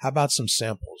 How about some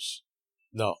samples?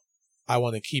 No. I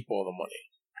want to keep all the money.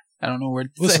 I don't know where to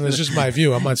Listen, it's just my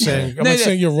view. I'm not saying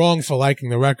saying you're wrong for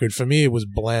liking the record. For me, it was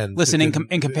bland. Listen,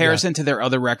 in comparison to their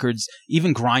other records,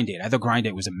 even Grind It, I thought Grind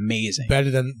It was amazing.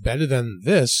 Better than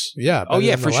this, yeah. Oh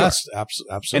yeah, for sure.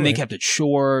 Absolutely. And they kept it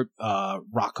short.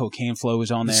 Rock Cocaine Flow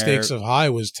was on there. Stakes of High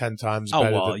was 10 times better.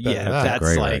 Oh well, better yeah, than that.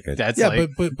 that's like record. That's yeah, like,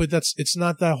 but it's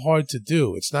not that hard to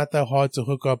do. It's not that hard to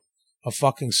hook up a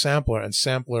fucking sampler and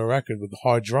sample a record with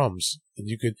hard drums, and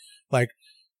you could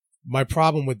My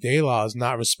problem with De La is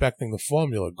not respecting the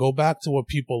formula. Go back to what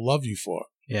people love you for.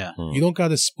 Yeah. You don't got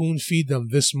to spoon feed them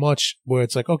this much where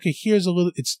it's like, okay, here's a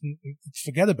little,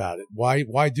 forget about it.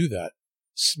 Why do that?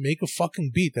 Make a fucking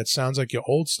beat that sounds like your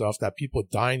old stuff that people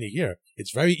are dying to hear.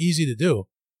 It's very easy to do.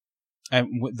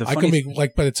 The I funny could make,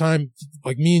 like, by the time,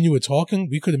 like, me and you were talking,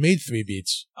 we could have made 3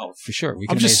 beats. oh, for sure. We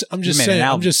I'm could've just made an saying. I'm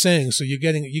album. just saying. So you're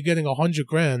getting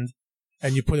 $100,000,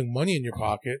 and you're putting money in your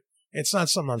pocket. It's not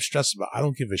something I'm stressed about. I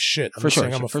don't give a shit. I'm for just sure.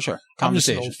 saying I'm For sure. I'm just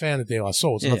an Conversation. old fan of De La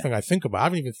Soul. It's Yeah. nothing I think about. I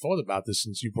haven't even thought about this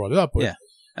since you brought it up. But Yeah.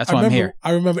 That's why I'm here.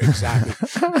 I remember exactly.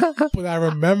 But I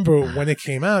remember when it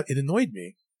came out, it annoyed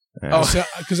me. Yeah.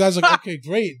 Because I was like, okay,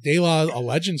 great. De La are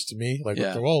legends to me. Like,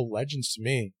 Yeah. they're all legends to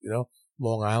me. You know,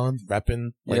 Long Island,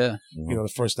 repping. Like, Yeah. you know,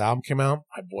 the first album came out.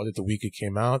 I bought it the week it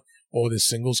came out. All the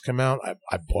singles came out.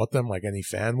 I bought them like any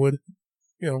fan would.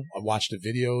 You know, I watched the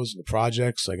videos and the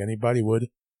projects like anybody would.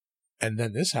 And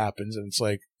then this happens, and it's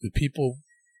like the people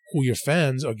who your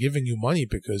fans are giving you money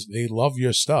because they love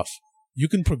your stuff. You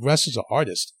can progress as an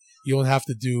artist. You don't have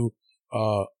to do,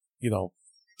 you know,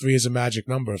 3 is a magic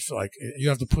number. Like, you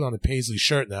don't have to put on a Paisley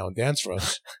shirt now and dance for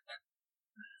us.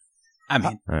 I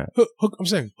mean, I'm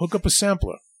saying, hook up a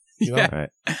sampler. You know, Yeah. Right.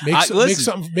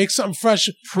 make something fresh.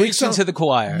 preach into the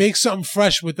choir. Make something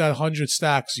fresh with that 100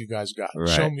 stacks you guys got. Right.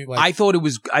 Show me, like, I thought it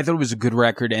was a good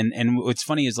record, and what's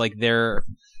funny is like the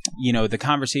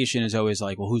conversation is always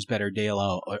like, well, who's better, De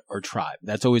La or Tribe?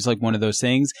 That's always like one of those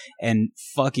things. And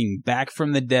fucking Back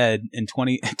from the Dead in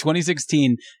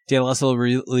 2016, De La Soul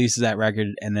releases that record,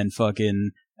 and then fucking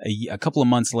a couple of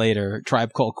months later,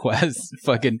 Tribe Called Quest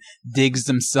fucking digs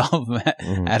themselves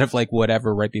out of like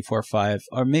whatever right before 5,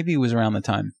 or maybe it was around the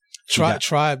time. the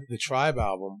Tribe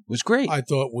album. It was great. I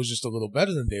thought was just a little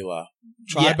better than De La.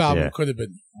 Tribe album Yeah. could have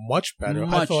been much better. I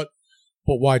Much. thought,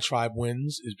 but why Tribe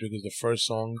wins is because the first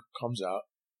song comes out,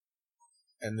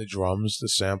 and the drums, the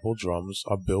sample drums,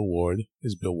 are Bill Ward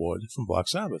from Black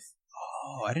Sabbath.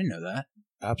 Oh, I didn't know that.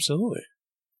 Absolutely.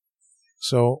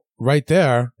 So right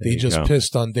there, There they you just go.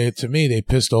 pissed on to me, they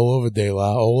pissed all over De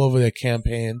La, all over their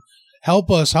campaign. Help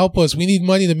us. We need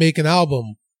money to make an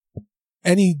album.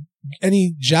 Any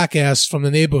jackass from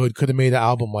the neighborhood could have made an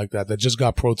album like that just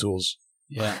got Pro Tools.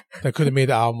 Yeah, That could have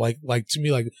made an album like to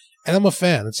me, like, and I'm a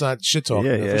fan. It's not shit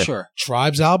talking. Yeah, for sure.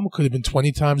 Tribe's album could have been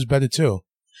 20 times better too.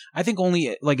 I think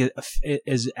only like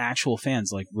as actual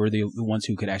fans, like we're the ones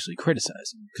who could actually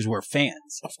criticize because we're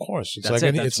fans. Of course, it's That's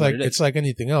like it. That's what it is. it's like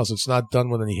anything else. It's not done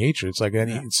with any hatred. It's like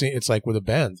it's like with a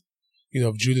band. You know,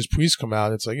 if Judas Priest come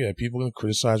out, it's like, yeah, people are gonna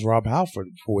criticize Rob Halford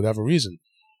for whatever reason.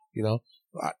 You know,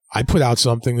 I put out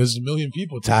something. There's a million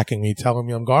people attacking me, telling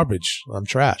me I'm garbage, I'm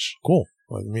trash. Cool.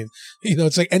 I mean, you know,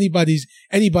 it's like anybody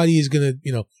is gonna,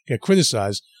 you know, get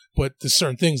criticized. But there's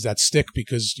certain things that stick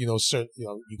because, you know,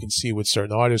 you can see with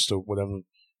certain artists or whatever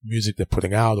music they're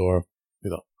putting out, or, you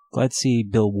know. Glad to see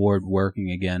Bill Ward working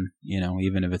again. You know,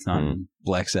 even if it's not in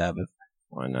Black Sabbath.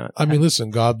 Why not? I mean,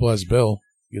 listen, God bless Bill,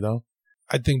 you know.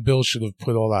 I think Bill should have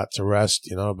put all that to rest,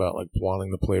 you know, about like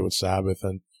wanting to play with Sabbath,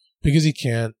 and because he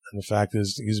can't, and the fact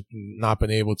is he's not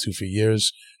been able to for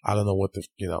years. I don't know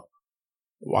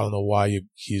I don't know why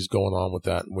he's going on with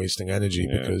that and wasting energy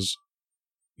because,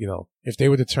 you know, if they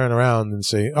were to turn around and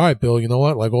say, all right, Bill, you know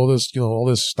what? Like all this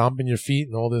stomping your feet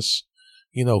and all this,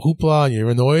 you know, hoopla, and you're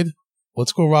annoyed.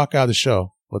 Let's go rock out a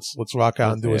show. Let's rock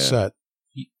out and do a set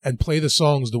and play the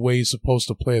songs the way you're supposed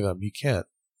to play them. You can't.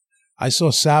 I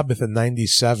saw Sabbath in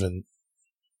 '97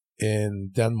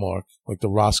 in Denmark, like the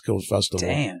Roskilde Festival.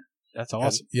 Damn, that's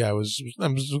awesome. And, it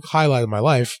was a highlight of my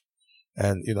life.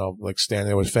 And, you know, like standing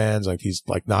there with fans, like these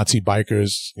like Nazi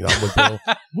bikers, you know, I'm with Bill.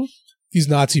 These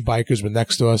Nazi bikers were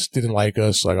next to us, didn't like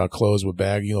us, like our clothes were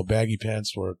baggy, you know, baggy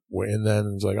pants were in then,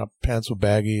 and it's like our pants were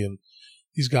baggy, and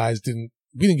these guys we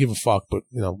didn't give a fuck, but,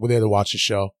 you know, we're there to watch the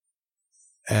show.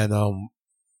 And,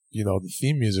 you know, the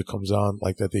theme music comes on,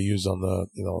 like that they used on the,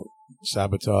 you know,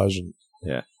 Sabotage, and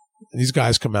these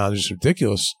guys come out, it's just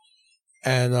ridiculous.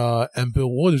 And Bill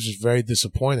Ward is just very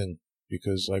disappointing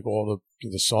because like all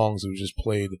the songs that were just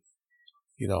played,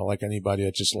 you know, like anybody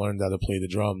that just learned how to play the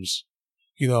drums,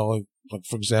 you know, like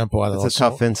for example, I don't know. It's a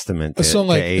tough instrument to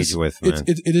like age with, man.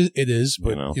 It is,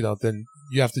 but you know, then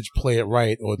you have to play it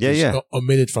right or just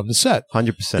omit it from the set.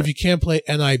 100%. If you can't play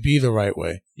NIB the right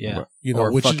way, Yeah, you know,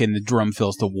 or fucking the drum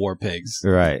fills to War Pigs.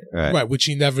 Right, which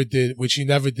he never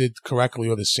did correctly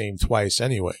or the same twice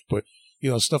anyway. But you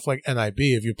know, stuff like NIB,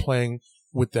 if you're playing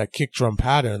with that kick drum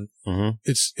pattern,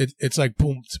 it's like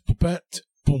boom, boom,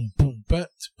 boom, boom,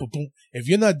 boom. If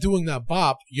you're not doing that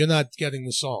bop, you're not getting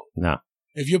the song. No.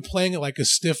 If you're playing it like a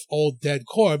stiff old dead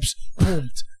corpse,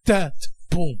 boom, that,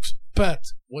 boom, bat.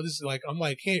 What is it like? I'm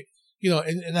like, hey, you know,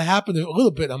 and it happened a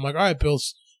little bit. I'm like, all right, Bill,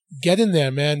 get in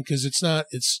there, man, because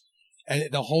and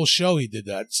the whole show he did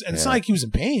that. And it's not like he was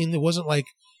in pain. It wasn't like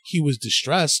he was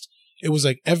distressed. it was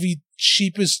like every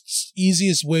cheapest,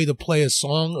 easiest way to play a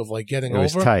song of like getting It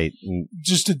was over. tight.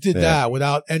 Just to did Yeah. that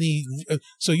without any.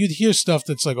 So you'd hear stuff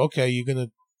that's like, okay, you're gonna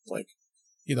like,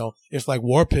 you know, if like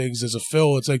War Pigs is a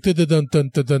fill, it's like dun dun dun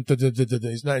dun dun dun dun dun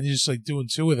dun. He's not. You're just like doing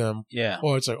two of them, Yeah.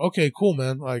 or it's like, okay, cool,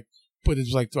 man. Like, but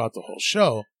it's like throughout the whole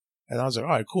show. And I was like,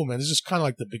 all right, cool, man. This is kind of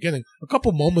like the beginning. A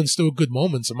couple moments, there were good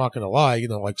moments. I'm not going to lie, you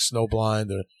know, like Snowblind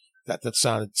or that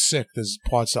sounded sick. There's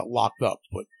parts that locked up.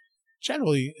 But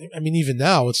generally, I mean, even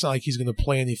now, it's not like he's going to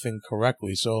play anything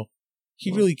correctly. So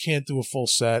he really can't do a full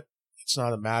set. It's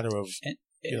not a matter of,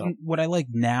 you know. And what I like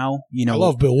now, you know, I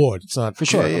love Bill Ward. It's not For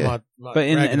sure. I'm Yeah. not but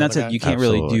bragging and that's on it. You that. can't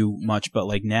really Absolutely. do much. But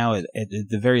like now, at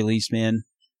the very least, man,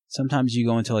 sometimes you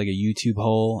go into like a YouTube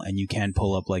hole and you can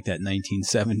pull up like that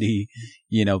 1970,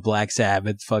 you know, Black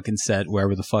Sabbath fucking set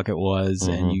wherever the fuck it was,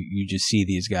 and Mhm. you just see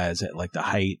these guys at like the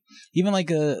height. Even like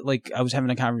I was having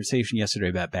a conversation yesterday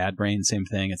about Bad Brains, same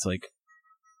thing. It's like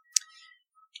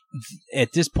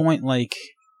at this point, like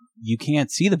you can't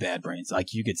see the Bad Brains. Like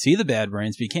you could see the Bad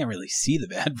Brains, but you can't really see the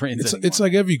Bad Brains. It's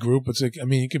like every group. It's like, I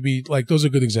mean, it could be like, those are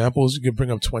good examples. You could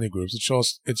bring up 20 groups.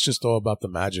 It's just all about the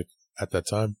magic at that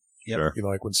time. Yep. Sure. You know,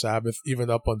 like when Sabbath, even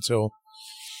up until,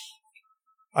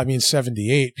 I mean,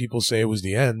 78, people say it was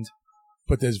the end,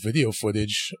 but there's video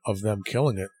footage of them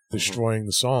killing it, destroying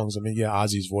the songs. I mean, yeah,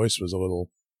 Ozzy's voice was a little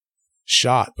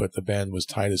shot, but the band was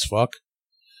tight as fuck.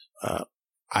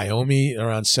 Iommi,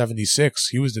 around 76,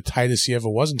 he was the tightest he ever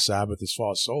was in Sabbath as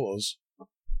far as solos.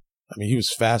 I mean, he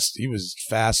was fast,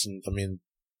 and I mean,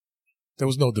 there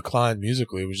was no decline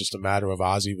musically. It was just a matter of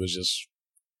Ozzy was just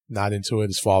not into it.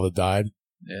 His father died.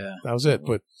 Yeah. That was it.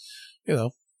 But, you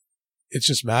know, it's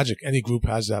just magic. Any group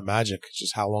has that magic. It's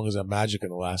just how long is that magic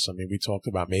going to last? I mean, we talked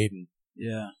about Maiden.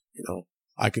 Yeah. You know,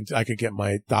 I could get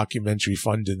my documentary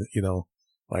funded, you know,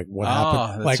 like what Oh,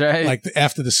 happened. that's Like, right. like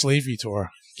after the slavery tour,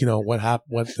 you know, what happened,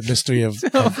 what the mystery of,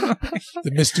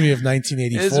 the mystery of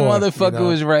 1984. This motherfucker you know?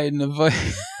 was writing a book,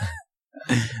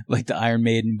 like the Iron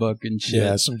Maiden book and shit.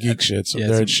 Yeah, some geek shit, some Yeah,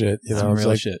 nerd some- shit. You Some know, it's real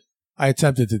like, shit. I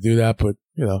attempted to do that, but,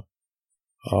 you know,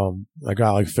 I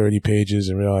got like 30 pages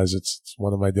and realized it's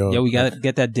one of my doing. Yeah, we got to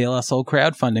get that De La Soul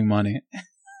crowdfunding money.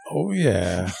 Oh,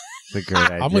 yeah. It's a great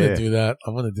idea. I'm going to do that.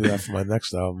 I'm going to do that for my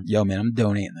next album. Yo, man, I'm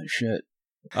donating this shit.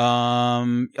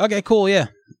 Okay, cool, yeah.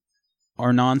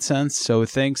 Our nonsense. So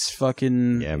thanks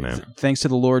Yeah, man. Thanks to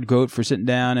the Lord Goat for sitting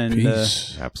down and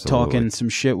Peace. Absolutely. talking some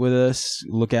shit with us.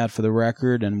 Look out for the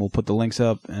record, and we'll put the links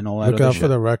up and all that Look other out shit. for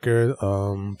the record.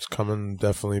 It's coming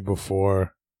definitely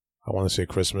before, I want to say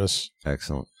Christmas.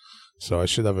 Excellent. So I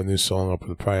should have a new song up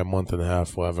in probably a month and a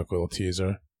half. We'll have a little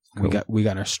teaser. We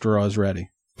got our straws ready.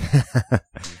 Yeah.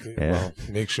 Well,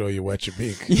 make sure you wet your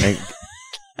beak.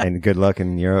 And good luck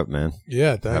in Europe, man.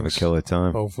 Yeah, thanks. Have a killer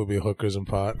time. Hopefully be hookers and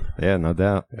pot. Yeah, no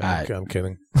doubt. Yeah, All right. I'm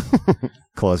kidding.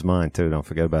 Claw's mine, too. Don't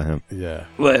forget about him. Yeah.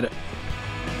 Later.